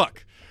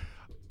 Look.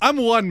 I'm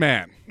one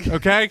man.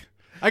 Okay.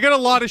 I got a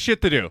lot of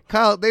shit to do.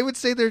 Kyle, they would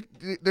say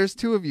there's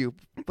two of you,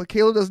 but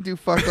Caleb doesn't do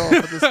fuck all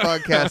for this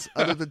podcast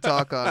other than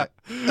talk on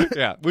it.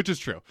 Yeah, which is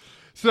true.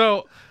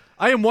 So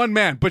I am one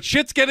man, but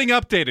shit's getting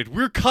updated.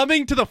 We're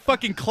coming to the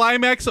fucking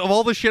climax of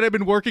all the shit I've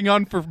been working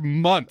on for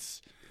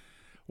months.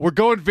 We're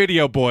going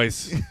video,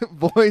 boys.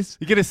 Boys.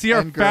 You're going to see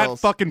our fat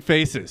fucking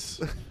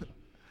faces.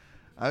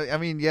 I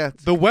mean, yeah.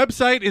 The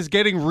website is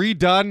getting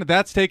redone.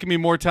 That's taking me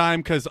more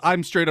time because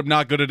I'm straight up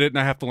not good at it, and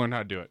I have to learn how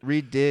to do it.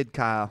 Redid,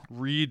 Kyle.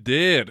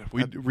 Redid.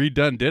 We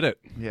did it.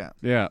 Yeah.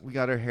 Yeah. We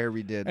got our hair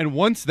redid. And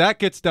once that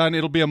gets done,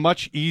 it'll be a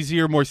much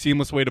easier, more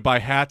seamless way to buy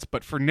hats.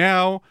 But for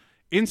now,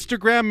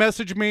 Instagram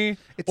message me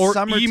or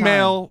summertime,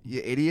 email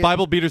you idiot.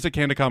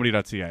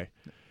 BibleBeaters@candidcomedy.ca.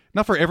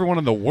 Not for everyone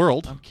in the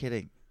world. I'm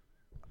kidding.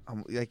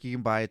 Like you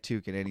can buy a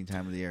toque at any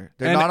time of the year.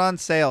 They're not on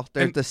sale.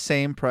 They're at the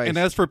same price. And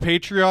as for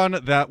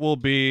Patreon, that will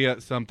be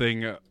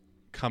something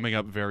coming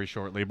up very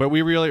shortly. But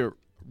we really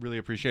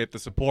appreciate the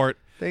support.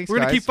 Thanks, We're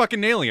going to guys. keep fucking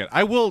nailing it.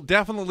 I will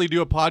definitely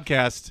do a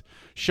podcast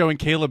showing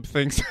Caleb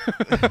things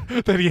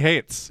that he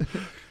hates.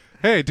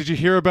 Hey, did you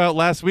hear about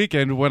last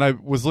weekend when I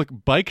was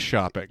bike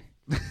shopping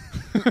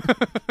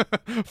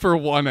for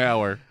 1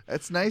 hour?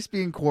 It's nice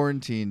being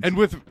quarantined. And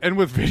with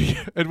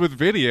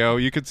video,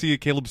 you could see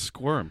Caleb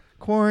squirm.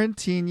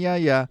 Quarantine,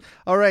 yeah.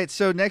 All right,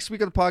 so next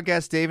week on the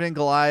podcast, David and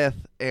Goliath,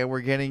 and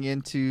we're getting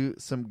into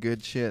some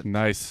good shit.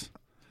 Nice.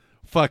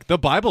 Fuck, the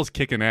Bible's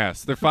kicking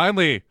ass. They're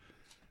finally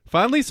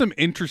some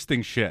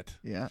interesting shit.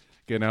 Yeah.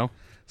 You know?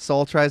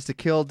 Saul tries to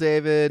kill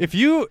David. If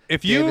you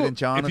David and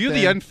Jonathan.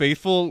 the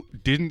unfaithful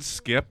didn't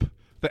skip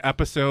the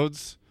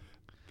episodes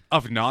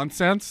of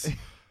nonsense,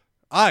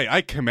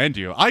 I commend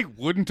you. I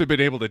wouldn't have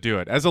been able to do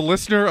it. As a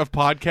listener of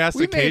podcasts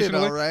We made it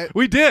occasionally. all right.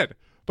 We did.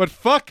 But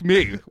fuck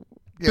me.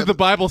 Yeah, Did the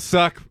Bible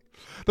suck?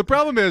 The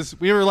problem is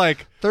we were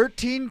like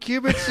 13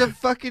 cubits of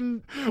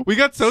fucking we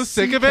got so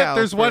sick of it.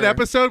 There's one caliper.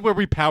 episode where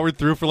we powered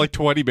through for like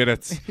 20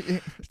 minutes.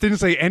 Didn't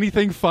say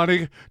anything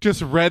funny.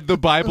 Just read the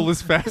Bible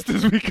as fast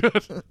as we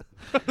could.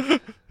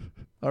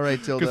 All right,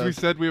 Because Tilda. we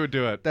said we would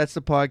do it. That's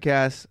the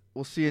podcast.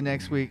 We'll see you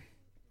next week.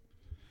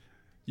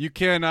 You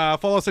can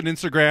follow us on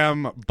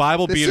Instagram,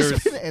 Bible This Beaters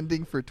has been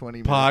ending for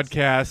 20 minutes.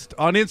 Podcast.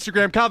 On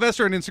Instagram, Kyle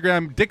Vester on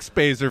Instagram, Dick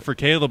Spazer for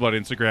Caleb on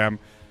Instagram.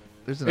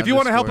 There's an If you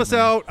want to help underscore us in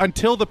there. out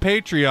until the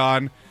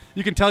Patreon,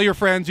 you can tell your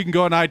friends. You can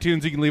go on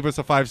iTunes. You can leave us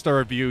a 5-star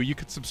review. You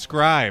can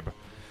subscribe.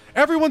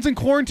 Everyone's in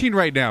quarantine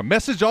right now.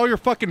 Message all your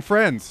fucking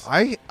friends.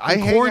 I in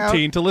hang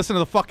quarantine out to listen to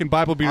the fucking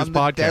Bible Beaters on the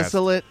podcast.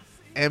 desolate,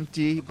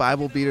 empty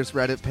Bible Beaters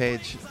Reddit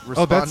page.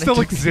 Oh, that responding still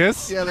to-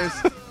 exists? Yeah, there's.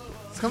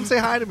 Come say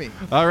hi to me.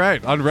 All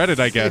right, on Reddit,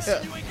 I guess.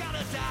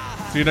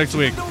 Yeah. See you next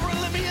week. The